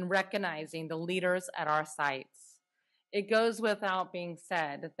and recognizing the leaders at our sites. It goes without being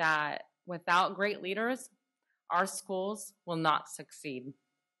said that without great leaders, our schools will not succeed.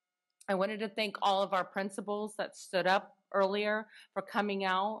 I wanted to thank all of our principals that stood up earlier for coming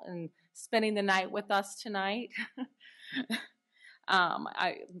out and spending the night with us tonight.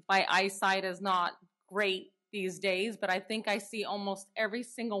 My eyesight is not great these days, but I think I see almost every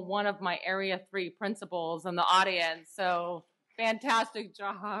single one of my Area 3 principals in the audience. So fantastic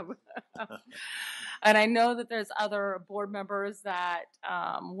job. And I know that there's other board members that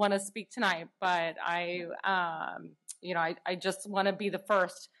want to speak tonight, but I just want to be the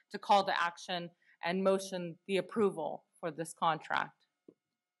first to call to action and motion the approval for this contract.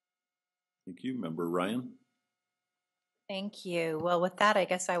 Thank you. Member Ryan? Thank you. Well, with that, I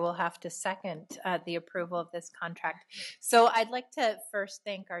guess I will have to second the approval of this contract. So I'd like to first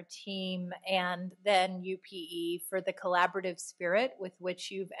thank our team and then UPE for the collaborative spirit with which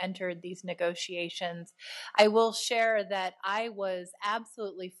you've entered these negotiations. I will share that I was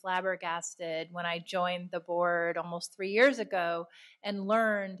absolutely flabbergasted when I joined the board almost 3 years ago and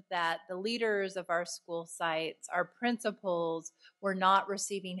learned that the leaders of our school sites, our principals, were not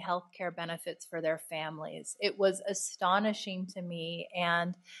receiving health care benefits for their families. It was astonishing to me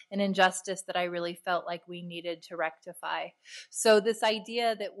and an injustice that I really felt like we needed to rectify. So this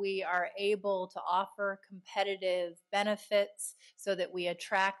idea that we are able to offer competitive benefits so that we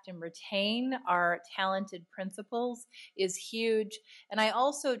attract and retain our talented principals is huge. And I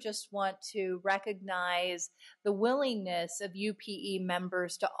also just want to recognize the willingness of UPE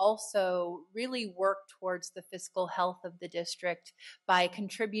members to also really work towards the fiscal health of the district by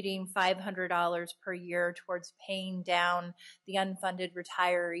contributing $500 per year towards paying down the unfunded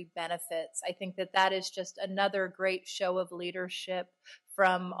retiree benefits. I think that that is just another great show of leadership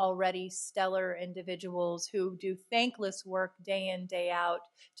from already stellar individuals who do thankless work day in, day out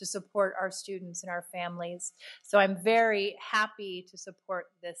to support our students and our families. So I'm very happy to support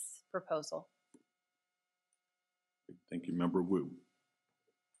this proposal. Thank you, Member Wu.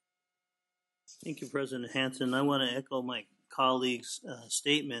 Thank you, President Hansen. I want to echo my colleagues'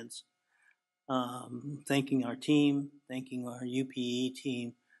 statements, thanking our team, thanking our UPE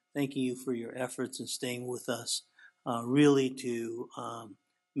team, thanking you for your efforts in staying with us, really to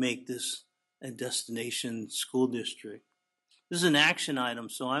make this a destination school district. This is an action item,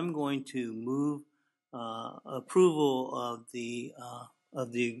 so I'm going to move approval of the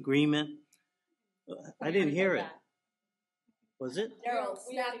agreement. I didn't hear it. Was it? Daryl,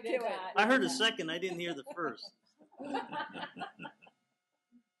 snap to it. I heard a second. I didn't hear the first.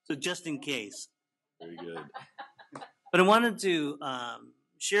 So just in case. Very good. But I wanted to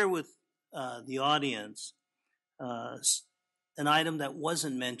share with the audience an item that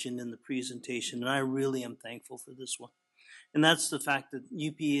wasn't mentioned in the presentation, and I really am thankful for this one. And that's the fact that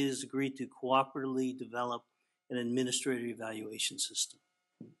UPE has agreed to cooperatively develop an administrative evaluation system.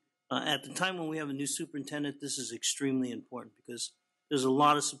 At the time when we have a new superintendent, this is extremely important because there's a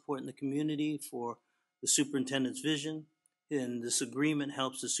lot of support in the community for the superintendent's vision, and this agreement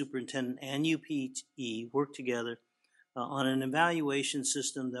helps the superintendent and UPE work together on an evaluation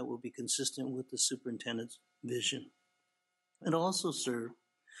system that will be consistent with the superintendent's vision. It also serves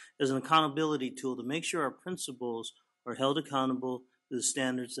as an accountability tool to make sure our principals are held accountable to the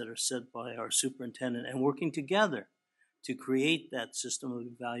standards that are set by our superintendent, and working together to create that system of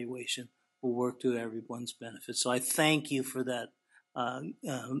evaluation will work to everyone's benefit. So I thank you for that,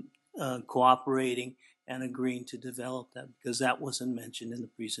 cooperating and agreeing to develop that, because that wasn't mentioned in the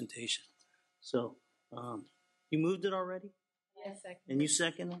presentation. So you moved it already? Yes, second. And you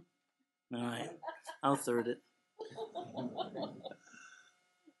second it? All right, I'll third it.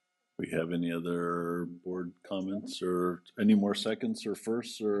 We have any other board comments or any more seconds or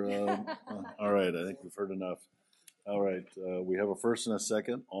firsts or all right, I think we've heard enough. All right, we have a first and a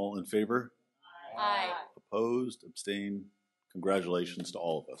second. All in favor? Aye. Opposed? Abstained? Congratulations to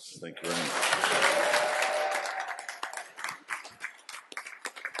all of us. Thank you very much.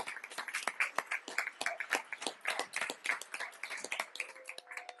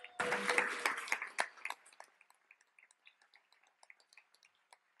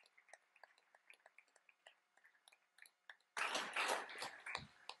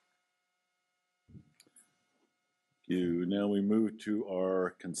 Now we move to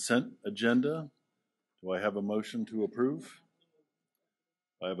our consent agenda. Do I have a motion to approve?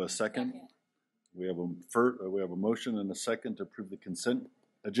 I have a second. We have a motion and a second to approve the consent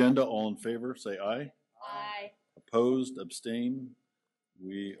agenda. All in favor, say aye. Aye. Opposed, abstain.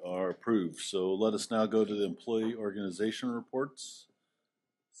 We are approved. So let us now go to the employee organization reports.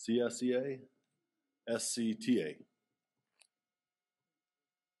 CSEA, SCTA.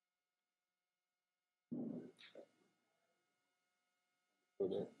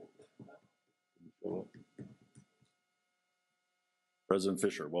 President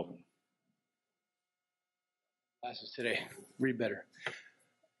Fisher, welcome. Classes today. Read better.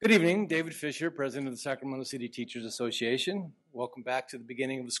 Good evening. David Fisher, President of the Sacramento City Teachers Association. Welcome back to the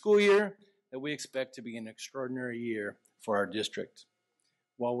beginning of the school year that we expect to be an extraordinary year for our district.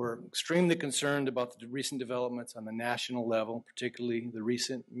 While we're extremely concerned about the recent developments on the national level, particularly the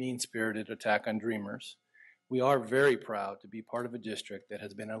recent mean-spirited attack on Dreamers, we are very proud to be part of a district that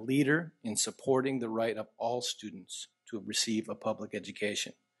has been a leader in supporting the right of all students to receive a public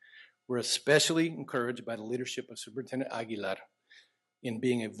education. We're especially encouraged by the leadership of Superintendent Aguilar in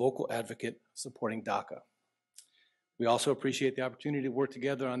being a vocal advocate supporting DACA. We also appreciate the opportunity to work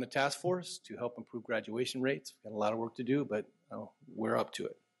together on the task force to help improve graduation rates. We've got a lot of work to do, but we're up to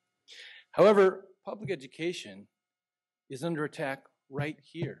it. However, public education is under attack right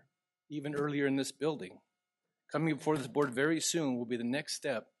here, even earlier in this building. Coming before this board very soon will be the next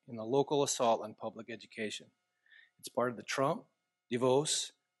step in the local assault on public education. It's part of the Trump,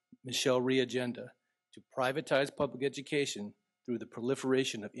 DeVos, Michelle Rhee agenda to privatize public education through the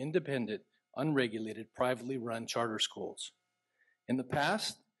proliferation of independent, unregulated, privately run charter schools. In the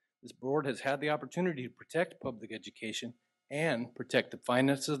past, this board has had the opportunity to protect public education and protect the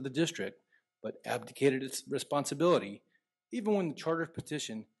finances of the district, but abdicated its responsibility even when the charter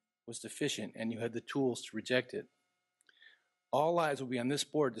petition was deficient and you had the tools to reject it. All eyes will be on this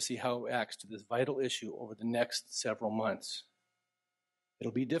board to see how it acts to this vital issue over the next several months.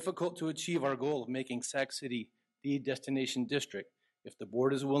 It'll be difficult to achieve our goal of making Sac City the destination district if the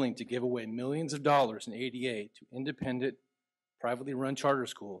board is willing to give away millions of dollars in ADA to independent, privately run charter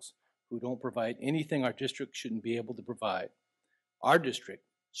schools who don't provide anything our district shouldn't be able to provide. Our district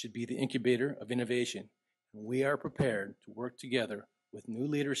should be the incubator of innovation, and we are prepared to work together with new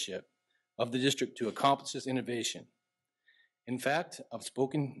leadership of the district to accomplish this innovation. In fact, I've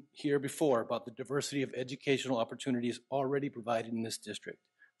spoken here before about the diversity of educational opportunities already provided in this district,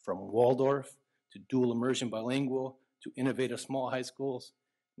 from Waldorf to dual immersion bilingual to innovative small high schools.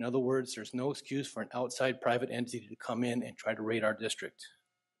 In other words, there's no excuse for an outside private entity to come in and try to raid our district.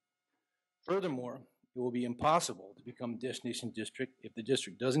 Furthermore, it will be impossible to become a destination district if the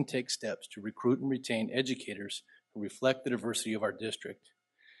district doesn't take steps to recruit and retain educators who reflect the diversity of our district.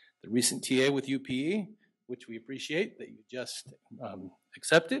 The recent TA with UPE, which we appreciate that you just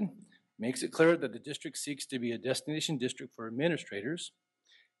accepted, makes it clear that the district seeks to be a destination district for administrators.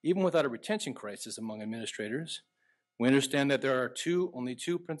 Even without a retention crisis among administrators, we understand that there are only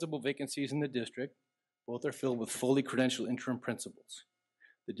two principal vacancies in the district. Both are filled with fully credentialed interim principals.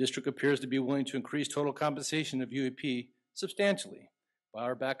 The district appears to be willing to increase total compensation of UAP substantially by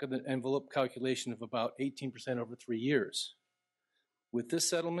our back of the envelope calculation of about 18% over 3 years. With this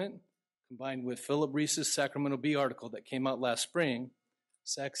settlement, combined with Philip Reese's Sacramento Bee article that came out last spring,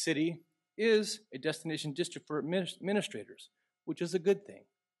 Sac City is a destination district for administrators, which is a good thing.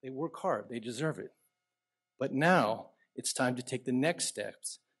 They work hard, they deserve it. But now it's time to take the next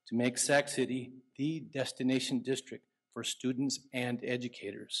steps to make Sac City the destination district for students and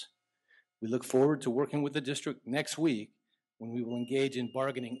educators. We look forward to working with the district next week when we will engage in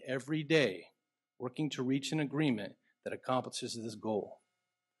bargaining every day, working to reach an agreement that accomplishes this goal.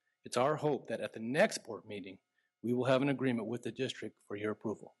 It's our hope that at the next board meeting, we will have an agreement with the district for your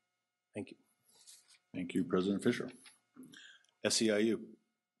approval. Thank you. Thank you, President Fisher. SEIU.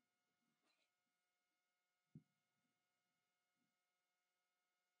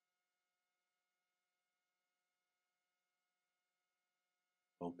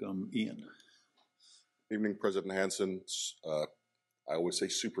 Welcome, Ian. Evening, President Hansen. I always say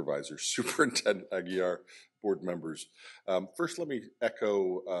supervisor, Superintendent Aguilar, board members. First, let me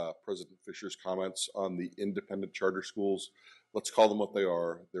echo President Fisher's comments on the independent charter schools. Let's call them what they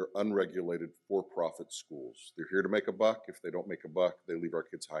are. They're unregulated for-profit schools. They're here to make a buck. If they don't make a buck, they leave our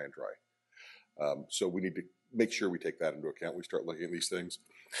kids high and dry. So we need to make sure we take that into account. We start looking at these things.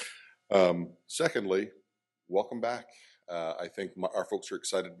 Secondly, welcome back. I think our folks are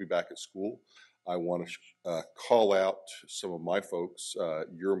excited to be back at school. I want to call out some of my folks,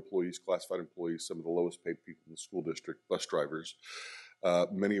 your employees, classified employees, some of the lowest paid people in the school district, bus drivers,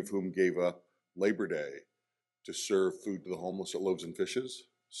 many of whom gave up Labor Day to serve food to the homeless at Loaves and Fishes.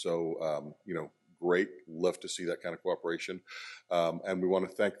 So, great. Love to see that kind of cooperation. And we want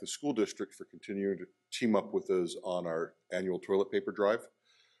to thank the school district for continuing to team up with us on our annual toilet paper drive.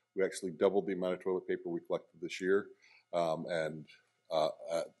 We actually doubled the amount of toilet paper we collected this year. And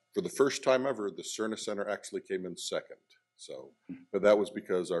For the first time ever, the Cerna Center actually came in second. So, but that was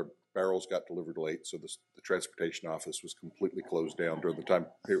because our barrels got delivered late, so the transportation office was completely closed down during the time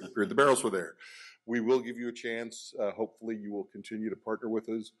period the barrels were there. We will give you a chance. Hopefully, you will continue to partner with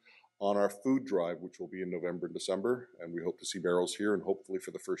us on our food drive, which will be in November and December, and we hope to see barrels here, and hopefully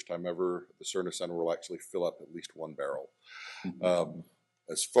for the first time ever, the Cerna Center will actually fill up at least one barrel.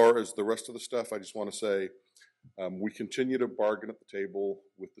 As far as the rest of the stuff, I just want to say, we continue to bargain at the table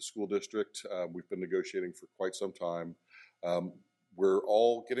with the school district. We've been negotiating for quite some time. We're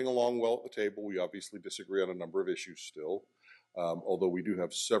all getting along well at the table. We obviously disagree on a number of issues still, although we do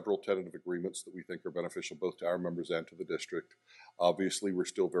have several tentative agreements that we think are beneficial both to our members and to the district. Obviously, we're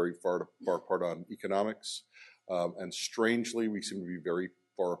still very far apart on economics, and strangely, we seem to be very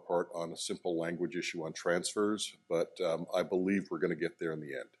far apart on a simple language issue on transfers, but I believe we're going to get there in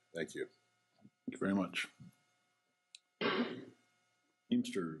the end. Thank you. Thank you very much.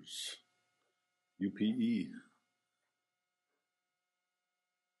 Teamsters, UPE.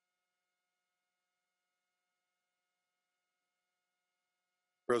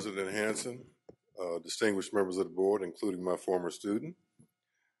 President Hanson, distinguished members of the board, including my former student,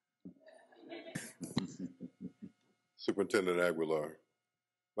 Superintendent Aguilar.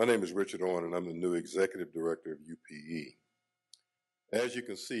 My name is Richard Owen, and I'm the new Executive Director of UPE. As you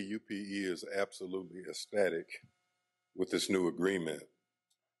can see, UPE is absolutely ecstatic with this new agreement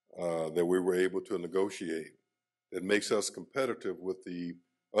that we were able to negotiate that makes us competitive with the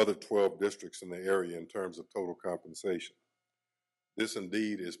other 12 districts in the area in terms of total compensation. This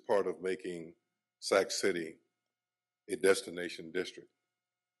indeed is part of making Sac City a destination district.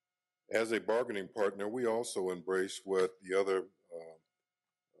 As a bargaining partner, we also embrace what the other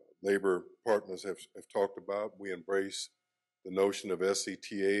labor partners have talked about. We embrace the notion of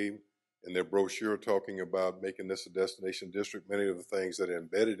SCTA in their brochure talking about making this a destination district. Many of the things that are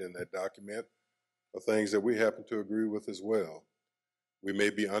embedded in that document are things that we happen to agree with as well. We may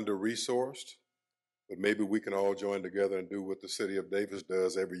be under-resourced, but maybe we can all join together and do what the city of Davis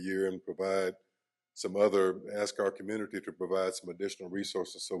does every year and ask our community to provide some additional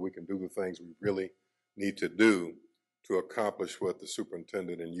resources so we can do the things we really need to do to accomplish what the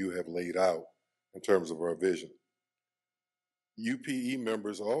superintendent and you have laid out in terms of our vision. UPE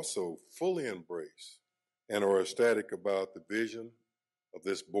members also fully embrace and are ecstatic about the vision of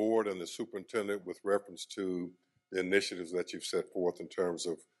this board and the superintendent with reference to the initiatives that you've set forth in terms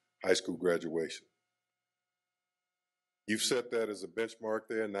of high school graduation. You've set that as a benchmark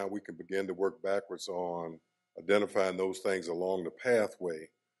there. Now we can begin to work backwards on identifying those things along the pathway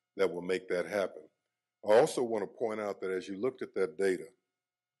that will make that happen. I also want to point out that as you looked at that data,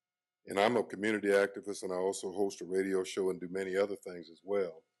 and I'm a community activist and I also host a radio show and do many other things as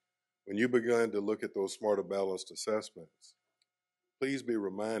well. When you begin to look at those smarter balanced assessments, please be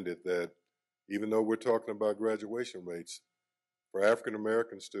reminded that even though we're talking about graduation rates, for African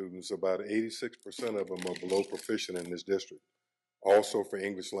American students, about 86% of them are below proficient in this district. Also for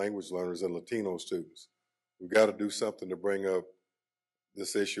English language learners and Latino students. We've got to do something to bring up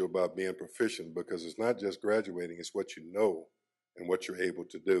this issue about being proficient, because it's not just graduating, it's what you know and what you're able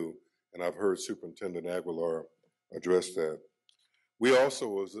to do. And I've heard Superintendent Aguilar address that. We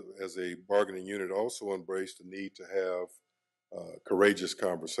also, as a bargaining unit, also embrace the need to have courageous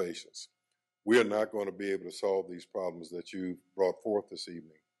conversations. We are not going to be able to solve these problems that you brought forth this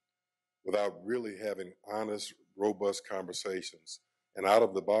evening without really having honest, robust conversations and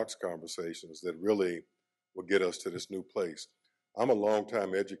out-of-the-box conversations that really will get us to this new place. I'm a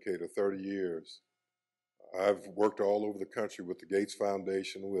longtime educator, 30 years. I've worked all over the country with the Gates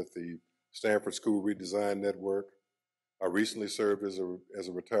Foundation, with the Stanford School Redesign Network. I recently served as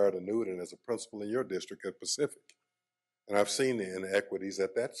a retired annuitant as a principal in your district at Pacific. And I've seen the inequities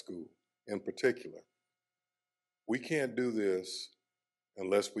at that school in particular. We can't do this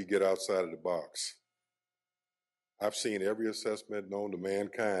unless we get outside of the box. I've seen every assessment known to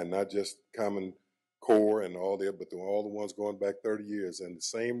mankind, not just Common Core and all that, but all the ones going back 30 years, and the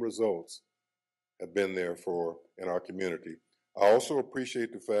same results have been there in our community. I also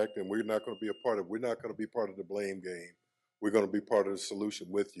appreciate the fact, and we're not going to be part of the blame game. We're going to be part of the solution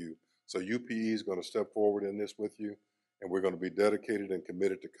with you. So UPE is going to step forward in this with you, and we're going to be dedicated and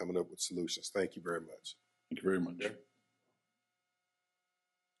committed to coming up with solutions. Thank you very much. Thank you very much.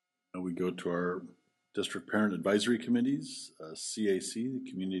 Now we go to our district parent advisory committees, CAC, the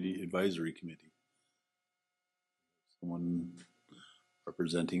Community Advisory Committee. Someone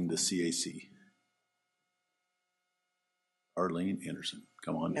representing the CAC. Darlene Anderson,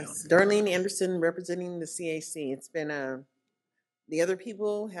 come on down. Yes, Darlene Anderson representing the CAC. It's been the other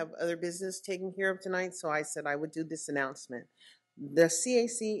people have other business taken care of tonight, so I said I would do this announcement. The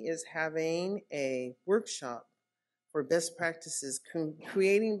CAC is having a workshop for best practices,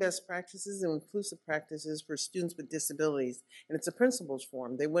 creating best practices and inclusive practices for students with disabilities. And it's a principals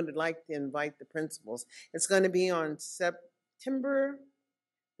forum. They would like to invite the principals. It's going to be on September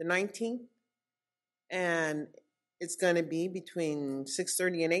the 19th, and it's going to be between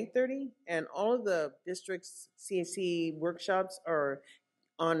 6:30 and 8:30. And all of the district's CAC workshops are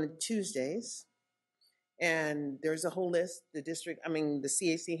on Tuesdays. And there's a whole list. The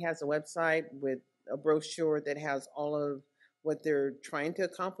CAC has a website with a brochure that has all of what they're trying to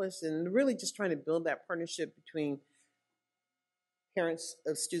accomplish, and really just trying to build that partnership between parents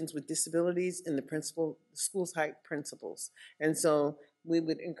of students with disabilities and the school site principals. And so we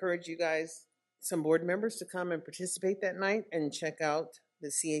would encourage you guys, some board members, to come and participate that night and check out the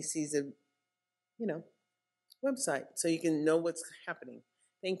CAC's, website so you can know what's happening.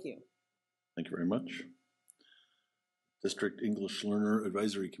 Thank you. Thank you very much. District English Learner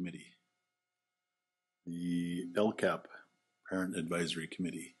Advisory Committee. The LCAP Parent Advisory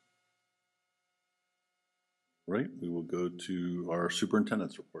Committee. Right, we will go to our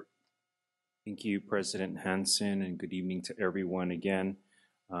superintendent's report. Thank you, President Hansen, and good evening to everyone again.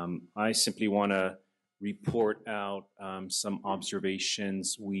 I simply want to report out some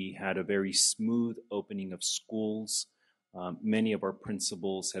observations. We had a very smooth opening of schools. Many of our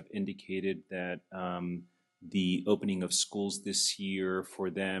principals have indicated that the opening of schools this year for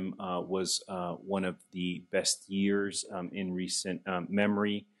them was one of the best years in recent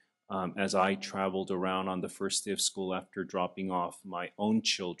memory. As I traveled around on the first day of school after dropping off my own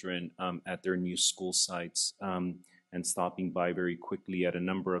children at their new school sites and stopping by very quickly at a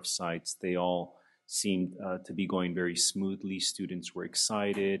number of sites, they all seemed to be going very smoothly. Students were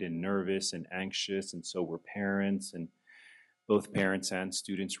excited and nervous and anxious, and so were parents, and both parents and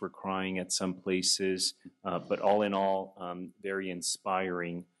students were crying at some places, but all in all, very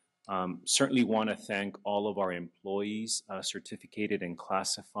inspiring. Certainly want to thank all of our employees, certificated and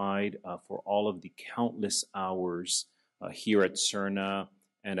classified, for all of the countless hours here at CERNA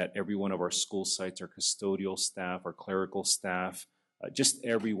and at every one of our school sites, our custodial staff, our clerical staff, just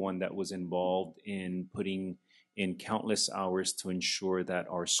everyone that was involved in putting in countless hours to ensure that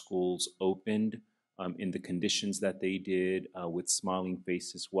our schools opened in the conditions that they did, with smiling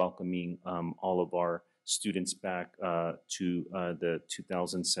faces, welcoming all of our students back to the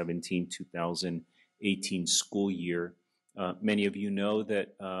 2017-2018 school year. Many of you know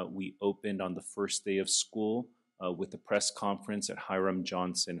that we opened on the first day of school with a press conference at Hiram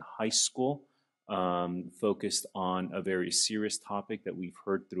Johnson High School, focused on a very serious topic that we've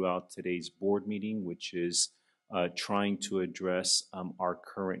heard throughout today's board meeting, which is trying to address our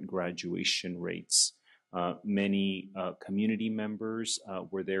current graduation rates. Many community members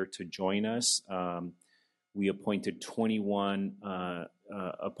were there to join us. We appointed 21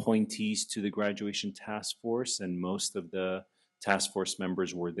 appointees to the graduation task force, and most of the task force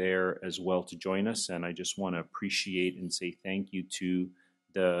members were there as well to join us. And I just want to appreciate and say thank you to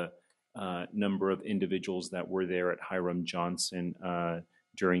the number of individuals that were there at Hiram Johnson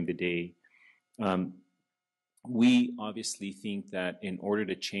during the day. We obviously think that in order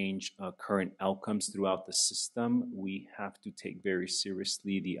to change current outcomes throughout the system, we have to take very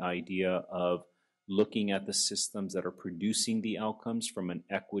seriously the idea of looking at the systems that are producing the outcomes from an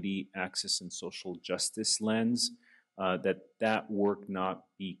equity, access, and social justice lens, that work not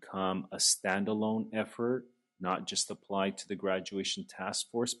become a standalone effort, not just applied to the graduation task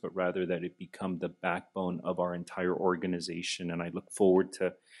force, but rather that it become the backbone of our entire organization. And I look forward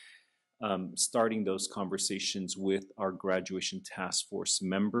to starting those conversations with our graduation task force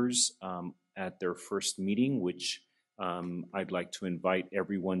members at their first meeting, which I'd like to invite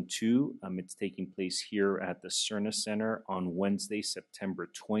everyone to. It's taking place here at the CERNA Center on Wednesday,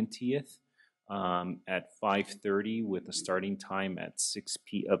 September 20th at 5:30 with a starting time at 6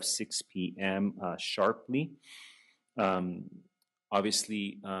 p.m. Sharply.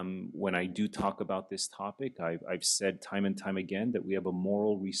 Obviously, when I do talk about this topic, I've said time and time again that we have a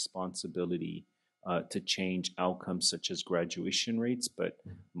moral responsibility to change outcomes such as graduation rates, but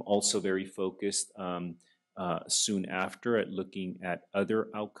I'm also very focused soon after at looking at other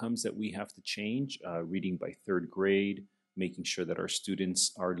outcomes that we have to change, reading by third grade, making sure that our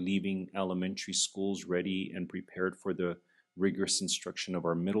students are leaving elementary schools ready and prepared for the rigorous instruction of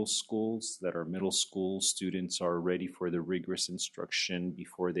our middle schools, that our middle school students are ready for the rigorous instruction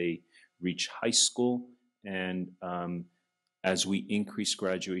before they reach high school. And as we increase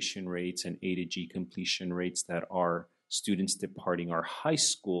graduation rates and A to G completion rates, that our students departing our high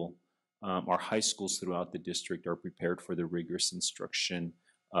schools throughout the district are prepared for the rigorous instruction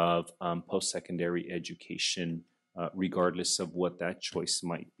of post-secondary education regardless of what that choice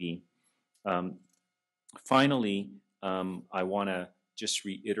might be. Finally, I want to just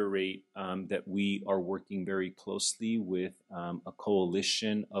reiterate that we are working very closely with a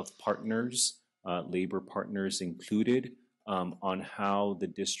coalition of partners, labor partners included, on how the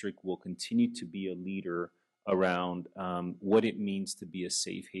district will continue to be a leader around what it means to be a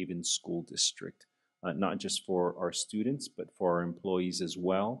safe haven school district, not just for our students, but for our employees as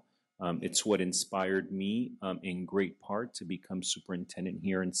well. It's what inspired me in great part to become superintendent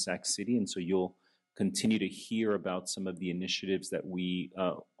here in Sac City, and so you'll continue to hear about some of the initiatives that we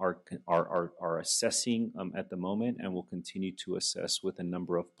are assessing at the moment, and will continue to assess with a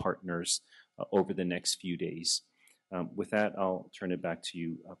number of partners over the next few days. With that, I'll turn it back to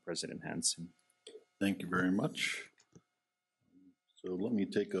you, President Hansen. Thank you very much. So let me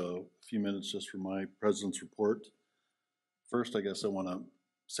take a few minutes just for my president's report. First, I guess I want to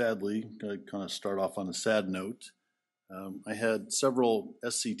sadly kind of start off on a sad note. I had several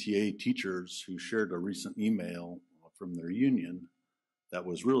SCTA teachers who shared a recent email from their union that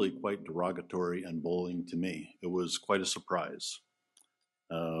was really quite derogatory and bullying to me. It was quite a surprise.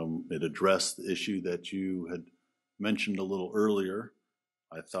 It addressed the issue that you had mentioned a little earlier.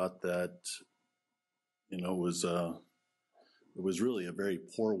 I thought that, it was really a very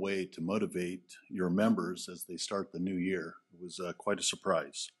poor way to motivate your members as they start the new year. It was quite a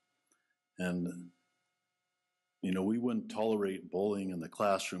surprise. And, we wouldn't tolerate bullying in the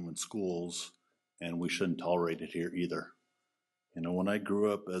classroom in schools, and we shouldn't tolerate it here either. When I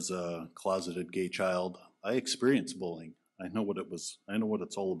grew up as a closeted gay child, I experienced bullying. I know what it was. I know what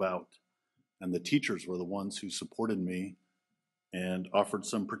it's all about. And the teachers were the ones who supported me and offered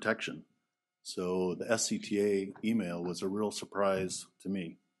some protection. So the SCTA email was a real surprise to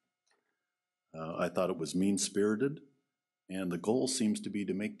me. I thought it was mean-spirited, and the goal seems to be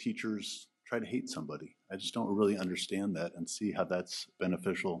to make teachers try to hate somebody. I just don't really understand that and see how that's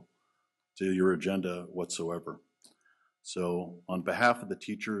beneficial to your agenda whatsoever. So on behalf of the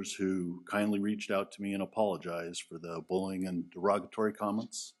teachers who kindly reached out to me and apologized for the bullying and derogatory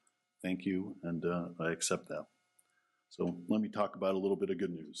comments, thank you, and I accept that. So let me talk about a little bit of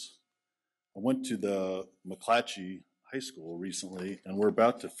good news. I went to the McClatchy High School recently, and we're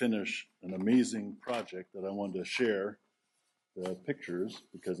about to finish an amazing project that I wanted to share the pictures,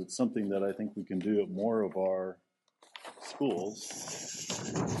 because it's something that I think we can do at more of our schools.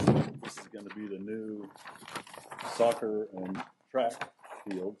 This is going to be the new soccer and track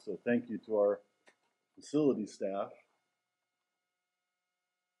field, so thank you to our facility staff.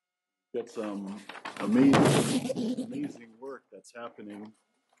 Got some amazing work that's happening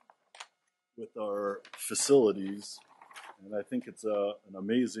with our facilities, and I think it's an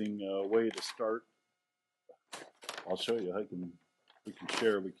amazing way to start. I'll show you. We can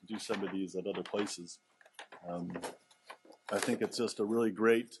share. We can do some of these at other places. I think it's just a really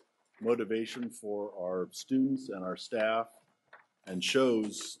great motivation for our students and our staff, and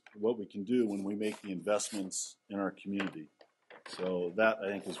shows what we can do when we make the investments in our community. So that, I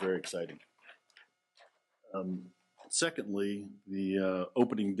think, is very exciting. Secondly, the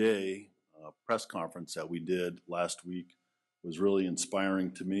opening day press conference that we did last week was really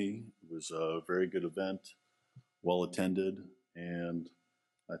inspiring to me. It was a very good event, well attended, and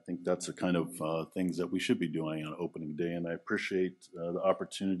I think that's the kind of things that we should be doing on opening day. And I appreciate the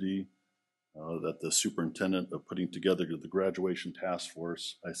opportunity that the superintendent of putting together the graduation task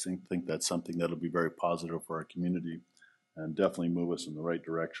force. I think that's something that'll be very positive for our community and definitely move us in the right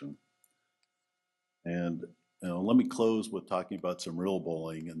direction. And let me close with talking about some real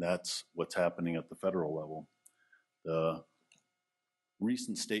bullying, and that's what's happening at the federal level. The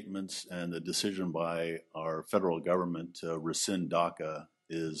recent statements and the decision by our federal government to rescind DACA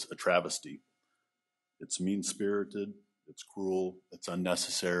is a travesty. It's mean-spirited, it's cruel, it's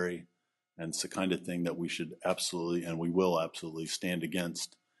unnecessary, and it's the kind of thing that we should absolutely, and we will absolutely, stand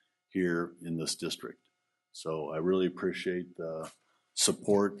against here in this district. So I really appreciate the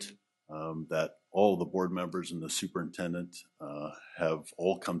support that all the board members and the superintendent have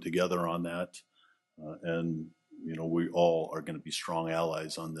all come together on that. And we all are going to be strong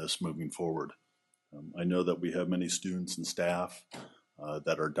allies on this moving forward. I know that we have many students and staff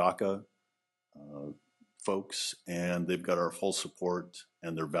that are DACA folks, and they've got our full support,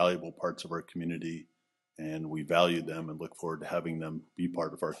 and they're valuable parts of our community, and we value them and look forward to having them be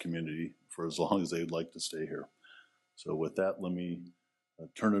part of our community for as long as they'd like to stay here. So with that, let me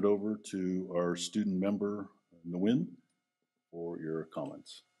turn it over to our student member, Nguyen, for your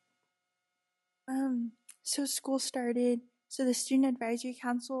comments. So school started. So the Student Advisory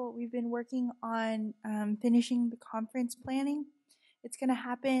Council, we've been working on finishing the conference planning. It's going to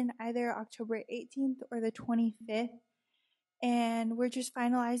happen either October 18th or the 25th. And we're just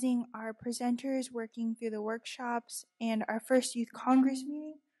finalizing our presenters, working through the workshops, and our first Youth Congress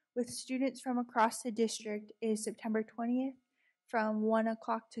meeting with students from across the district is September 20th from 1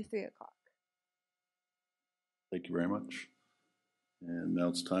 o'clock to 3 o'clock. Thank you very much. And now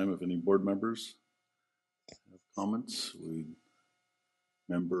it's time if any board members have comments.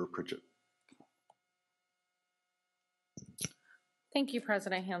 Member Pritchett. Thank you,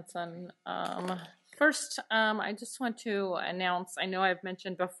 President Hansen. First, I just want to announce, I know I've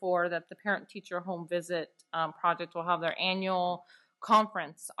mentioned before that the Parent-Teacher Home Visit Project will have their annual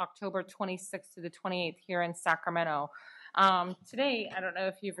conference October 26th to the 28th here in Sacramento. Today, I don't know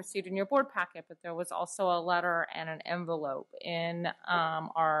if you've received in your board packet, but there was also a letter and an envelope in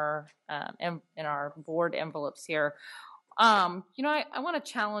our board envelopes here. I want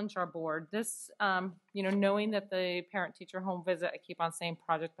to challenge our board. This, knowing that the Parent-Teacher Home Visit, I keep on saying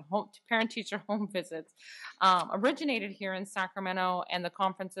project, the Parent-Teacher Home Visits, originated here in Sacramento, and the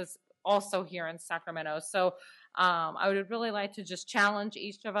conference is also here in Sacramento. So I would really like to just challenge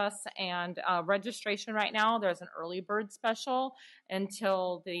each of us. And registration right now, there's an early bird special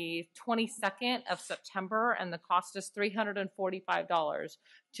until the 22nd of September, and the cost is $345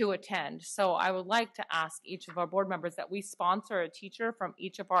 to attend. So I would like to ask each of our board members that we sponsor a teacher from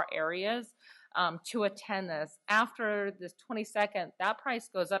each of our areas to attend this. After this 22nd, that price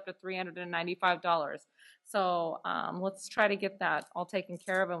goes up to $395. So let's try to get that all taken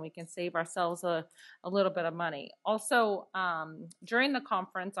care of, and we can save ourselves a little bit of money. Also, during the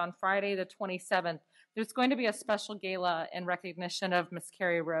conference on Friday the 27th, there's going to be a special gala in recognition of Miss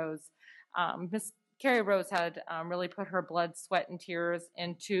Carrie Rose. Miss Carrie Rose had really put her blood, sweat, and tears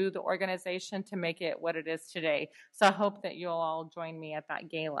into the organization to make it what it is today. So I hope that you'll all join me at that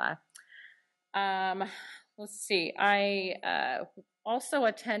gala. Let's see. I also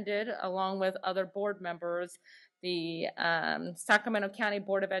attended, along with other board members, the Sacramento County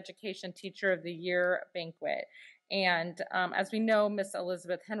Board of Education Teacher of the Year banquet. And as we know, Miss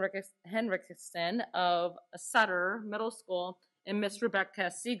Elizabeth Henriksen of Sutter Middle School and Miss Rebecca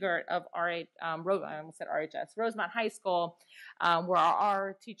Siegert of Rosemont High School were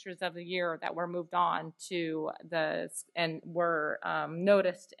our teachers of the year that were moved on to and were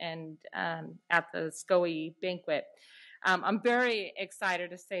noticed and at the SCUSD banquet. I'm very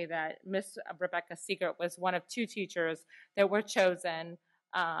excited to say that Miss Rebecca Siegert was one of 2 teachers that were chosen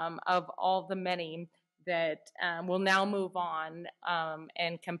of all the many that will now move on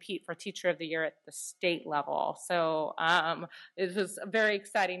and compete for Teacher of the Year at the state level. So it was a very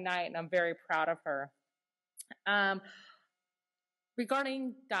exciting night, and I'm very proud of her.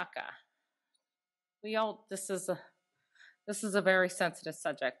 Regarding DACA, this is a very sensitive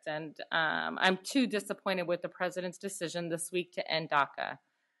subject, and I'm too disappointed with the president's decision this week to end DACA.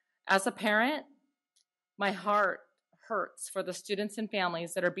 As a parent, my heart hurts for the students and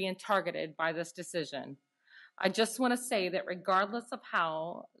families that are being targeted by this decision. I just want to say that regardless of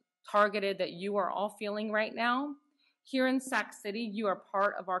how targeted that you are all feeling right now, here in Sac City, you are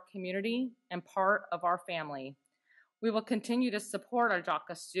part of our community and part of our family. We will continue to support our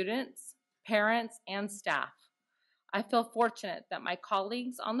DACA students, parents, and staff. I feel fortunate that my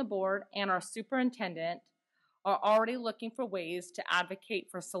colleagues on the board and our superintendent are already looking for ways to advocate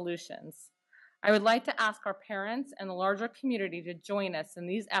for solutions. I would like to ask our parents and the larger community to join us in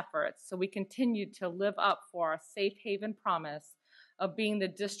these efforts so we continue to live up for our safe haven promise of being the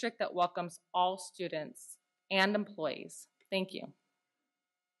district that welcomes all students and employees. Thank you.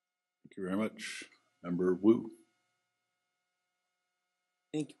 Thank you very much. Member Wu.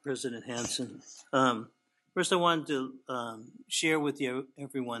 Thank you, President Hansen. First, I wanted to share with you,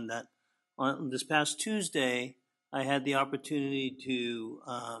 everyone, that on this past Tuesday, I had the opportunity to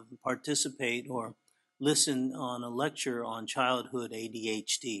participate or listen on a lecture on childhood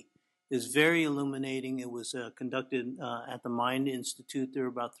ADHD. It was very illuminating. It was conducted at the Mind Institute. There were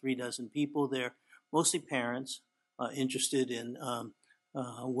about 36 people there, mostly parents interested in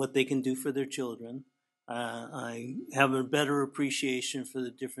what they can do for their children. I have a better appreciation for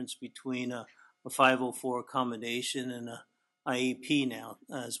the difference between a 504 accommodation and a IEP now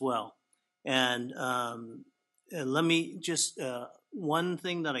as well. And let me just, one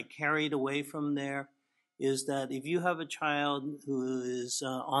thing that I carried away from there is that if you have a child who is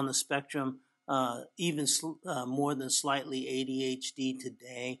on the spectrum, even more than slightly ADHD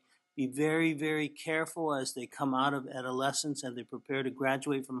today, be very, very careful as they come out of adolescence and they prepare to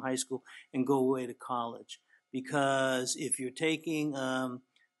graduate from high school and go away to college. Because if you're taking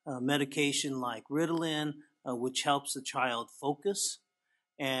medication like Ritalin, which helps the child focus,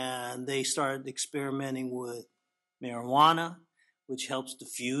 and they start experimenting with marijuana, which helps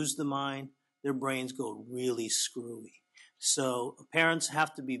diffuse the mind, their brains go really screwy. So parents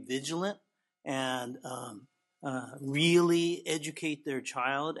have to be vigilant and really educate their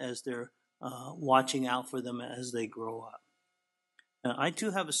child as they're watching out for them as they grow up. Now, I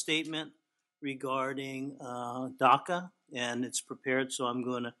too have a statement regarding DACA, and it's prepared, so I'm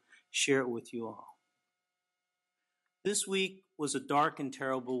going to share it with you all. This week was a dark and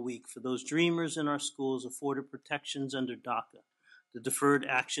terrible week for those dreamers in our schools afforded protections under DACA, the Deferred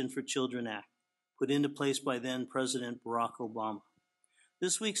Action for Children Act, put into place by then President Barack Obama.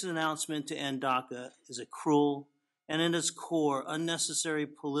 This week's announcement to end DACA is a cruel and in its core unnecessary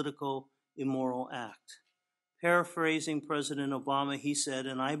political immoral act. Paraphrasing President Obama, he said,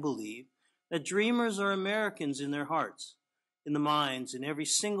 and I believe, that dreamers are Americans in their hearts, in the minds, in every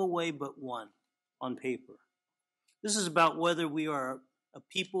single way but one, on paper. This is about whether we are a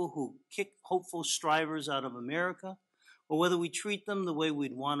people who kick hopeful strivers out of America or whether we treat them the way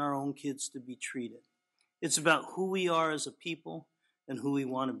we'd want our own kids to be treated. It's about who we are as a people and who we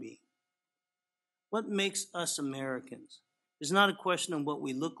want to be. What makes us Americans is not a question of what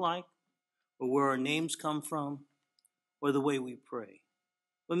we look like or where our names come from or the way we pray.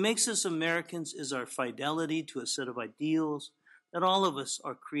 What makes us Americans is our fidelity to a set of ideals that all of us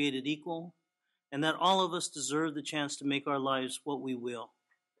are created equal and that all of us deserve the chance to make our lives what we will,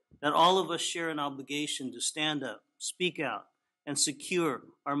 that all of us share an obligation to stand up, speak out, and secure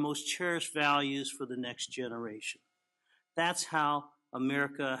our most cherished values for the next generation. That's how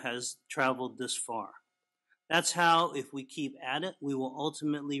America has traveled this far. That's how, if we keep at it, we will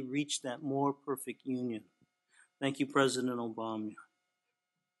ultimately reach that more perfect union. Thank you, President Obama.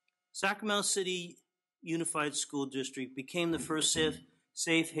 Sacramento City Unified School District became the first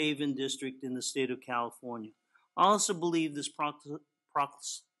safe haven district in the state of California. I also believe this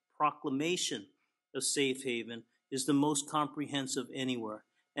proclamation of safe haven is the most comprehensive anywhere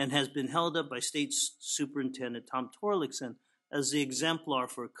and has been held up by State Superintendent Tom Torlakson as the exemplar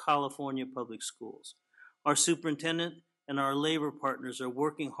for California public schools. Our superintendent and our labor partners are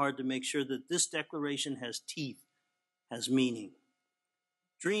working hard to make sure that this declaration has teeth, has meaning.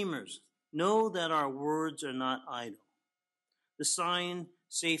 Dreamers, know that our words are not idle. The sign,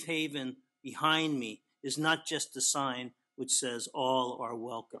 Safe Haven, behind me is not just a sign which says all are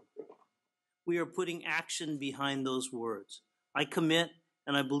welcome. We are putting action behind those words. I commit,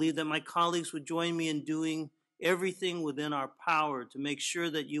 and I believe that my colleagues would join me in doing everything within our power to make sure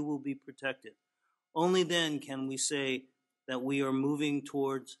that you will be protected. Only then can we say that we are moving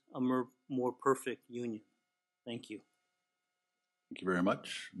towards a more perfect union. Thank you. Thank you very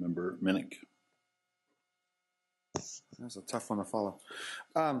much. Member Minnick. That's a tough one to follow.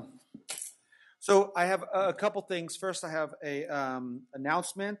 So I have a couple things. First, I have a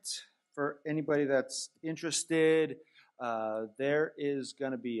announcement for anybody that's interested. There is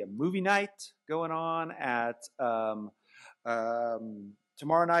going to be a movie night going on at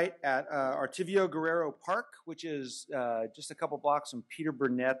tomorrow night at Artivio Guerrero Park, which is just a couple blocks from Peter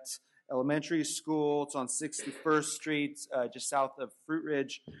Burnett Elementary School. It's on 61st Street, just south of Fruit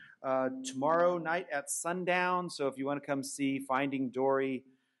Ridge. Tomorrow night at sundown. So if you want to come see Finding Dory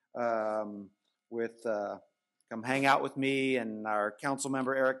come hang out with me and our council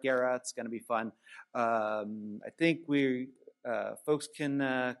member Eric Guerra. It's going to be fun. I think folks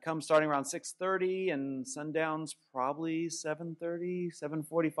can come starting around 6:30 and sundown's probably 7:30,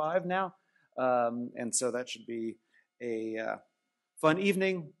 7:45 now. And so that should be a fun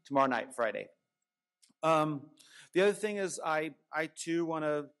evening tomorrow night, Friday. The other thing is I too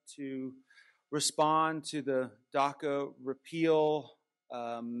want to respond to the DACA repeal.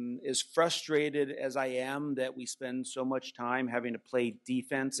 As frustrated as I am that we spend so much time having to play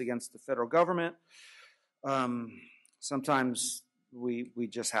defense against the federal government, sometimes we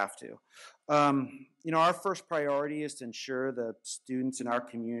just have to. Our first priority is to ensure the students in our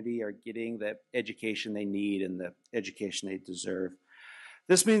community are getting the education they need and the education they deserve.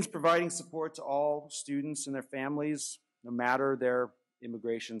 This means providing support to all students and their families, no matter their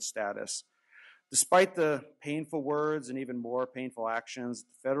immigration status. Despite the painful words and even more painful actions at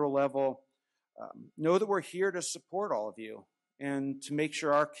the federal level, know that we're here to support all of you and to make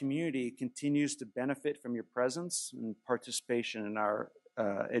sure our community continues to benefit from your presence and participation in our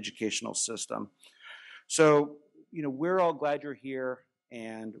educational system. So, we're all glad you're here,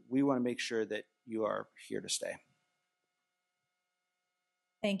 and we want to make sure that you are here to stay.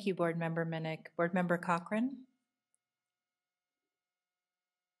 Thank you, Board Member Minnick. Board Member Cochran.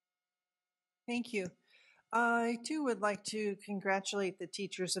 Thank you. I too would like to congratulate the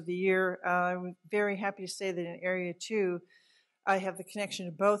Teachers of the Year. I'm very happy to say that in Area 2, I have the connection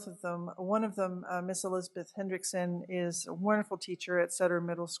to both of them. One of them, Miss Elizabeth Hendrickson, is a wonderful teacher at Sutter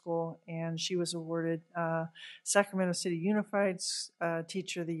Middle School, and she was awarded Sacramento City Unified's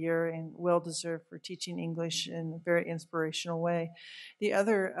Teacher of the Year, and well-deserved for teaching English in a very inspirational way. The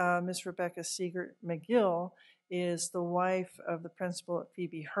other, Miss Rebecca Siegert McGill, is the wife of the principal at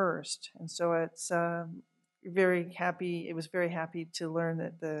Phoebe Hearst, and so it's very happy. It was very happy to learn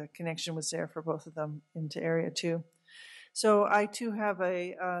that the connection was there for both of them into Area 2. So I too have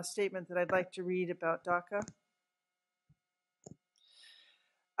a statement that I'd like to read about DACA.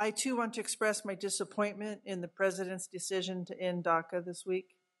 I too want to express my disappointment in the president's decision to end DACA this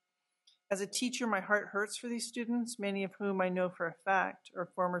week. As a teacher, my heart hurts for these students, many of whom I know for a fact are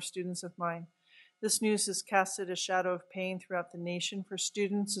former students of mine. This news has casted a shadow of pain throughout the nation for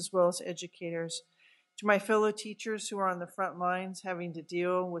students as well as educators. To my fellow teachers who are on the front lines having to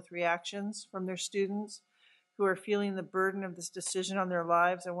deal with reactions from their students, who are feeling the burden of this decision on their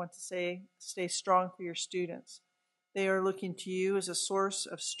lives, I want to say, stay strong for your students. They are looking to you as a source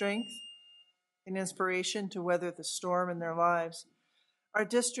of strength and inspiration to weather the storm in their lives. Our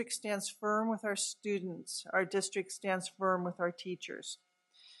district stands firm with our students. Our district stands firm with our teachers.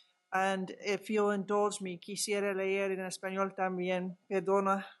 And if you'll indulge me, quisiera leer en español también.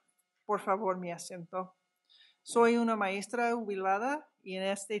 Perdona, por favor, mi acento. Soy una maestra jubilada y en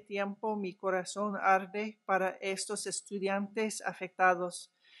este tiempo mi corazón arde para estos estudiantes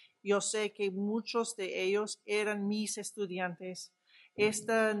afectados. Yo sé que muchos de ellos eran mis estudiantes.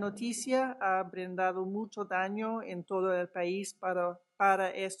 Esta noticia ha brindado mucho daño en todo el país para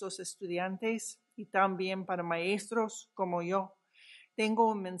estos estudiantes y también para maestros como yo.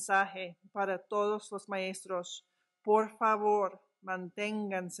 Tengo un mensaje para todos los maestros. Por favor,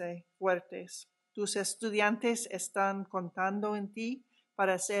 manténganse fuertes. Tus estudiantes están contando en ti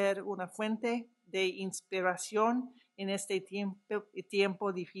para ser una fuente de inspiración en este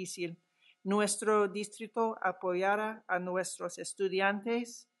tiempo difícil. Nuestro distrito apoyará a nuestros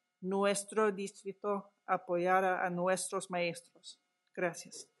estudiantes. Nuestro distrito apoyará a nuestros maestros.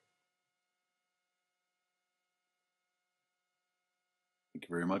 Gracias. Thank you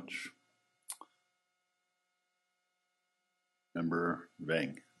very much. Member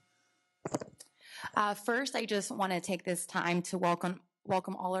Vang. First, I just want to take this time to welcome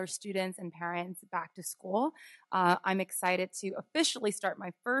all our students and parents back to school. I'm excited to officially start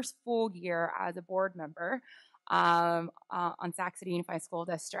my first full year as a board member on Sac City Unified School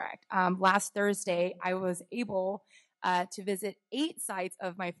District. Last Thursday, I was able to visit 8 sites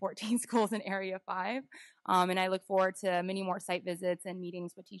of my 14 schools in Area 5. And I look forward to many more site visits and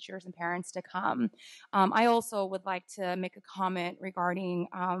meetings with teachers and parents to come. I also would like to make a comment regarding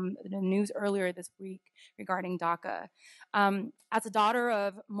the news earlier this week regarding DACA. As a daughter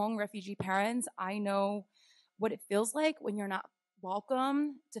of Hmong refugee parents, I know what it feels like when you're not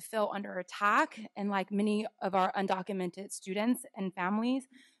welcome, to feel under attack. And like many of our undocumented students and families,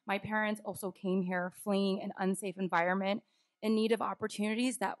 my parents also came here fleeing an unsafe environment in need of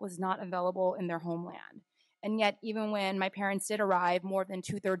opportunities that was not available in their homeland. And yet, even when my parents did arrive, more than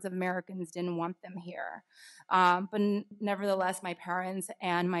 2/3 of Americans didn't want them here. But nevertheless, my parents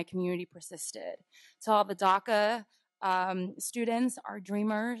and my community persisted. To all the DACA students, our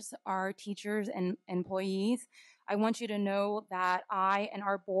dreamers, our teachers and employees, I want you to know that I and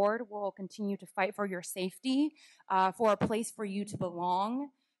our board will continue to fight for your safety, for a place for you to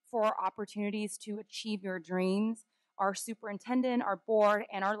belong, for opportunities to achieve your dreams. Our superintendent, our board,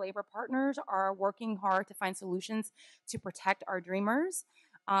 and our labor partners are working hard to find solutions to protect our dreamers.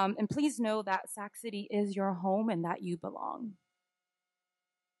 And please know that Sac City is your home and that you belong.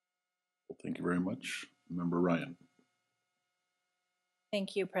 Thank you very much. Member Ryan.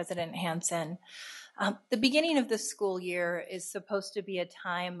 Thank you, President Hansen. The beginning of the school year is supposed to be a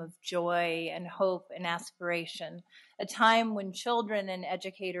time of joy and hope and aspiration, a time when children and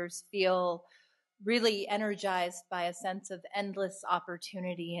educators feel really energized by a sense of endless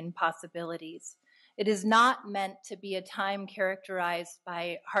opportunity and possibilities. It is not meant to be a time characterized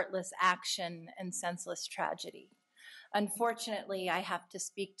by heartless action and senseless tragedy. Unfortunately, I have to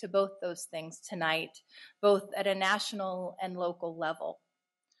speak to both those things tonight, both at a national and local level.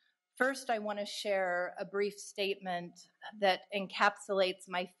 First, I want to share a brief statement that encapsulates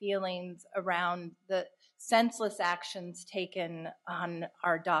my feelings around the senseless actions taken on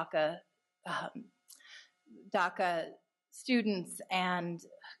our DACA students and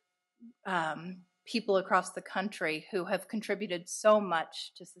people across the country who have contributed so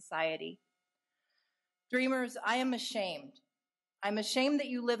much to society. Dreamers, I am ashamed. I'm ashamed that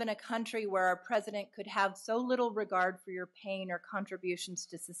you live in a country where our president could have so little regard for your pain or contributions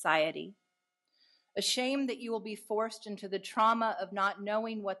to society. A shame that you will be forced into the trauma of not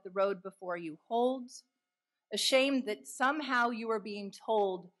knowing what the road before you holds. A shame that somehow you are being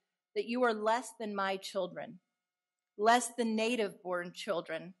told that you are less than my children, less than native-born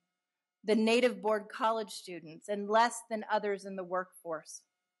children, than native-born college students, and less than others in the workforce.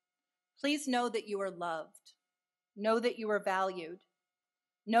 Please know that you are loved. Know that you are valued.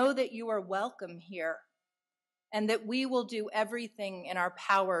 Know that you are welcome here, and that we will do everything in our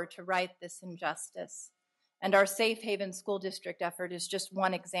power to right this injustice. And our Safe Haven School District effort is just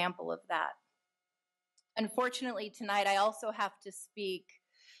one example of that. Unfortunately, tonight I also have to speak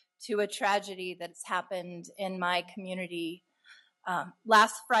to a tragedy that's happened in my community.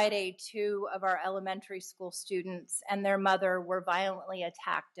 Last Friday, 2 of our elementary school students and their mother were violently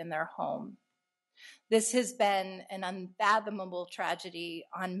attacked in their home. This has been an unfathomable tragedy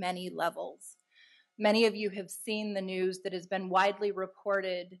on many levels. Many of you have seen the news that has been widely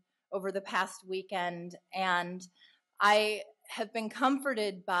reported over the past weekend, and I have been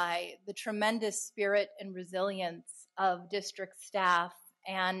comforted by the tremendous spirit and resilience of district staff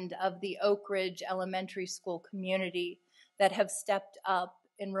and of the Oak Ridge Elementary School community that have stepped up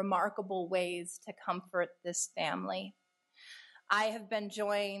in remarkable ways to comfort this family. I have been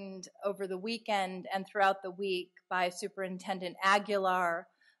joined over the weekend and throughout the week by Superintendent Aguilar,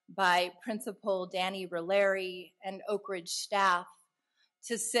 by Principal Danny Roleri, and Oak Ridge staff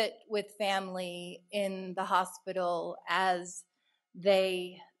to sit with family in the hospital as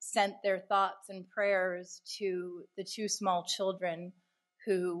they sent their thoughts and prayers to the 2 small children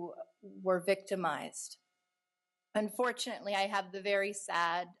who were victimized. Unfortunately, I have the very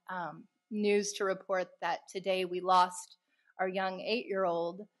sad news to report that today we lost our young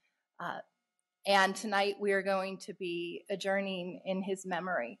 8-year-old, and tonight we are going to be adjourning in his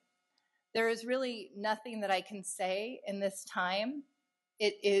memory. There is really nothing that I can say in this time.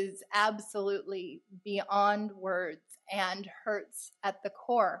 It is absolutely beyond words and hurts at the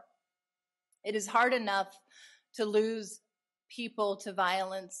core. It is hard enough to lose people to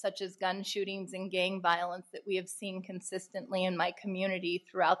violence such as gun shootings and gang violence that we have seen consistently in my community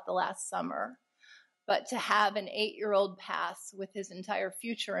throughout the last summer. But to have an 8-year-old pass with his entire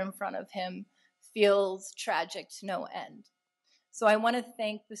future in front of him feels tragic to no end. So I want to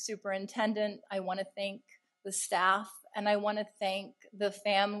thank the superintendent, I want to thank the staff, and I want to thank the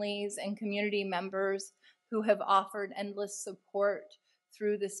families and community members who have offered endless support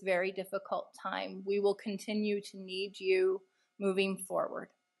through this very difficult time. We will continue to need you moving forward.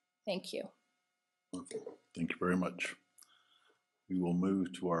 Thank you. Thank you very much. We will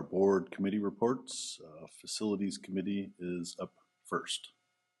move to our board committee reports. Facilities Committee is up first.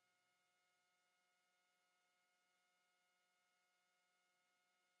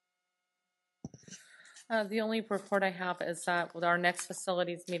 The only report I have is that our next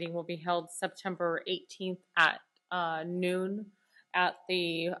facilities meeting will be held September 18th at noon at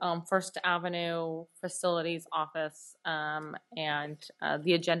the First Avenue Facilities Office, and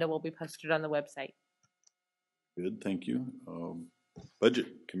the agenda will be posted on the website. Good, thank you.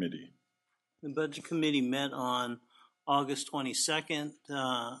 Budget Committee. The Budget Committee met on August 22nd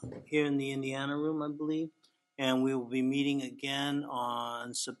here in the Indiana room, I believe, and we will be meeting again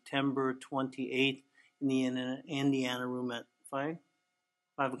on September 28th in the Indiana room at 5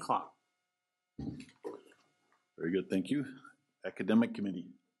 o'clock. Very good, thank you. Academic Committee.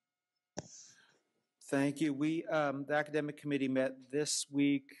 Thank you. We the academic committee met this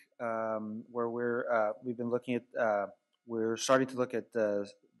week, where we've been looking at we're starting to look at the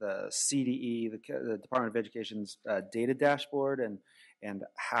CDE, the Department of Education's data dashboard, and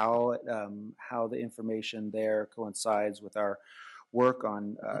how the information there coincides with our work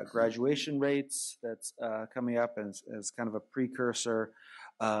on graduation rates that's coming up as kind of a precursor,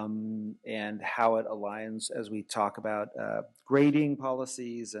 and how it aligns as we talk about grading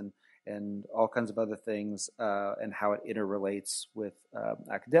policies and all kinds of other things, and how it interrelates with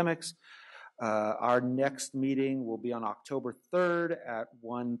academics. Our next meeting will be on October 3rd at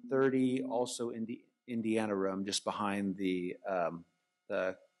 1:30, also in the Indiana room, just behind the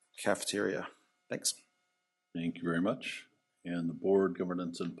cafeteria. Thanks. Thank you very much. And the Board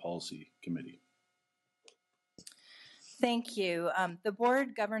Governance and Policy Committee. Thank you. The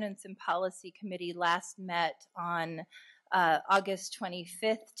Board Governance and Policy Committee last met on August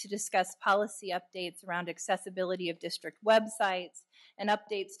 25th to discuss policy updates around accessibility of district websites and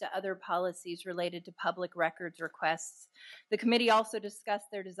updates to other policies related to public records requests. The committee also discussed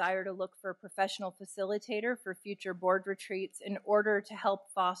their desire to look for a professional facilitator for future board retreats in order to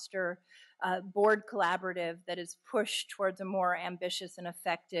help foster board collaborative that is pushed towards a more ambitious and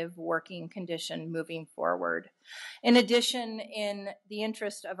effective working condition moving forward. In addition, in the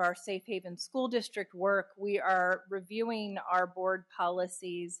interest of our Safe Haven School District work, we are reviewing our board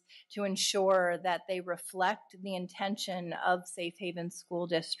policies to ensure that they reflect the intention of Safe Haven School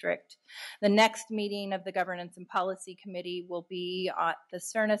District. The next meeting of the Governance and Policy Committee will be at the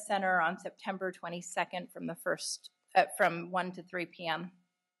Cerna Center on September 22nd from 1 to 3 p.m.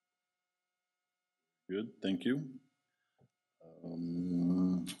 Good, thank you.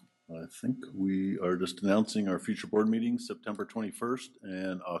 I think we are just announcing our future board meetings, September 21st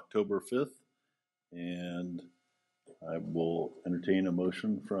and October 5th. And I will entertain a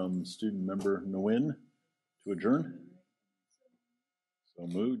motion from student member Nguyen to adjourn. So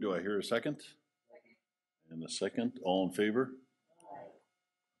moved. Do I hear a second? And a second. All in favor?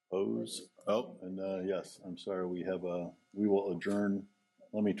 Oppose? Oh, and yes, I'm sorry. We will adjourn.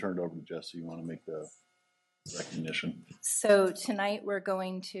 Let me turn it over to Jesse. You want to make the recognition? So tonight we're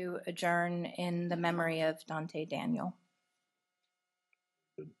going to adjourn in the memory of Dante Daniel.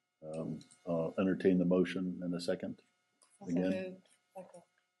 Good. I'll entertain the motion in a second. Again.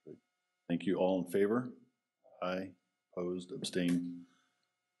 Okay. Thank you. All in favor? Aye. Opposed? Abstained?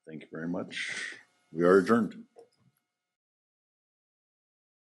 Thank you very much. We are adjourned.